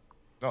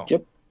 No.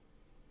 Yep.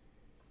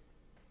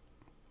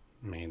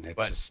 I mean, it's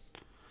But just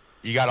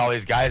you got all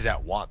these guys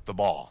that want the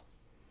ball.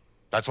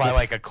 That's why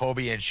like a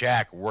Kobe and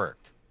Shaq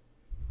worked.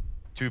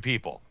 Two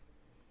people.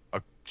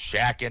 A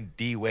Shaq and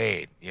D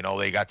Wade. You know,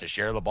 they got to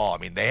share the ball. I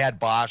mean, they had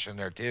Bosch in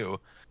there too,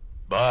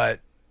 but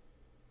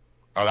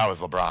that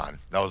was LeBron.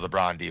 That was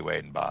LeBron, D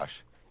Wade, and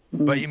Bosch.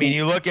 But I mean,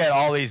 you look at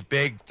all these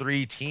big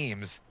three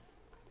teams.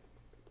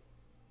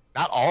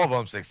 Not all of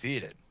them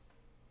succeeded.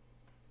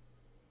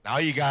 Now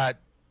you got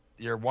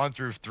your 1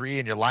 through 3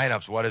 in your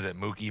lineups. What is it?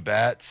 Mookie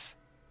Betts,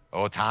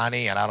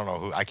 Ohtani, and I don't know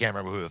who. I can't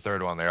remember who the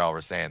third one they all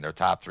were saying. Their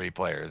top 3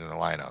 players in the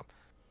lineup.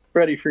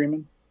 Freddie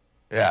Freeman.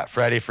 Yeah,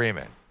 Freddie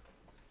Freeman.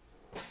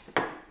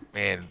 I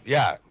mean,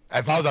 yeah.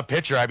 If I was a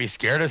pitcher, I'd be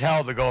scared as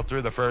hell to go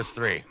through the first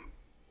 3.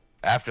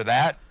 After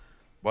that,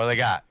 what do they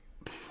got?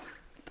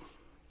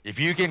 If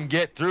you can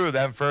get through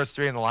them first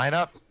 3 in the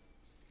lineup,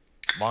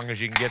 as long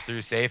as you can get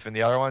through safe in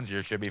the other ones,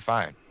 you should be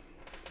fine.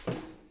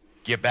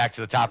 Get back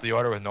to the top of the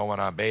order with no one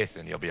on base,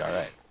 and you'll be all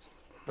right.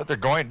 But they're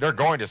going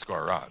to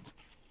score runs.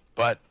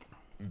 But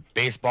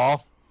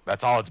baseball,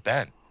 that's all it's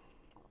been.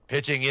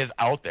 Pitching is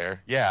out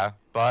there, yeah,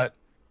 but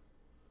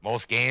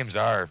most games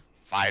are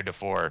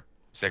 5-4,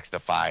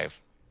 6-5.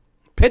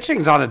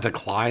 pitching's on a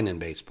decline in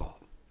baseball.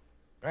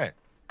 Right.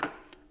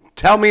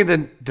 Tell me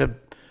the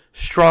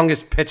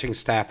strongest pitching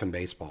staff in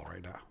baseball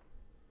right now.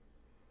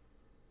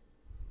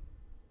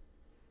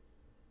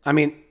 I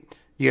mean,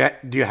 do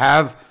you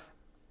have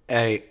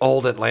a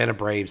old Atlanta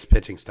Braves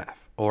pitching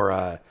staff or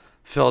a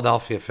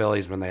Philadelphia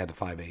Phillies when they had the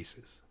 5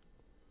 aces?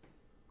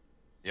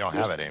 You don't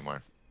have it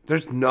anymore.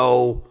 There's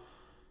no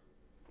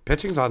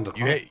pitching's on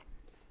decline.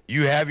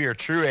 You have your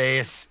true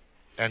ace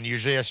and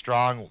usually a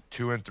strong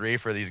 2 and 3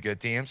 for these good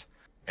teams,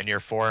 and your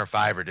 4 and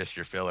 5 are just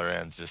your filler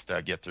ends just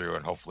to get through,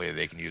 and hopefully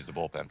they can use the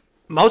bullpen.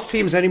 Most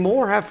teams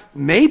anymore have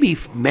maybe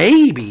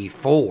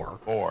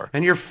 4.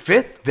 And your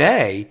 5th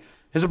day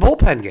is a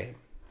bullpen game.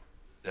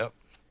 Yep.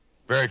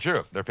 Very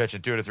true. They're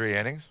pitching 2 to 3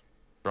 innings,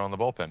 throwing the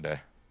bullpen day.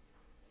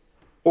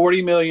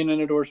 $40 million in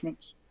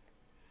endorsements.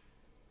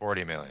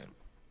 $40 million.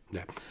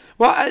 Yeah.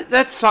 Well,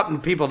 that's something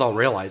people don't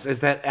realize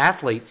is that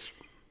athletes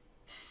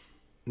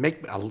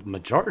make a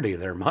majority of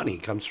their money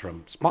comes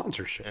from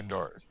sponsorship.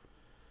 Indoors.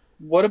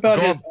 What about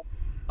his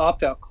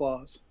opt-out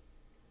clause?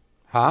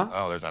 Huh?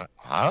 Oh, there's a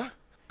huh?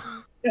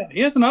 Yeah,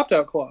 he has an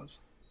opt-out clause.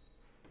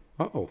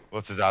 Oh.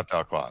 What's his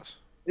opt-out clause?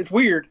 It's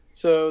weird.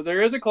 So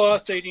there is a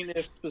clause stating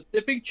if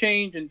specific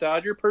change in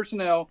Dodger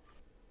personnel,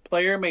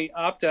 player may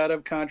opt out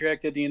of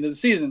contract at the end of the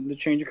season. The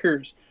change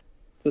occurs.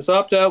 This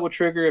opt-out will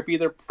trigger if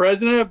either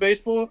president of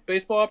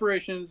baseball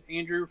operations,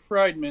 Andrew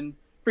Friedman,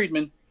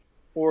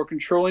 or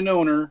controlling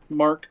owner,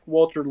 Mark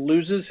Walter,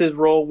 loses his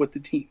role with the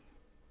team.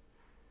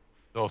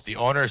 So if the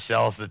owner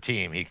sells the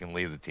team, he can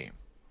leave the team.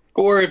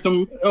 Or if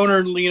the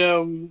owner,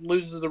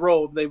 loses the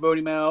role, if they vote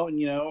him out,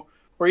 and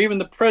or even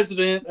the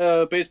president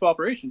of baseball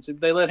operations,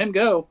 if they let him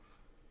go,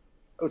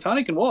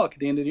 Ohtani can walk at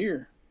the end of the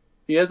year.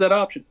 He has that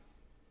option.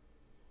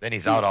 Then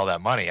he's out all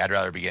that money. I'd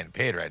rather be getting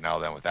paid right now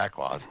than with that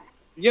clause.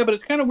 Yeah, but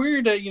it's kind of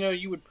weird that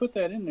you would put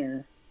that in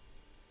there.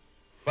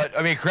 But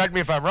I mean, correct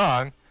me if I'm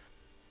wrong.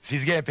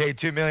 He's getting paid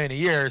 $2 million a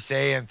year.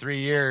 Say in 3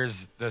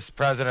 years, this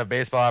president of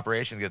baseball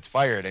operations gets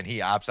fired and he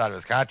opts out of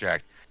his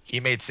contract. He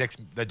made $6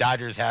 million. The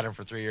Dodgers had him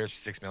for 3 years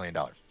for $6 million.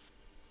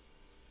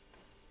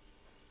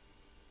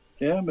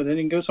 Yeah, but then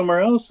he can go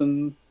somewhere else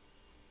and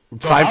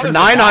sign for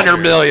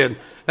 $900 million.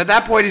 At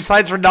that point, he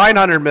signs for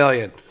 $900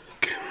 million.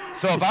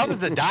 So if I was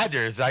the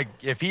Dodgers, like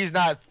if he's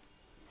not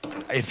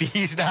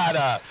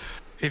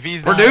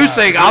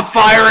producing, I'm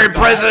firing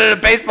president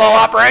of baseball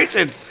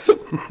operations.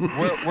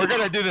 We're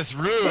gonna do this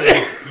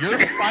ruse. You're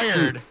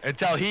fired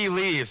until he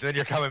leaves, then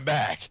you're coming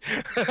back.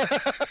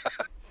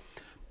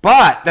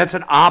 But that's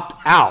an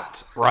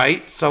opt-out,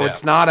 right? So Yeah.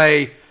 it's not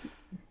a.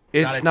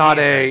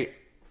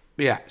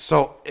 Yeah.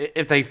 So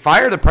if they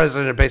fire the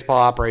president of baseball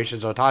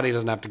operations, Ohtani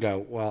doesn't have to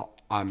go. Well,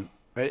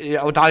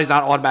 Ohtani's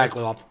not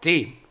automatically off the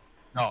team.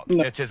 No,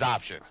 it's his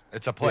option.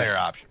 It's a player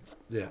option.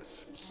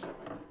 Yes.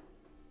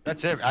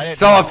 That's it.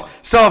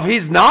 So if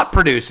he's not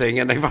producing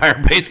and they fire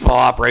baseball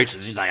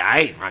operations, he's like, I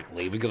ain't fucking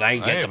leaving because I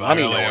ain't getting the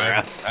money nowhere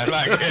else.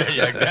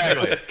 Yeah,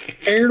 exactly.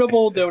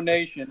 charitable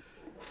donation.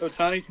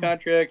 Ohtani's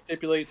contract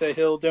stipulates that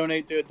he'll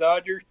donate to a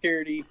Dodgers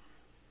charity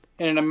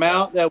in an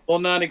amount that will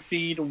not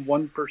exceed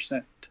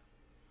 1%.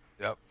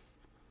 Yep.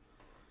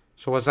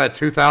 So what's that,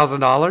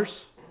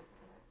 $2,000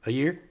 a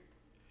year?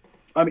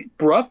 I mean,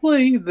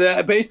 roughly,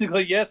 that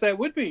basically, yes, that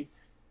would be.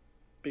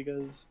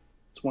 Because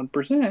it's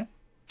 1%.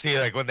 See,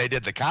 like when they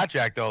did the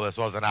contract, though, this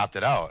wasn't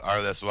opted out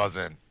or this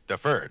wasn't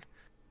deferred.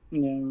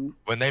 No.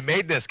 When they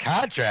made this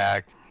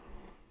contract,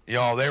 they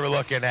were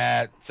looking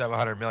at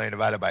 $700 million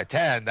divided by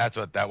 10. That's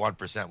what that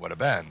 1% would have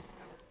been.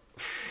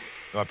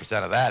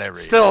 1% of that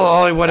every still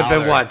only would have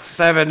been what,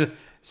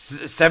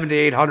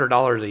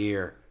 $700-800 a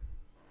year,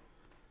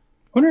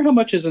 Wonder how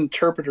much his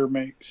interpreter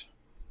makes.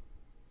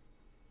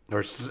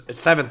 or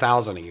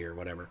 $7,000 a year,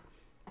 whatever.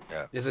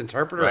 Yeah. His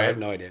interpreter, Right. I have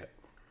no idea.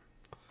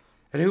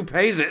 And who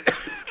pays it?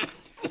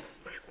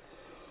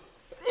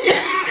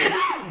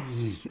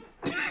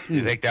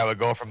 You think that would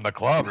go from the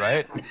club,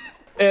 right?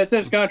 Yeah, it's in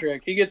his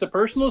contract. He gets a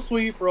personal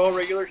suite for all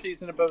regular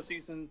season and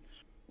postseason,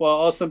 while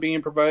also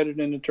being provided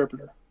an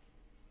interpreter.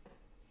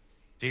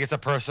 He gets a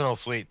personal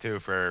suite too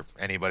for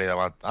anybody that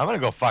wants. I'm gonna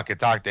go fucking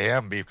talk to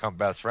him and become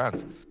best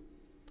friends.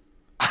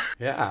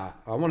 Yeah,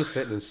 I want to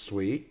sit in his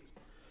suite.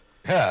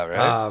 Yeah,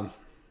 right.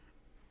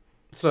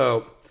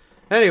 So,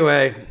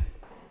 anyway,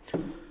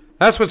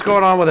 that's what's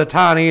going on with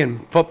Ohtani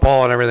and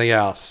football and everything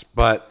else.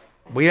 But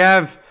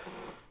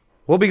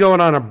we'll be going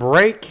on a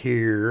break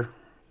here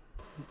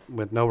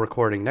with no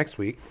recording next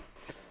week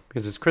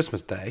because it's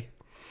Christmas Day.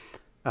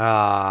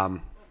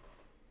 But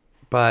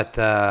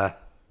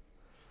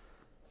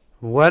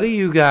what do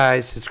you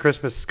guys, since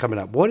Christmas is coming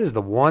up, what is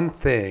the one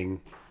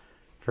thing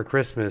for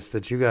Christmas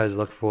that you guys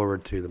look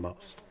forward to the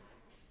most?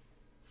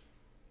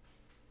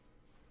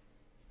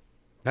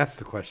 That's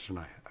the question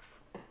I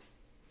have.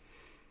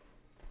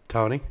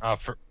 Tony?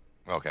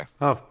 Okay.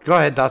 Oh, go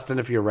ahead, Dustin,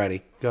 if you're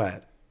ready. Go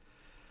ahead.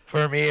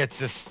 For me, it's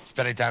just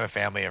spending time with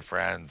family and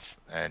friends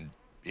and,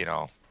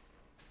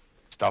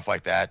 stuff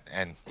like that.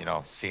 And,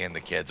 seeing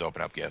the kids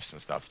open up gifts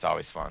and stuff. It's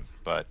always fun.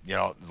 But,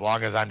 as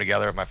long as I'm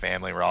together with my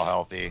family, we're all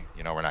healthy.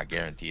 We're not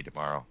guaranteed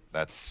tomorrow.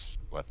 That's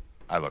what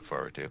I look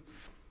forward to.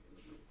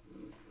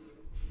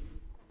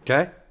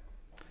 Okay.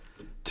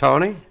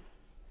 Tony?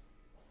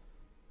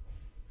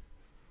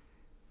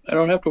 I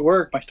don't have to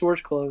work. My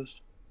store's closed.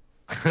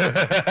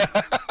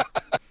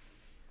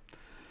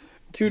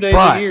 2 days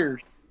a year.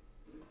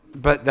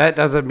 But that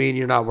doesn't mean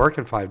you're not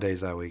working 5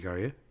 days that week, are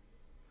you?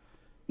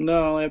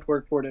 No, I only have to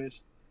work 4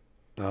 days.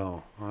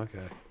 Oh,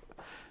 okay.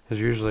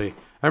 Because usually,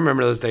 I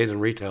remember those days in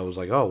retail, it was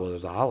like, oh, well,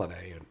 there's a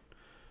holiday.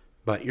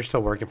 But you're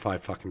still working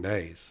 5 fucking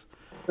days.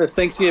 It's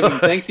Thanksgiving.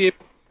 Thanksgiving,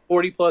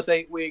 40 plus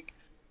 8 week.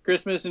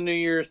 Christmas and New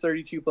Year's,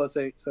 32 plus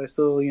 8. So I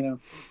still, I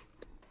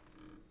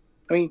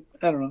mean,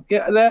 I don't know.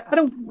 Yeah,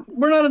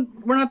 we're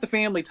not the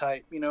family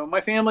type.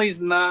 My family's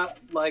not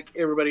like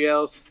everybody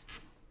else.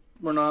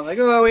 We're not like,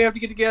 oh, we have to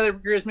get together for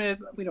Christmas.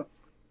 We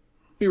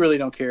really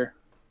don't care.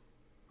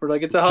 We're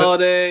like, it's a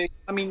holiday.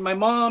 I mean, my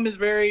mom is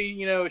very,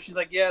 she's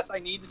like, yes, I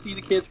need to see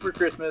the kids for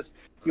Christmas.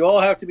 You all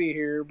have to be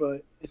here,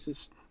 but it's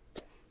just.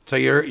 So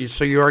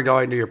you are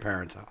going to your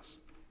parents' house.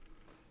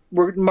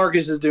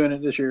 Marcus is doing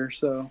it this year,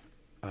 so.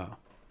 Oh.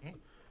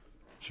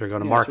 So you're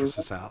going to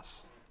Marcus's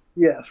house.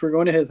 Yes, we're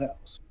going to his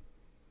house.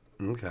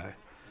 Okay.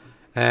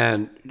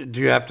 And do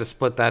you have to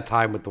split that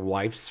time with the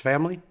wife's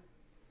family?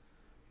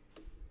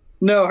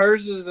 No,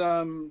 hers is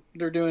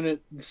they're doing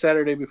it the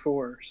Saturday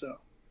before, so.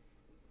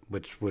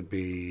 Which would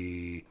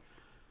be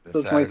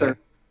the 23rd.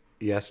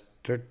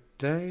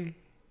 Yesterday?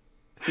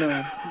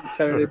 No,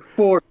 Saturday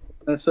before.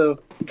 So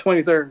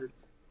 23rd.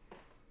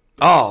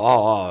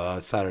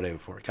 Saturday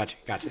before. Gotcha.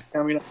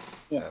 Coming up.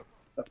 Yeah.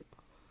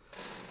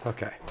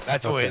 Okay.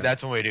 That's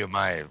when we do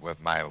with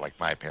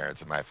my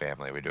parents and my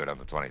family. We do it on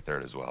the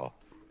 23rd as well.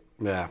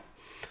 Yeah.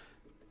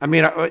 I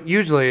mean,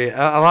 usually a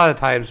lot of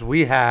times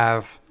we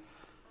have,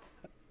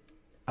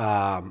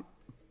 I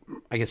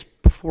guess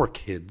before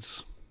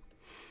kids,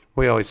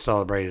 we always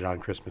celebrated on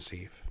Christmas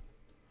Eve.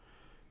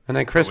 And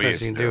then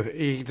Christmas you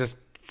can just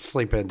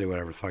sleep in and do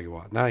whatever the fuck you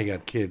want. Now you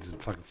got kids and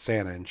fucking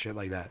Santa and shit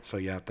like that. So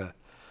you got to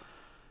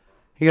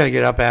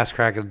get up ass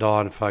crack of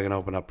dawn and fucking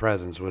open up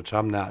presents, which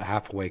I'm not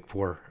half awake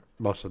for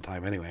most of the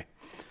time anyway.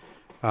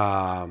 You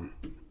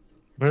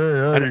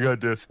got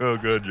this. Oh,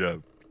 good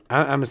job.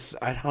 I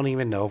don't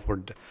even know if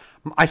we're.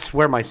 I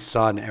swear my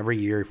son every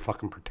year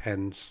fucking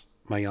pretends,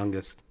 my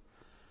youngest.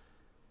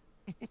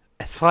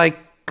 It's like,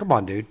 come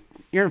on, dude.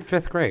 You're in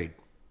 5th grade.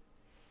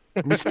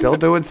 We still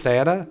doing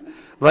Santa?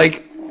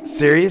 Like,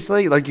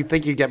 seriously? Like, you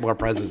think you get more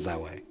presents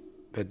that way?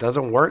 It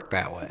doesn't work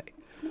that way.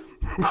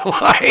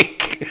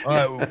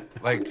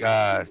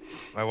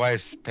 My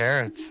wife's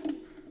parents,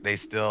 they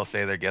still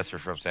say their gifts are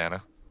from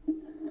Santa.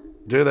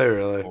 Do they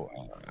really?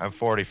 I'm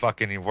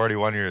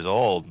 41 years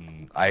old,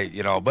 and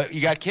but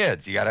you got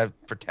kids. You gotta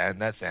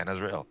pretend that Santa's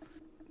real.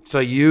 So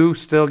you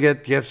still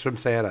get gifts from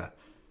Santa?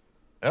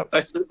 Yep.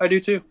 I do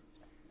too.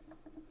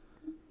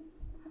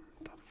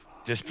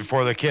 Just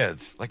before the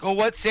kids. Like, oh,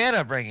 what's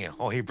Santa bring you?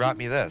 Oh, he brought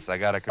me this. I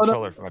got a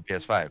controller for my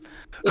PS5.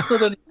 It still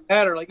doesn't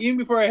matter. Like, even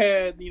before I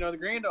had, the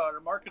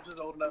granddaughter, Marcus was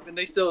old enough, and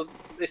they still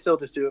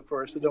just do it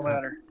for us. It don't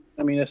matter.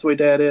 I mean, that's the way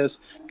Dad is.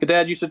 Because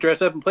Dad used to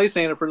dress up and play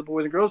Santa for the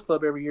Boys and Girls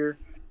Club every year.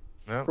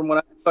 Yep. From when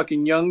I was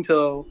fucking young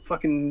till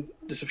fucking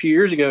just a few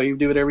years ago, he would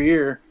do it every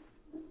year.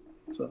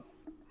 So.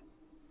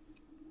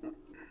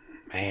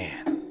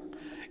 Man.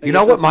 You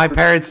know what my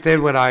parents did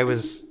when I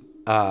was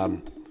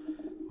young?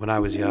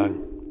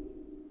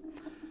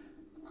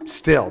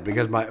 Still,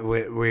 because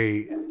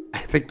I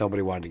think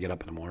nobody wanted to get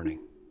up in the morning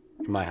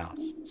in my house.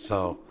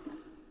 So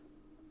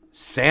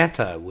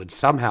Santa would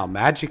somehow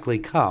magically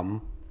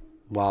come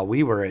while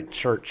we were at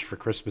church for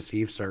Christmas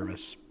Eve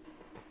service.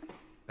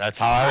 That's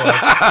how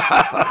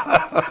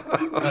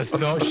I was. That's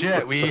no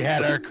shit. We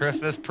had our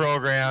Christmas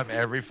program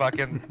every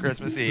fucking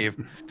Christmas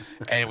Eve,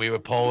 and we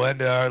would pull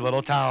into our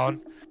little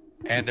town,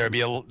 and there'd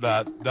be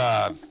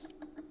the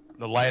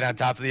light on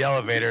top of the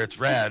elevator. It's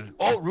red.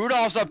 Oh,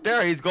 Rudolph's up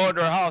there. He's going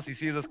to our house. He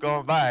sees us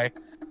going by.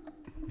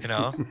 You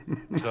know,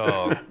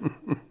 so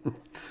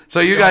So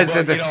you guys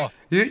did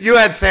you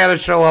had Santa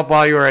show up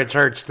while you were at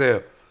church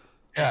too.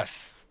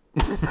 Yes.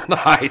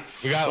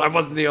 Nice. I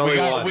wasn't the only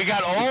one. We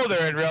got older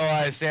and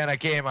realized Santa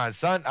came on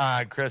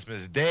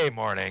Christmas Day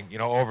morning,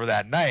 over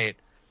that night,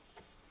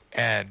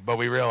 but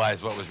we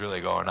realized what was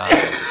really going on,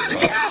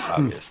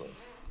 obviously.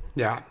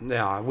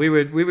 Yeah. We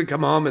would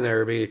come home and there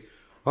would be,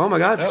 oh my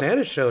God,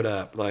 Santa showed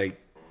up. Like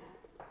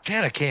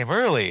Santa came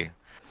early.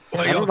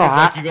 Well, I don't know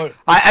how,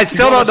 I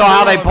still don't know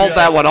how they pulled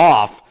that one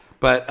off,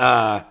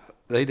 but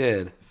they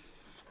did.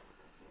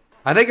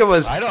 I think it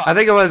was.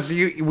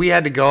 We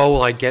had to go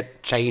like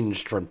get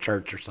changed from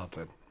church or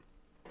something.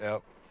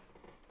 Yep.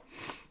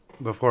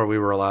 Before we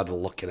were allowed to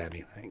look at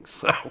anything,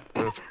 so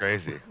it was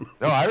crazy.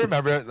 No, I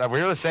remember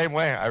we were the same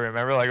way. I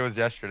remember like it was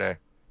yesterday.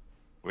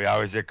 We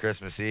always did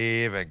Christmas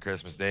Eve, and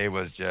Christmas Day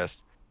was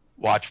just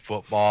watch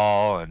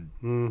football and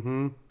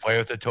play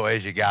with the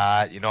toys you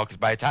got. Because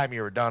by the time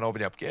you were done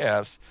opening up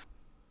gifts,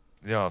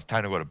 it's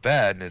time to go to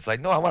bed. And it's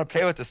like, no, I want to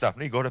play with this stuff.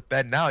 No, you go to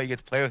bed now. You get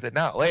to play with it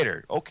now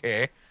later.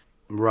 Okay.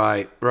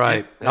 Right.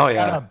 It's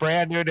got a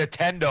brand new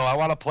Nintendo. I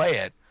want to play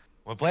it.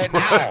 I want to play it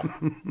now.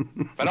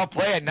 If I don't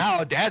play it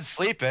now, Dad's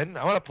sleeping.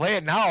 I want to play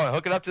it now and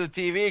hook it up to the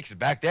TV. Because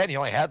back then, you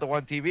only had the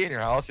one TV in your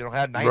house. You don't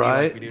have 90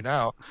 like we do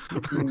now.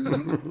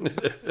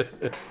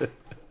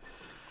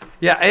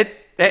 Yeah,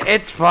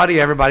 it's funny.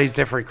 Everybody's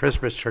different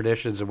Christmas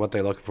traditions and what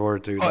they look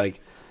forward to.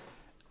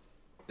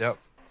 Yep.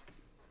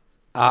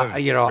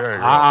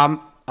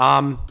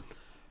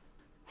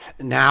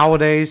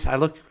 Nowadays, I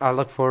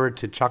look forward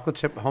to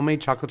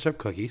homemade chocolate chip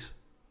cookies.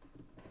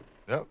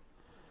 Yep.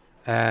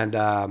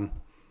 And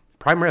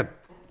prime rib.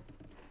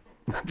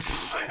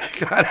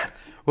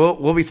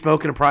 We'll be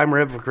smoking a prime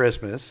rib for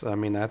Christmas. I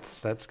mean,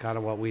 that's kind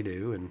of what we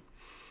do,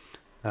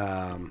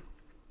 and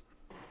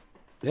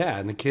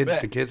and the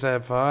kids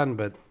have fun,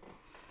 but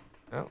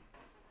yep.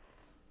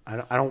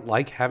 I don't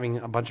like having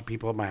a bunch of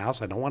people at my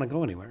house. I don't want to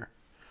go anywhere.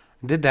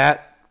 I did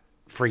that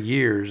for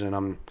years, and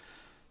I'm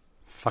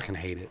fucking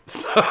hate it.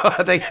 So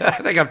I think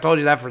I've told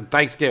you that for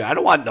Thanksgiving. I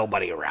don't want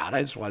nobody around.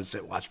 I just want to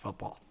sit and watch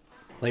football.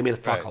 Leave me the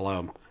fuck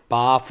alone.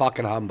 Bah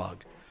fucking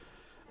humbug.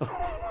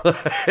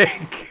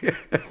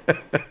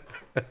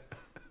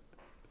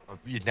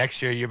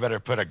 Next year, you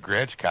better put a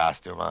Grinch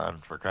costume on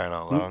for crying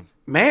out loud.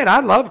 Man, I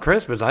love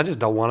Christmas. I just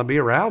don't want to be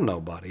around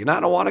nobody, and I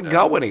don't want to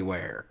go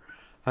anywhere.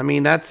 I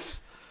mean,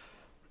 that's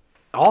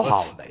all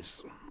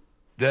holidays.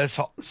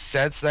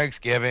 Since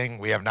Thanksgiving,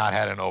 we have not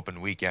had an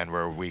open weekend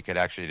where we could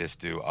actually just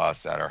do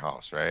us at our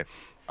house, right?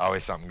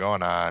 Always something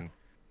going on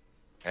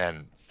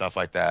and stuff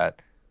like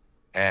that.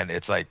 And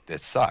it's like,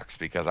 it sucks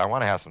because I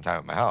want to have some time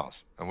at my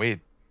house. And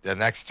the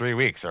next 3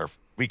 weeks, our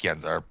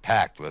weekends are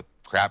packed with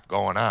crap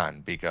going on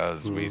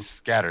because we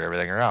scattered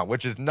everything around,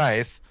 which is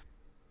nice.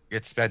 You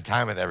get to spend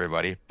time with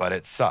everybody, but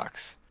it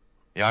sucks.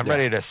 I'm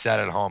ready to sit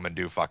at home and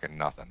do fucking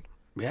nothing.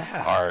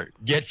 Yeah. Or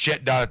get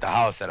shit done at the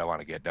house that I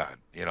want to get done,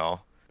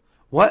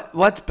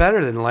 What's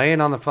better than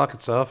laying on the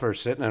fucking sofa or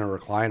sitting in a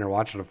recliner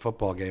watching a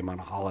football game on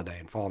a holiday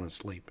and falling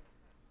asleep?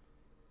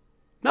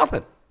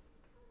 Nothing.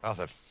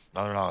 Nothing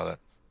wrong with it.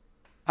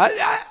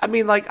 I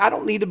mean, like, I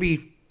don't need to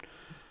be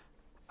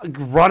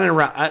running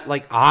around.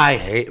 I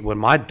hate when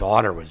my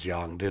daughter was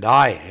young, dude.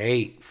 I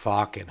hate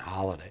fucking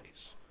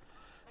holidays.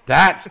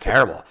 That's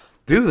terrible.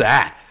 Do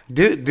that.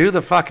 Do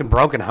the fucking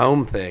broken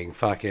home thing,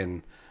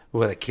 fucking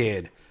with a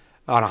kid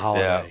on a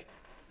holiday. Yeah.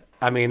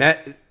 I mean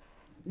that.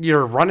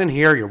 You're running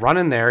here, you're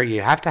running there. You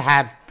got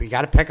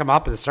to pick them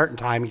up at a certain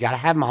time. You got to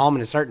have them home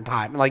at a certain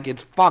time. Like,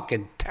 it's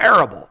fucking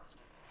terrible.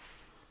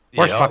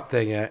 Worst fuck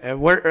thing.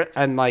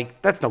 And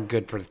like, that's no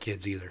good for the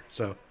kids either.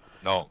 So,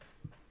 no.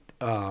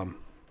 I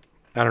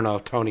don't know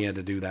if Tony had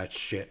to do that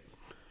shit.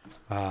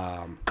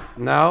 No.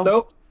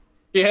 Nope.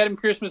 You had him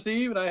Christmas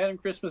Eve, and I had him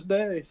Christmas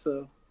Day.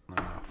 So.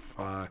 Oh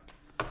fuck.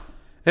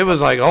 It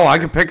was like, I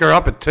could pick her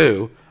up at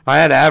 2. I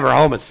had to have her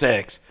home at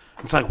 6.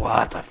 It's like,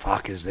 what the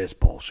fuck is this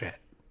bullshit?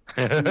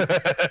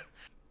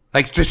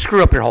 Like, just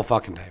screw up your whole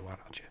fucking day. Why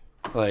don't you?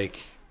 Like,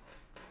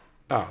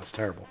 it's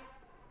terrible.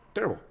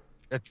 Terrible.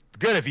 It's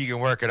good if you can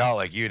work it out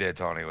like you did,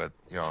 Tony, with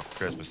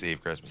Christmas Eve,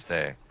 Christmas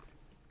Day.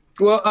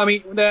 Well, I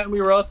mean, that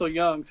we were also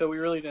young, so we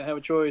really didn't have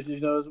a choice.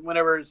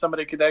 Whenever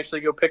somebody could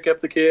actually go pick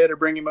up the kid or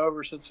bring him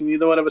over, since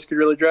neither one of us could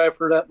really drive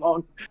for that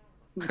long.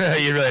 You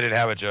really didn't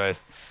have a choice.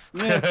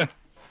 Yeah.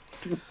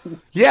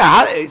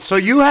 Yeah. So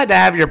you had to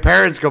have your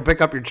parents go pick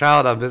up your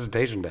child on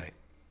visitation day.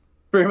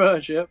 Pretty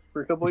much, yep,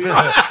 for a couple of years.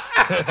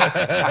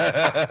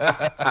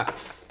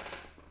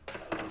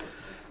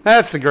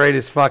 That's the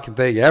greatest fucking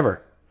thing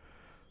ever.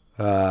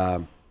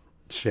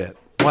 Shit.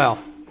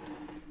 Well,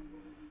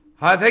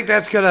 I think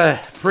that's going to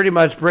pretty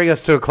much bring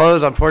us to a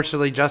close.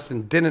 Unfortunately,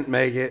 Justin didn't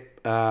make it.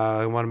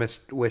 I want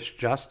to wish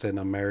Justin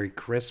a Merry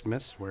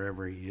Christmas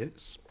wherever he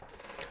is.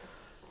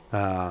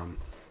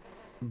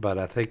 But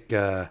I think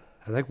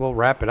we'll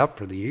wrap it up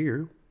for the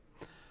year.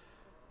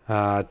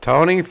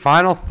 Tony,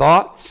 final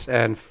thoughts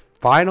and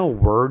final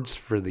words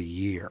for the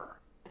year.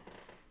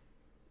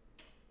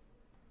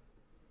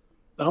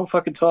 I don't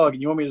fucking talk.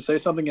 You want me to say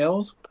something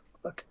else? What the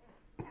fuck?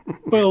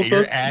 Well,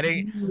 You're folks,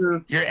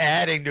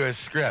 adding to his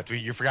script.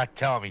 You forgot to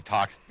tell him he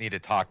need to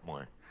talk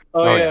more.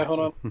 Oh, Oh, yeah, yeah. hold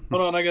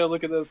on. I gotta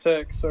look at the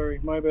text. Sorry,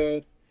 my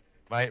bad.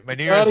 My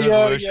New Yada, Year's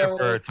yada, resolution yada.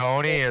 for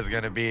Tony is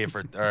going to be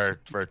for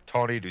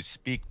Tony to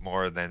speak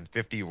more than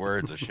 50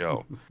 words a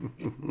show.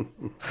 You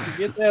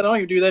get that? I don't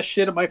even do that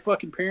shit at my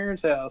fucking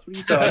parents' house. What are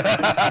you talking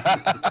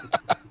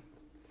about?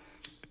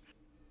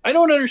 I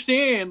don't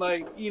understand.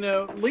 Like,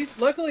 at least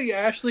luckily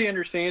Ashley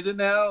understands it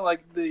now.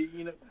 Like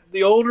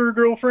the older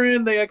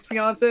girlfriend, the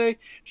ex-fiance,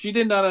 she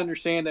did not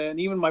understand that, and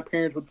even my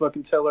parents would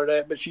fucking tell her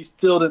that, but she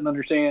still didn't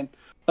understand.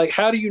 Like,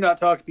 how do you not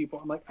talk to people?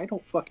 I'm like, I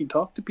don't fucking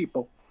talk to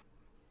people.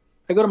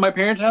 I go to my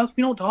parents' house,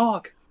 we don't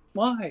talk.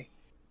 Why?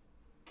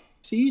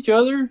 See each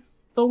other.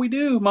 That's all we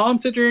do. Mom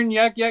sits there and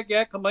yak,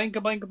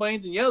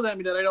 complains, and yells at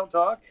me that I don't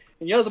talk,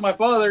 and yells at my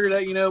father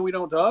that, we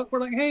don't talk. We're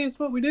like, hey, it's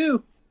what we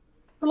do.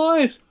 Our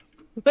lives.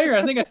 There,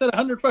 I think I said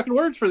 100 fucking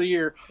words for the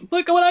year.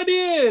 Look at what I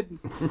did.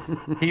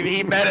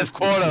 He met his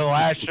quota the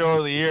last show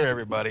of the year,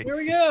 everybody. Here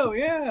we go.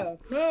 Yeah.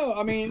 No,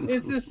 I mean,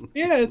 it's just,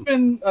 it's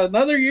been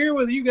another year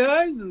with you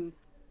guys, and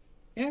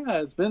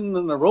it's been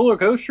a roller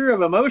coaster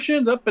of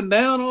emotions up and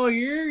down all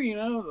year,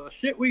 the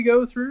shit we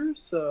go through.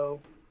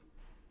 So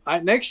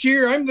next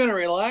year, I'm going to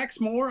relax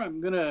more. I'm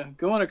going to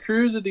go on a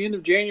cruise at the end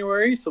of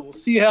January, so we'll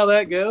see how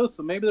that goes.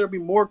 So maybe there'll be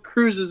more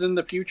cruises in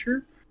the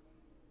future.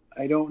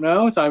 I don't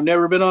know. I've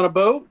never been on a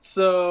boat,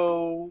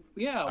 so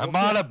yeah. I'm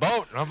on a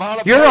boat.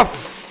 You're a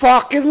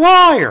fucking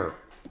liar.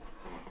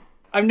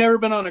 I've never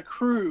been on a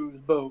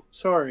cruise boat.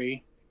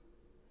 Sorry,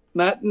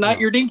 not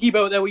your dinky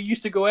boat that we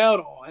used to go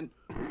out on.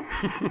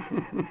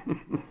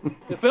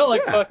 It felt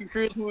like fucking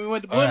cruise when we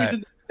went to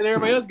Bloomington and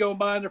everybody else going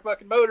by in their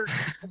fucking motors.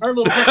 Our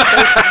little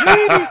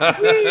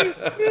fucking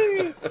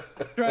boat,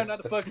 trying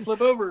not to fucking flip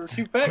over.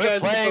 Two fat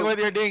guys playing with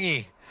your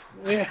dinghy.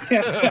 Yeah.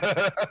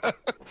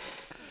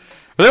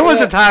 There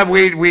was a time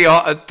we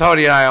all,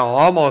 Tony and I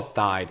almost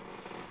died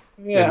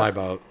in my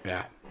boat.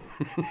 Yeah.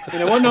 And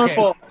it wasn't our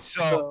fault.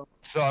 So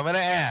I'm gonna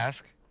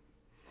ask,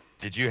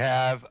 did you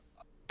have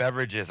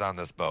beverages on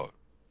this boat?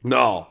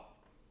 No.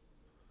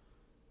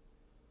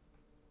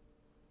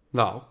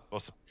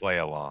 Supposed to play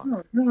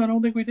along. No, I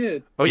don't think we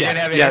did. Oh, you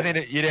yes.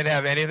 You didn't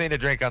have anything to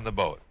drink on the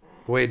boat.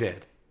 We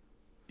did.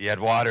 You had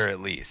water at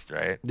least,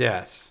 right?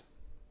 Yes.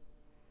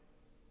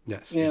 Yeah,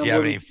 Did you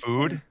have any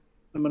food?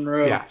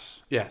 Monroe.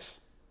 Yes.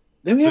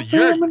 Did we have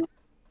food?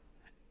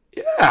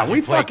 Yeah, we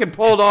fucking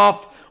pulled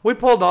off. We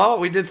pulled off.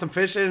 We did some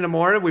fishing in the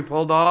morning. We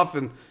pulled off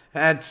and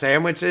had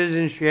sandwiches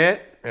and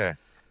shit. Yeah.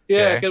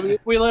 Yeah, because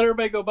we let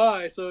everybody go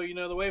by, so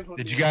the waves.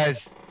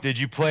 Did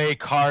you play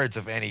cards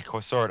of any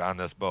sort on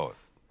this boat?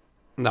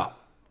 No.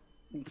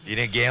 You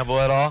didn't gamble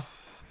at all?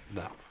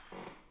 No.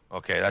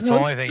 Okay, that's the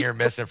only thing you're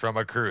missing from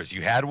a cruise.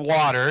 You had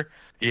water,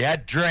 you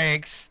had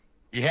drinks,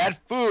 you had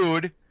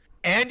food,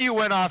 and you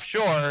went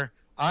offshore.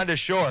 Onto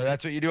shore.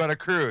 That's what you do on a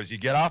cruise. You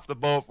get off the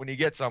boat when you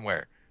get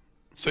somewhere.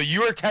 So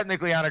you were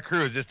technically on a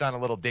cruise, just on a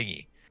little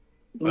dinghy.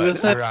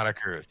 But you're on a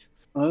cruise.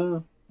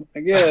 I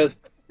guess.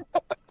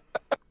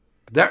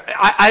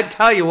 I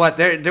tell you what,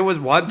 there was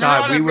one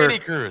time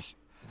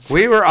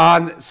we were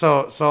on.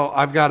 So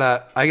I got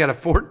a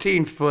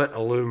 14-foot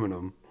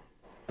aluminum.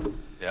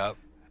 Yep.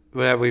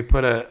 That we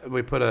put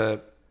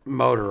a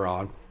motor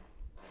on.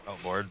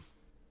 Outboard.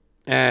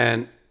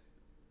 And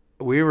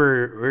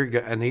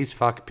and these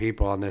fucking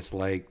people on this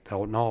lake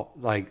don't know,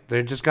 like,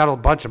 they just got a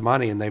bunch of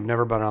money and they've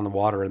never been on the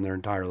water in their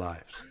entire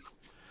lives.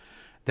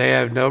 They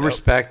have no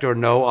respect or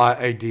no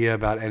idea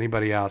about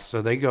anybody else.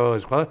 So they go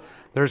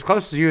they're as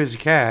close to you as you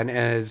can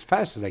and as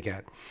fast as they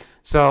can.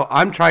 So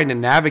I'm trying to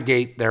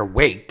navigate their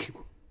wake.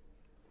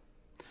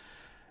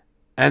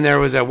 And there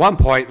was at one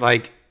point,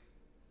 like,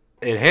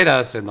 it hit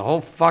us and the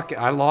whole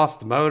I lost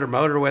the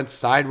motor went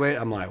sideways.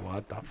 I'm like,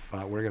 what the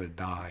fuck? We're going to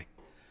die.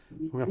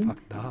 We're gonna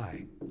fucking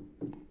die.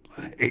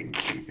 Like,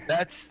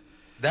 that's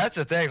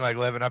the thing. Like,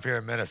 living up here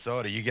in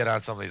Minnesota, you get on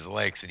some of these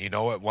lakes, and you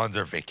know what ones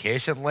are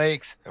vacation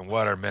lakes and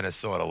what are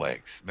Minnesota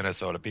lakes,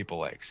 Minnesota people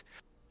lakes.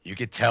 You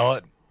could tell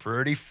it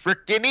pretty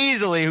freaking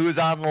easily who's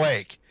on the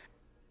lake.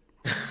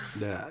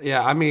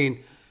 Yeah. I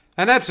mean,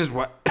 and that's just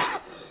what.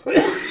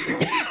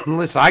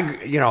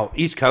 Listen,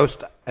 East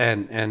Coast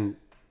and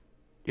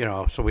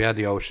so we had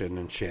the ocean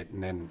and shit,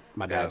 and then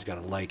my dad's got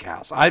a lake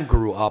house. I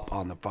grew up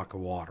on the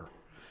fucking water.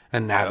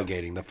 And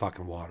navigating the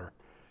fucking water.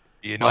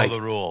 You know the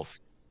rules.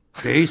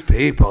 These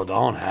people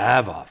don't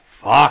have a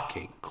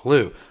fucking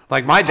clue.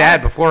 Like my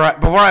dad, before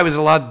I was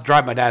allowed to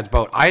drive my dad's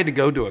boat, I had to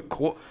go to a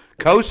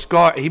Coast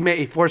Guard.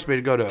 He forced me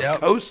to go to a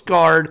Coast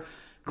Guard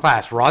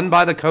class run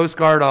by the Coast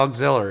Guard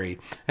Auxiliary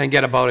and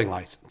get a boating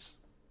license.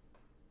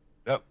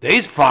 Yep.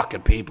 These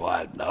fucking people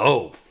have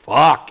no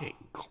fucking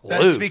clue.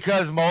 That's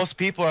because most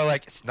people are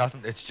like, it's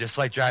nothing. It's just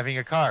like driving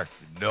a car.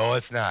 No,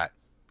 it's not.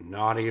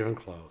 Not even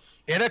close.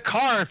 In a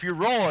car, if you're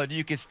rolling,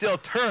 you can still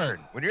turn.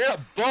 When you're in a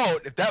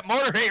boat, if that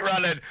motor ain't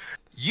running,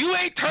 you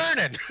ain't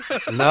turning.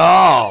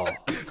 No.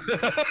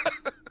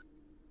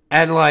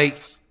 And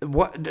like,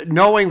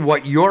 knowing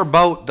what your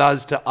boat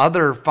does to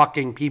other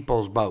fucking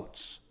people's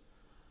boats.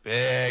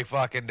 Big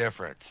fucking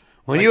difference.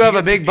 When Like, you have you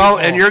a get big these boat people-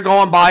 and you're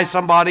going by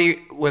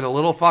somebody with a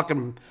little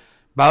fucking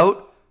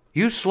boat,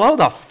 you slow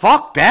the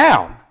fuck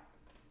down.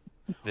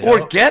 Or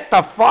Yeah. get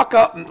the fuck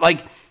up and,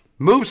 like,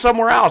 move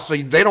somewhere else so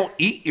they don't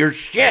eat your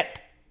shit.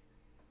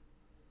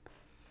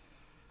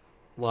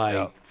 Like,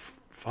 Yeah.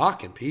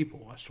 fucking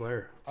people, I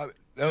swear.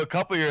 A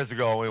couple years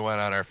ago, we went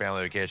on our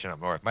family vacation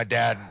up north. My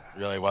dad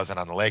really wasn't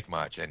on the lake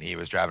much, and he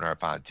was driving our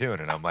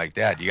pontoon. And I'm like,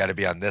 Dad, you got to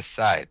be on this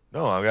side.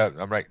 No,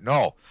 I'm like,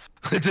 no,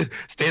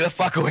 stay the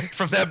fuck away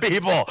from them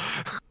people.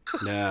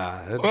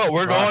 Yeah. Well,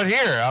 we're going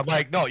here. I'm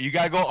like, no, you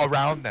got to go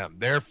around them.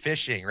 They're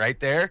fishing right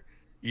there.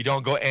 You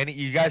don't go any.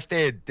 You guys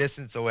stay a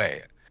distance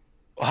away.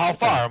 Well, how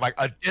far? I'm like,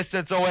 a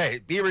distance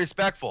away. Be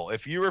respectful.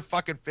 If you were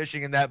fucking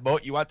fishing in that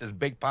boat, you want this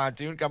big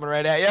pontoon coming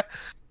right at you?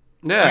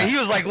 Yeah. I mean, he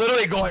was like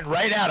literally going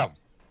right at him.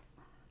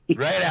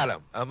 Right at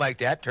him. I'm like,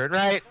 Dad, turn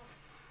right.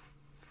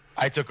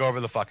 I took over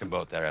the fucking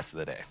boat the rest of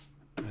the day.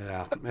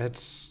 Yeah,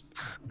 it's.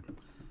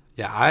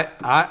 Yeah,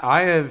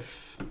 I have.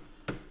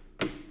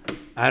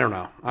 I don't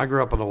know. I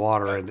grew up on the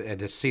water, and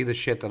to see the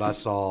shit that I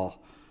saw,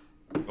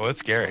 Oh, it's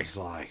scary. it's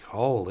like,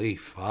 holy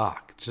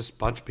fuck. Just a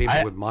bunch of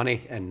people with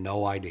money and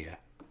no idea.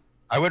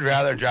 I would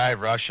rather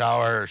drive rush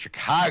hour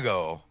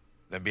Chicago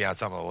than be on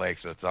some of the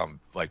lakes with some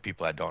like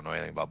people that don't know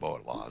anything about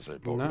boat laws or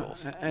boat No,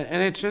 rules.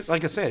 and it's just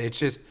like I said,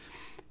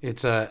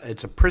 it's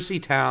a prissy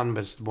town,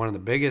 but it's one of the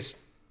biggest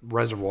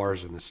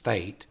reservoirs in the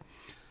state.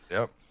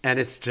 Yep. And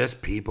it's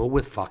just people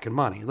with fucking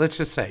money. Let's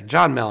just say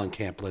John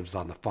Mellencamp lives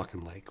on the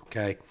fucking lake,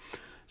 okay?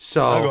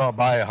 So I'll go and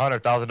buy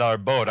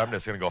 $100,000 boat. I'm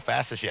just gonna go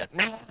fast as shit.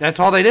 that's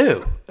all they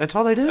do. That's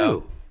all they do.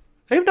 Yep.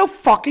 They have no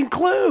fucking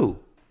clue.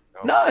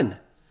 Nope. None.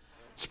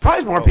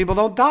 Surprised more people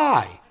don't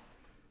die.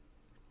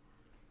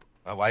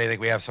 Why do you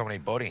think we have so many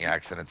boating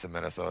accidents in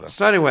Minnesota?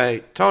 So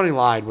anyway, Tony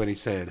lied when he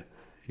said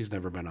he's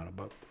never been on a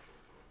boat.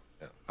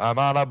 I'm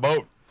on a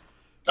boat.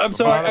 I'm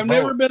sorry, on a I've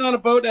never boat. been on a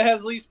boat that has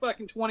at least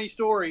fucking 20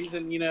 stories,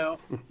 and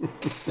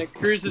it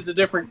cruises to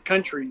different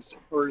countries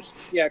countries.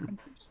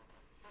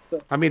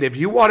 I mean, if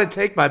you want to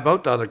take my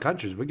boat to other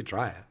countries, we could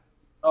try it.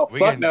 Oh We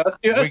fuck can- no,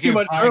 that's too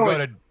much probably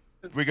growing.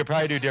 we could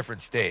probably do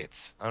different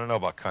states. I don't know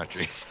about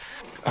countries.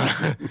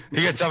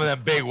 You get some of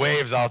them big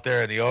waves out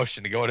there in the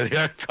ocean to go to the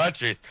other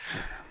countries.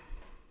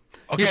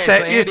 Okay, stay-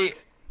 so Andy,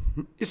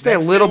 You stay a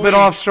Next little 2 bit weeks.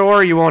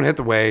 offshore, you won't hit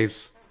the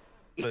waves.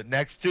 so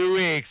next 2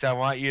 weeks, I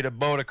want you to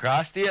boat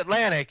across the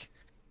Atlantic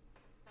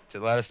to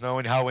let us know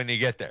when you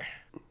get there.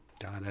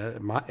 God,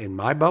 in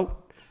my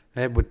boat,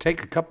 it would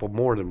take a couple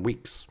more than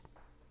weeks.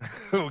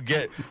 we'll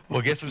get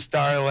some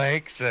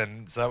Starlinks,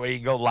 and so that way you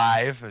can go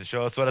live and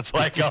show us what it's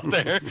like out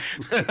there.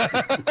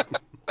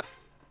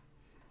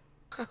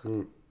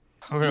 We're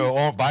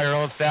gonna buy our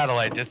own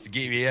satellite just to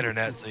give you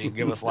internet so you can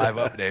give us live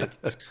updates.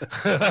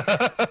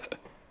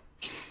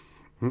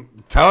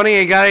 Tony,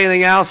 you got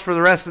anything else for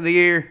the rest of the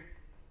year?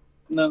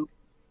 No,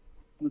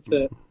 that's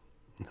it.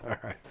 All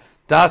right.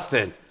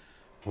 Dustin,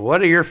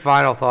 what are your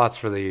final thoughts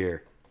for the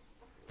year?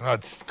 Oh,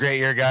 it's a great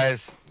year,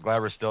 guys.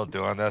 Glad we're still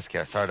doing this.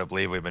 It's hard to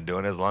believe we've been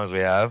doing it as long as we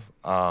have.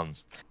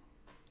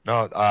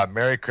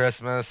 Merry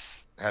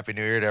Christmas, Happy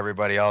New Year to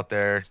everybody out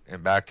there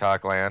in Back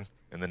Talk land,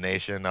 in the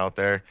nation out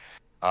there.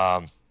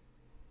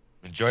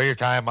 Enjoy your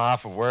time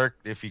off of work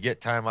if you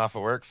get time off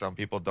of work. Some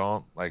people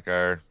don't, like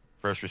our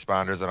first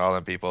responders and all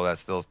them people that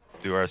still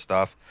do our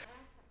stuff.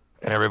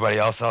 And everybody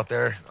else out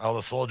there, all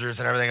the soldiers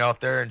and everything out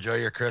there, enjoy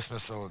your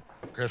Christmas and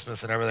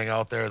everything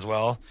out there as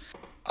well.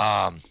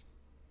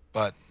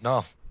 But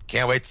no,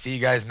 can't wait to see you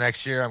guys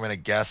next year. I'm going to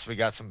guess we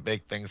got some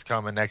big things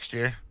coming next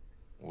year.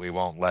 We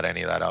won't let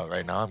any of that out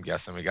right now. I'm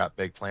guessing we got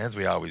big plans.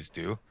 We always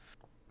do.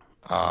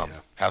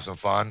 Have some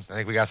fun. I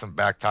think we got some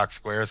Back Talk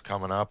Squares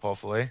coming up,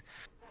 hopefully,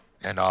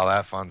 and all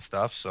that fun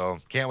stuff. So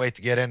can't wait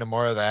to get into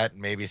more of that.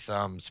 And maybe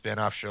some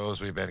spin-off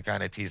shows. We've been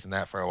kind of teasing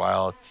that for a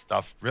while.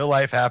 Stuff, real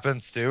life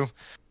happens too.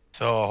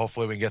 So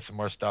hopefully we can get some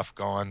more stuff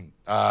going.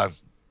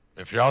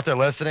 If you're out there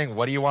listening,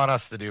 what do you want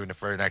us to do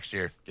for next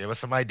year? Give us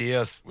some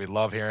ideas. We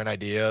love hearing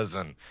ideas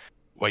and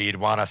what you'd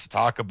want us to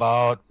talk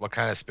about, what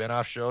kind of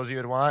spin-off shows you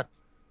would want.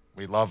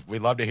 We'd love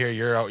to hear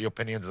your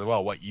opinions as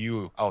well, what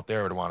you out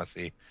there would want to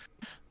see.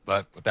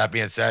 But with that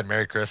being said,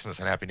 Merry Christmas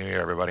and Happy New Year,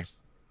 everybody.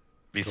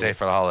 Be safe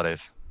for the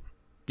holidays.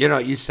 You know,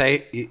 you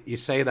say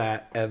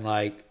that, and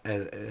like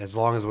as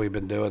long as we've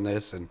been doing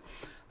this, and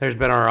there's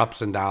been our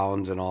ups and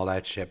downs and all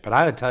that shit. But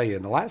I would tell you,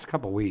 in the last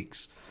couple of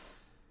weeks,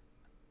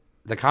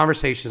 the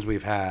conversations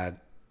we've had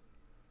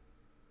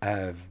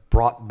have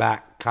brought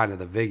back kind of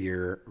the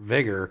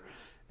vigor,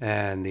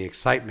 and the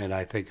excitement,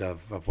 I think,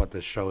 of what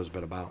this show has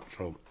been about.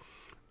 So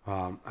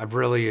I've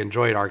really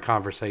enjoyed our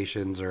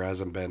conversations. There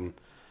hasn't been,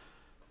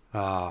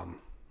 I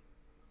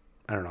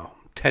don't know,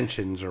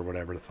 tensions or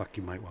whatever the fuck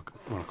you might want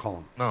to call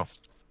them. No.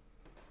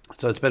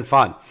 So it's been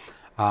fun.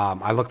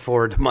 I look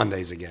forward to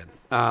Mondays again.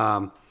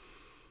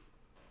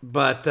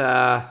 But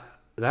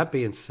that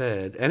being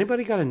said,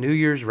 anybody got a New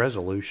Year's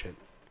resolution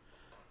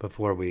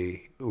before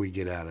we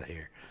get out of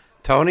here?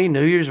 Tony,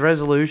 New Year's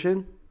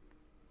resolution?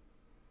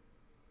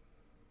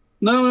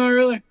 No, not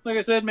really. Like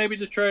I said, maybe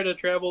just try to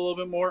travel a little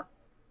bit more.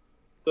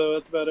 So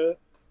that's about it.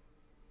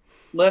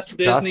 Less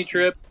Disney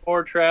trip,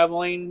 more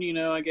traveling,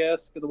 I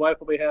guess. 'Cause the wife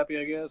will be happy,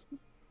 I guess.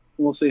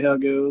 We'll see how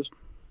it goes.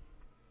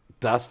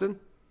 Dustin?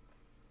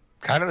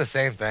 Kind of the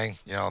same thing,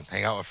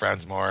 hang out with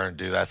friends more and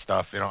do that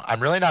stuff.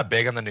 I'm really not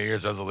big on the New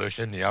Year's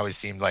resolution. You always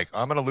seemed like,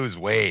 I'm going to lose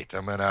weight.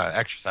 I'm going to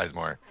exercise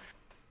more.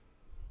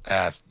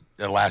 The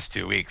last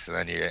 2 weeks, and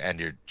then you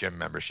end your gym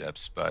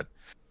memberships. But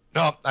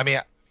no, I mean,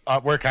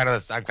 I'm kind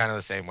of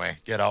the same way.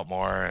 Get out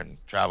more and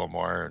travel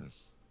more and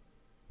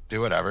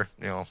do whatever,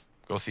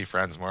 go see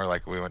friends more.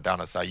 Like we went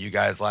down and saw you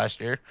guys last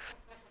year.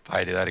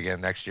 Probably do that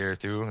again next year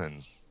too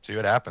and see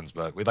what happens.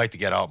 But we'd like to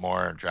get out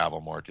more and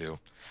travel more too.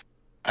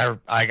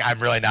 I'm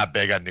really not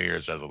big on New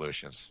Year's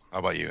resolutions. How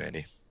about you,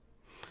 Andy?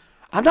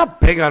 I'm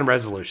not big on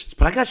resolutions,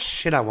 but I got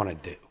shit I want to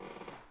do.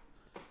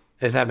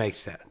 If that makes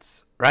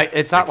sense, right?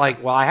 It's not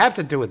like, well, I have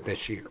to do it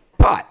this year,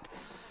 but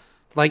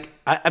like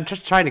I'm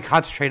just trying to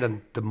concentrate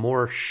on the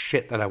more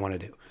shit that I want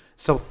to do.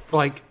 So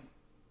like,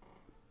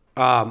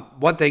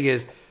 one thing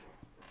is,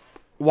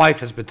 wife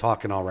has been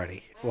talking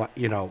already.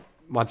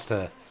 Wants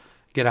to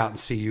get out and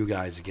see you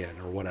guys again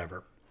or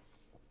whatever,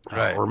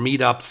 right. Or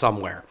meet up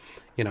somewhere.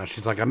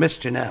 She's like, I miss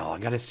Janelle. I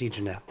got to see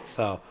Janelle.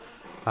 So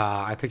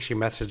I think she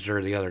messaged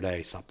her the other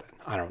day something.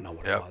 I don't know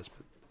what it was.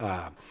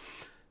 But,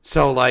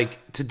 so,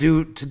 like, to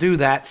do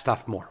that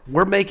stuff more.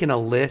 We're making a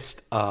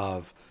list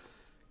of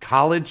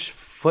college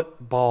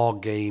football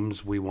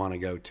games we want to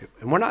go to.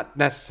 And we're not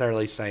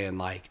necessarily saying,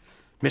 like,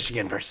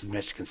 Michigan versus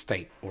Michigan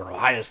State or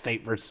Ohio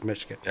State versus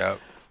Michigan. Yeah.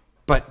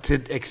 But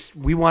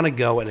we want to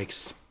go and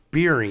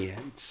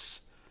experience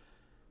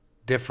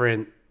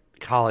different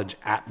college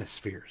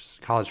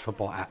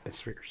football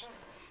atmospheres.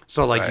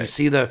 So like you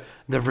see the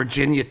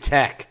Virginia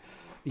Tech,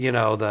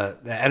 the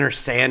Enter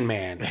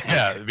Sandman.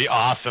 Yeah, it'd be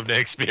awesome to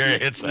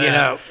experience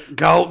that.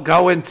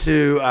 Go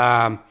into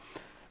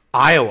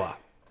Iowa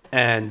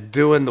and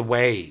doing the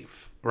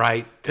wave,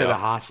 right, to the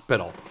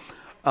hospital.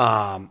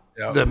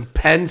 The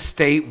Penn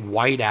State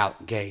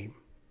whiteout game.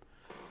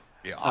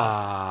 Be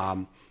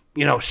awesome.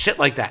 Shit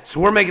like that.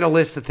 So we're making a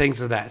list of things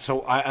of that.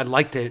 So I'd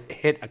like to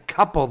hit a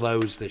couple of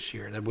those this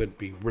year. That would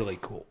be really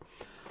cool.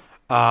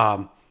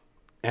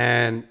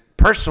 And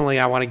personally,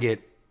 I want to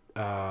get.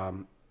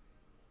 I'm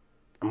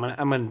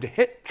gonna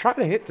try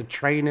to hit the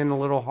training a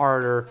little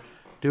harder.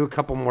 Do a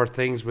couple more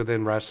things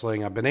within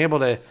wrestling. I've been able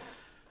to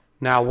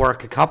now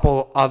work a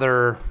couple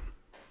other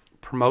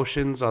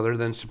promotions other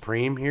than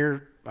Supreme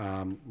here.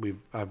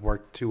 I've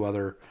worked 2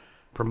 other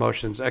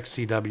promotions,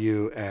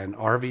 XCW and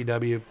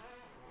RVW.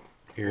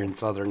 Here in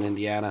Southern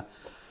Indiana,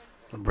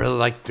 I'd really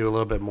like to do a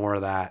little bit more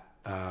of that.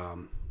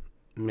 I've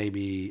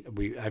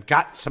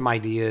got some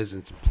ideas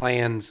and some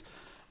plans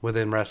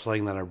within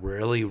wrestling that I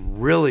really,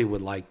 really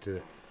would like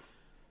to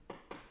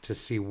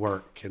see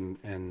work,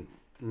 and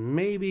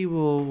maybe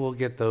we'll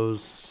get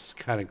those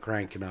kind of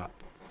cranking up.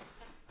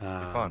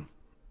 Fun.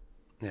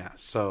 Yeah,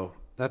 so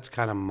that's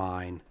kind of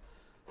mine.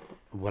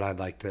 What I'd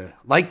like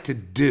to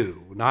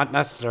do, not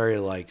necessarily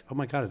like, oh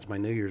my God, it's my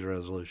New Year's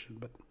resolution,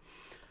 but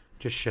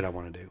just shit I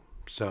want to do.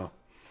 So,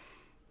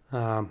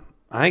 I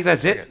think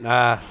that's it.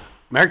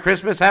 Merry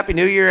Christmas, Happy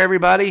New Year,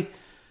 everybody.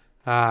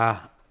 I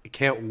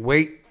can't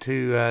wait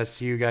to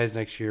see you guys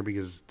next year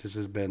because this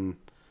has been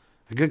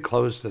a good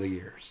close to the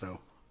year. So,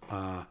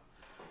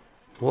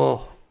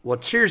 well,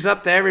 cheers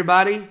up to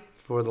everybody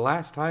for the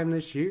last time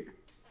this year.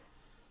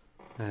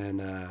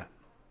 And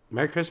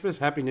Merry Christmas,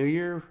 Happy New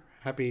Year,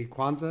 Happy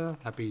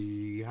Kwanzaa,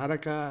 Happy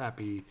Hanukkah,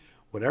 Happy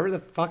whatever the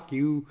fuck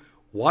you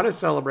want to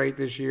celebrate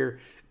this year.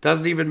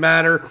 Doesn't even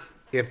matter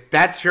if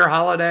that's your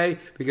holiday,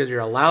 because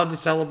you're allowed to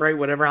celebrate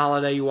whatever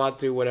holiday you want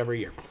to, whatever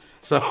year.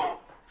 So,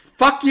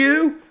 fuck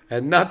you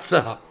and nuts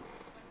up.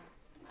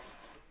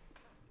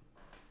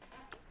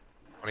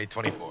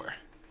 2024.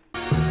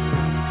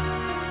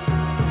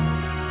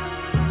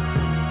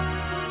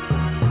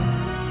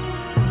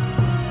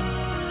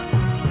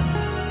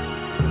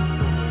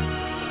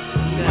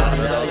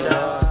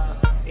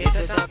 It's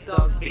a top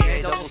dog,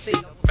 B-A-double-C.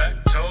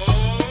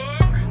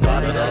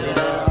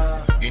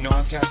 You know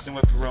I'm casting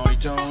with Peroni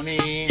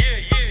Tony.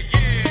 Yeah.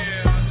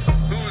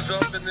 Who's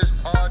up in this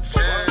pod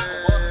shit?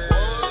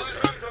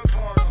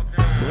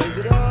 Blaze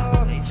it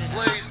up.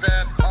 Blaze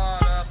that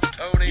pod up,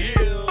 Tony.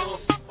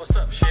 What's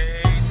up,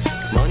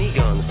 Shades? Money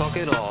guns, talk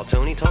it all.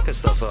 Tony talking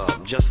stuff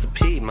up. Just a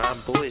P, my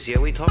boys, yeah,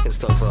 we talking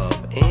stuff up.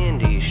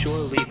 Andy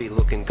surely be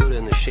looking good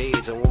in the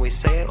shades. And when we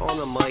say it on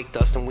the mic,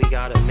 Dustin, we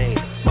got it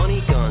made.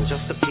 Money guns,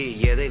 just a P,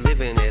 yeah, they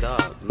living it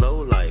up.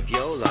 Low life,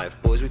 yo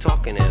life, boys, we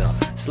talking it up.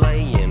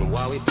 Slaying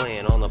while we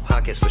playing on the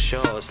podcast for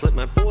sure. Slip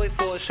my boy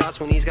 4 shots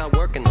when he's got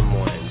work in the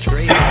morning.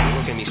 Trade, you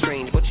look at me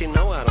strange, but you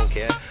know I don't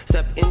care.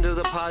 Step into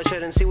the pod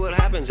shed and see what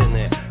happens in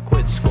there.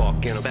 Quit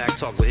squawking, a back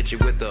talk will hit you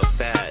with the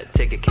bat.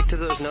 Take a kick to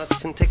those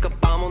nuts and take a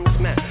bomb on this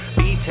mat.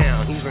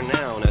 B-Town, he's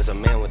renowned as a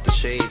man with the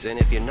shades. And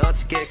if your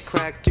nuts get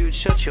cracked, dude,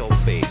 shut your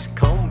face.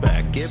 Come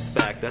back, get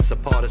back, that's a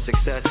part of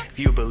success. If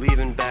you believe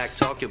in back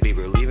talk, you'll be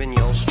relieving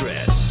your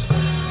stress.